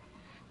day,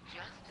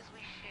 just as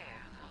we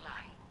share the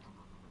light.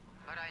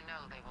 But I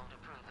know they won't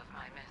approve of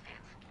my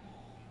methods.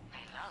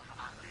 They love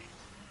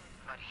omelets,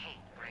 but hate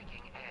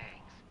breaking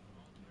eggs.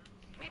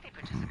 Maybe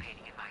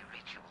participating in my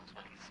rituals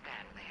will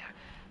expand their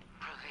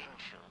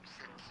provincial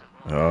sense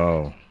of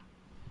morality.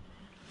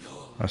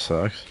 Oh. That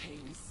sucks.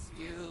 Arcane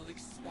skill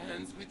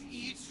expands with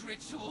each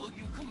ritual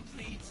you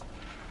complete.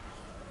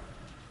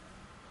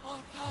 Our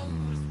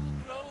powers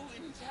will grow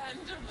in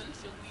tandem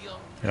until we are...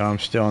 Yeah, I'm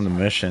still on the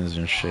missions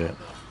and shit.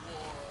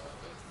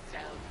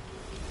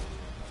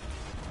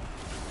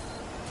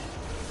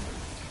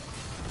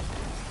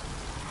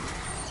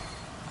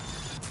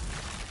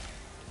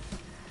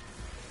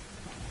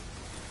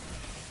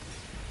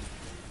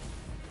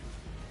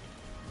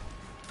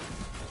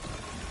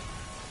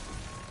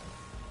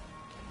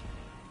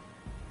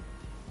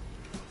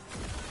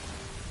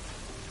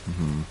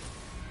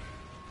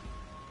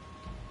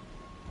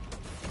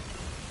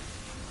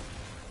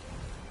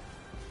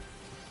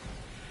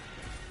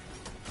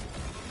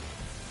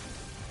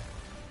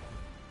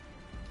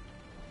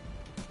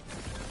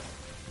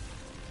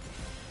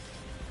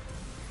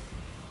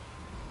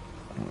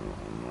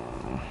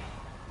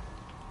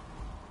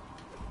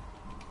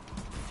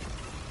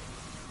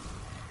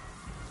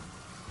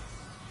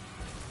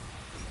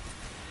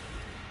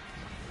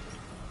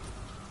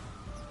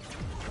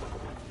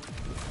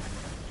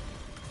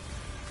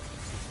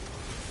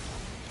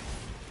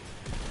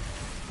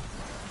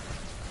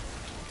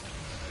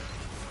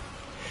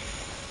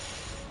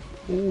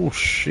 Oh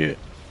shit.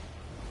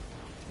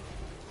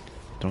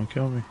 Don't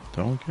kill me.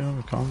 Don't kill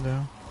me. Calm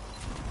down.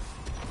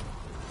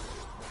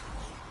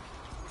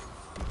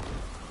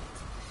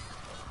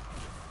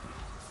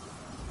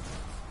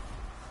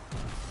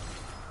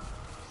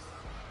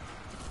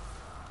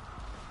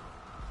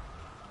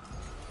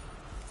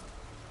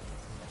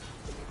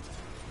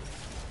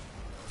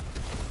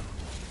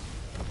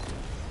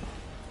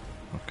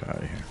 Fuck out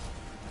of here.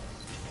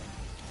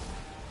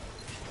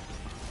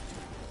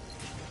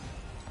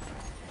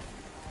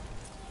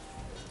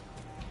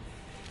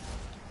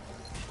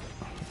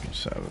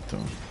 Saboteur.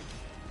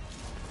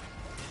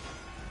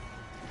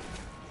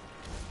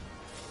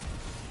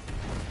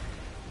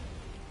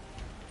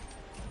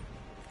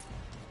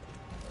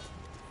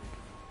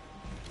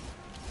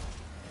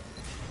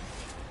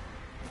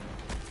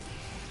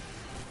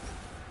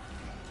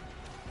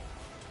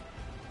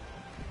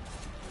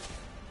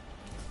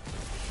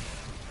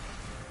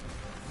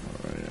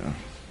 Oh yeah.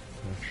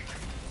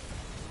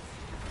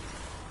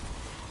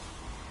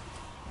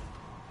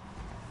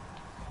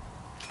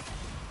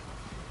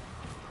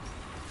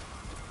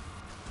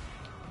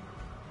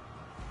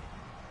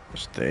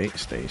 Stay.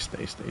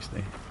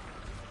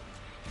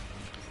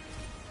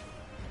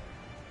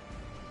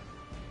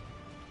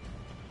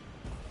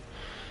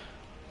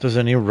 Does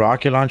a new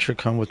rocket launcher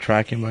come with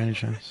tracking by any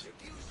chance?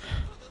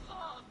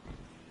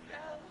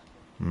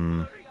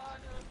 Hmm.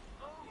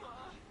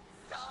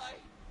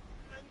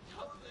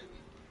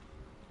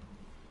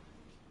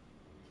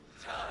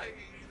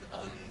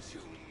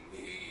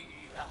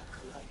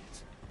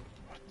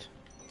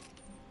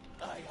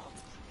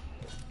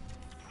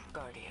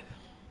 Guardian,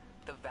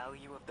 the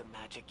value of the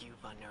magic you've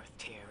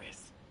unearthed here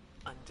is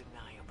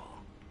undeniable.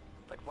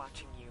 But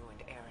watching you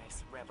and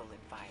Eris revel in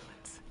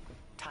violence,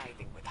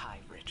 tithing with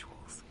hive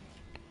rituals,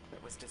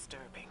 it was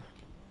disturbing.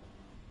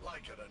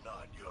 Like it or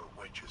not, your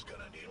witch is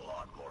gonna need a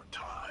lot more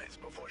ties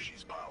before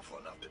she's powerful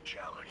enough to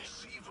challenge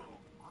Sivu.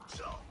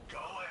 So, go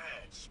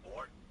ahead,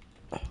 sport.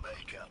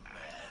 Make a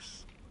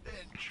mess.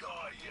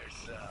 Enjoy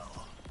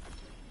yourself.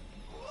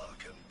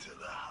 Welcome to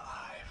the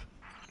hive.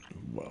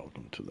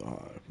 Welcome to the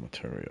hive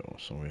material.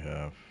 So we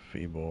have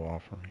feeble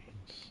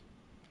offerings.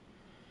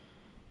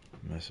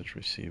 Message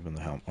received in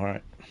the helm.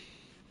 Alright.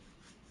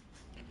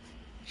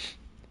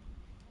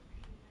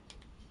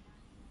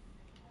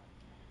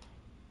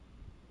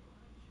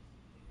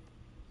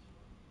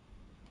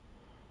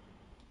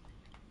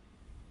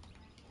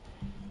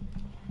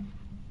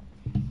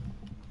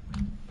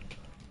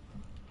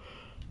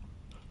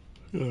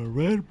 A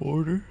red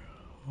border.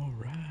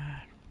 Alright.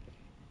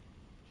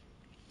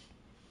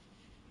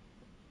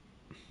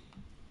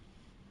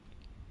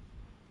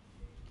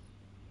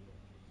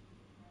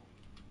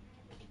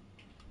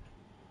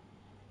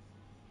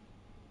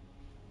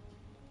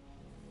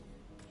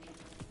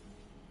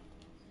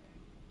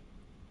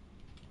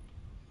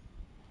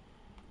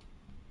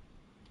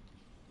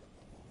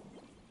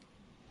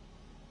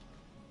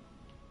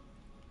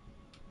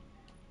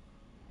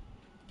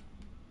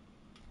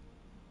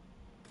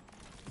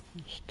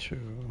 There's two.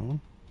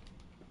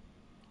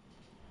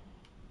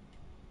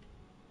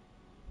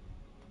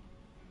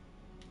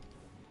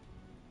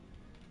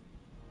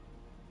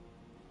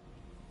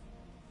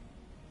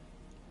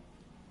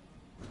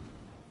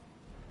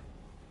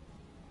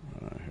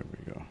 Here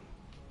we go.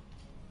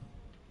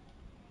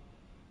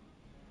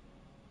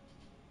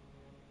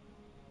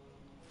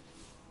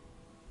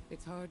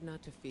 It's hard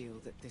not to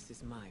feel that this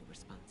is my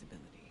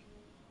responsibility.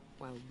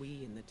 While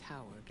we in the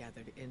tower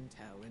gathered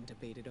intel and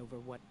debated over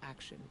what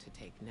action to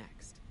take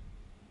next,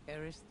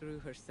 Eris threw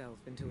herself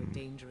into a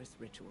dangerous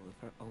ritual of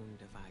her own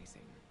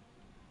devising.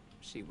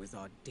 She was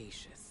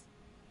audacious.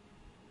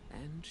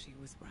 And she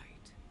was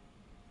right.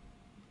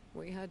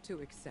 We had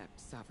to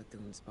accept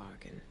Savathun's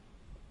bargain.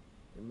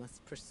 We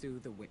must pursue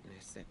the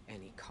witness at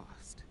any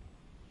cost.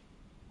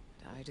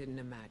 But I didn't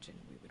imagine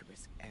we would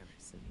risk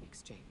Eris in the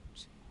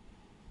exchange.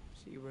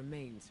 She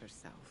remains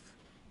herself.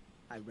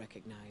 I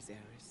recognize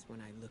Eris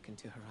when I look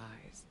into her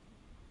eyes.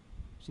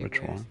 She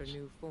wears her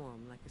new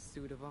form like a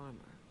suit of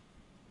armor,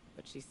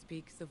 but she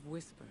speaks of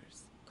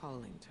whispers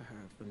calling to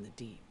her from the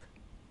deep,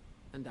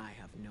 and I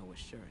have no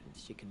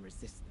assurance she can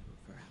resist them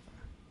forever.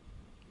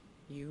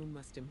 You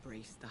must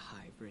embrace the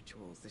hive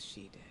rituals as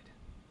she did.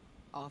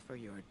 Offer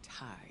your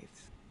tithe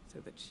so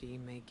that she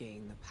may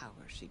gain the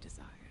power she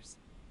desires,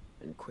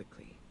 and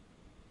quickly.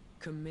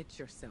 Commit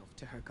yourself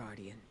to her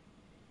guardian.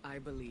 I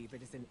believe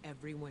it is in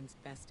everyone's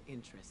best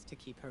interest to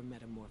keep her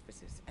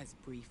metamorphosis as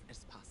brief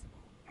as possible.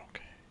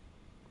 Okay.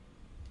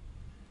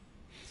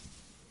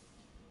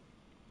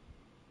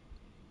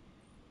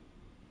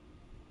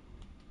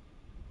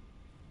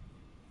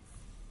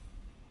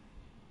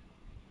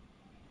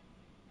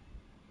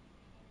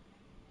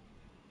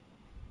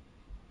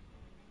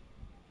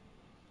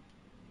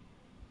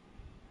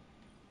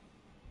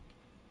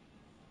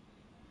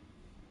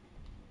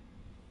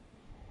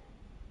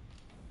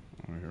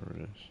 Oh, here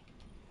it is.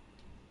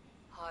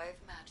 Hive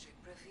magic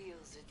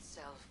reveals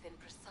itself in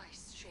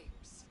precise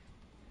shapes.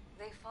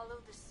 They follow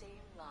the same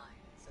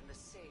lines and the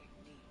same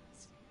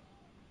needs.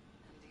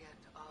 And yet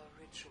our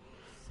rituals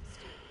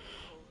still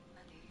hold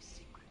many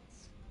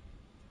secrets.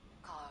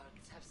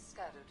 Cards have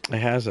scattered.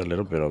 It has a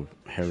little bit of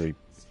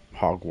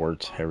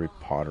Hogwarts, Harry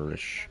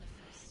Potter-ish.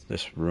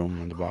 This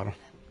room on the bottom.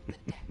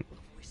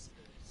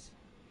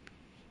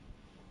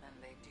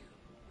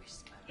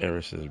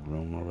 Eris's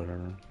room or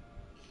whatever.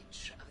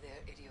 Each of their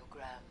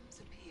ideograms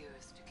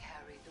appears to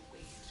carry the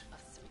weight of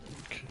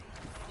Okay.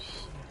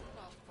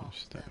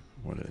 What's that?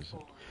 What is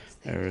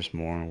it? Eris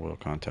Morn will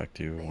contact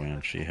you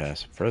when she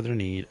has further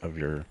need of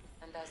your.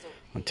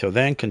 Until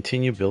then,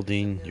 continue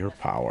building your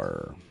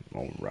power.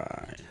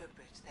 Alright.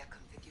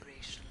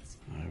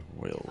 I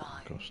will.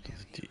 Goes to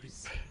the deep.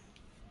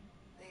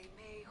 They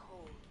may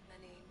hold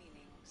many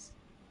meanings,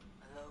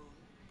 alone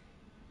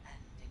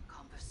and in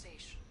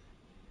conversation.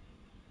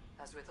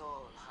 As with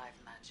all hive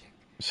magic.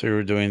 So you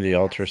were doing the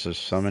altars of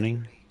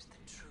summoning?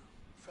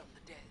 From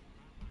the dead.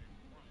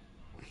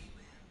 We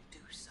will do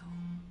so.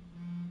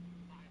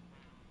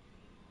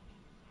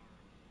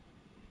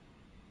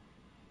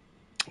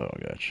 Oh,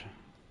 gotcha.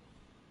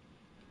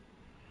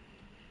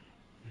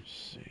 Let's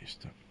see,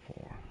 step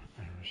 4.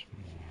 Eris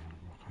Morn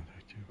will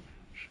contact you.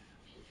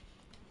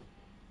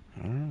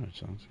 Alright,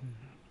 sounds good.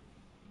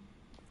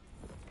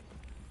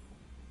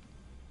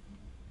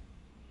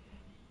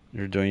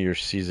 You're doing your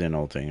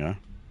seasonal thing, huh?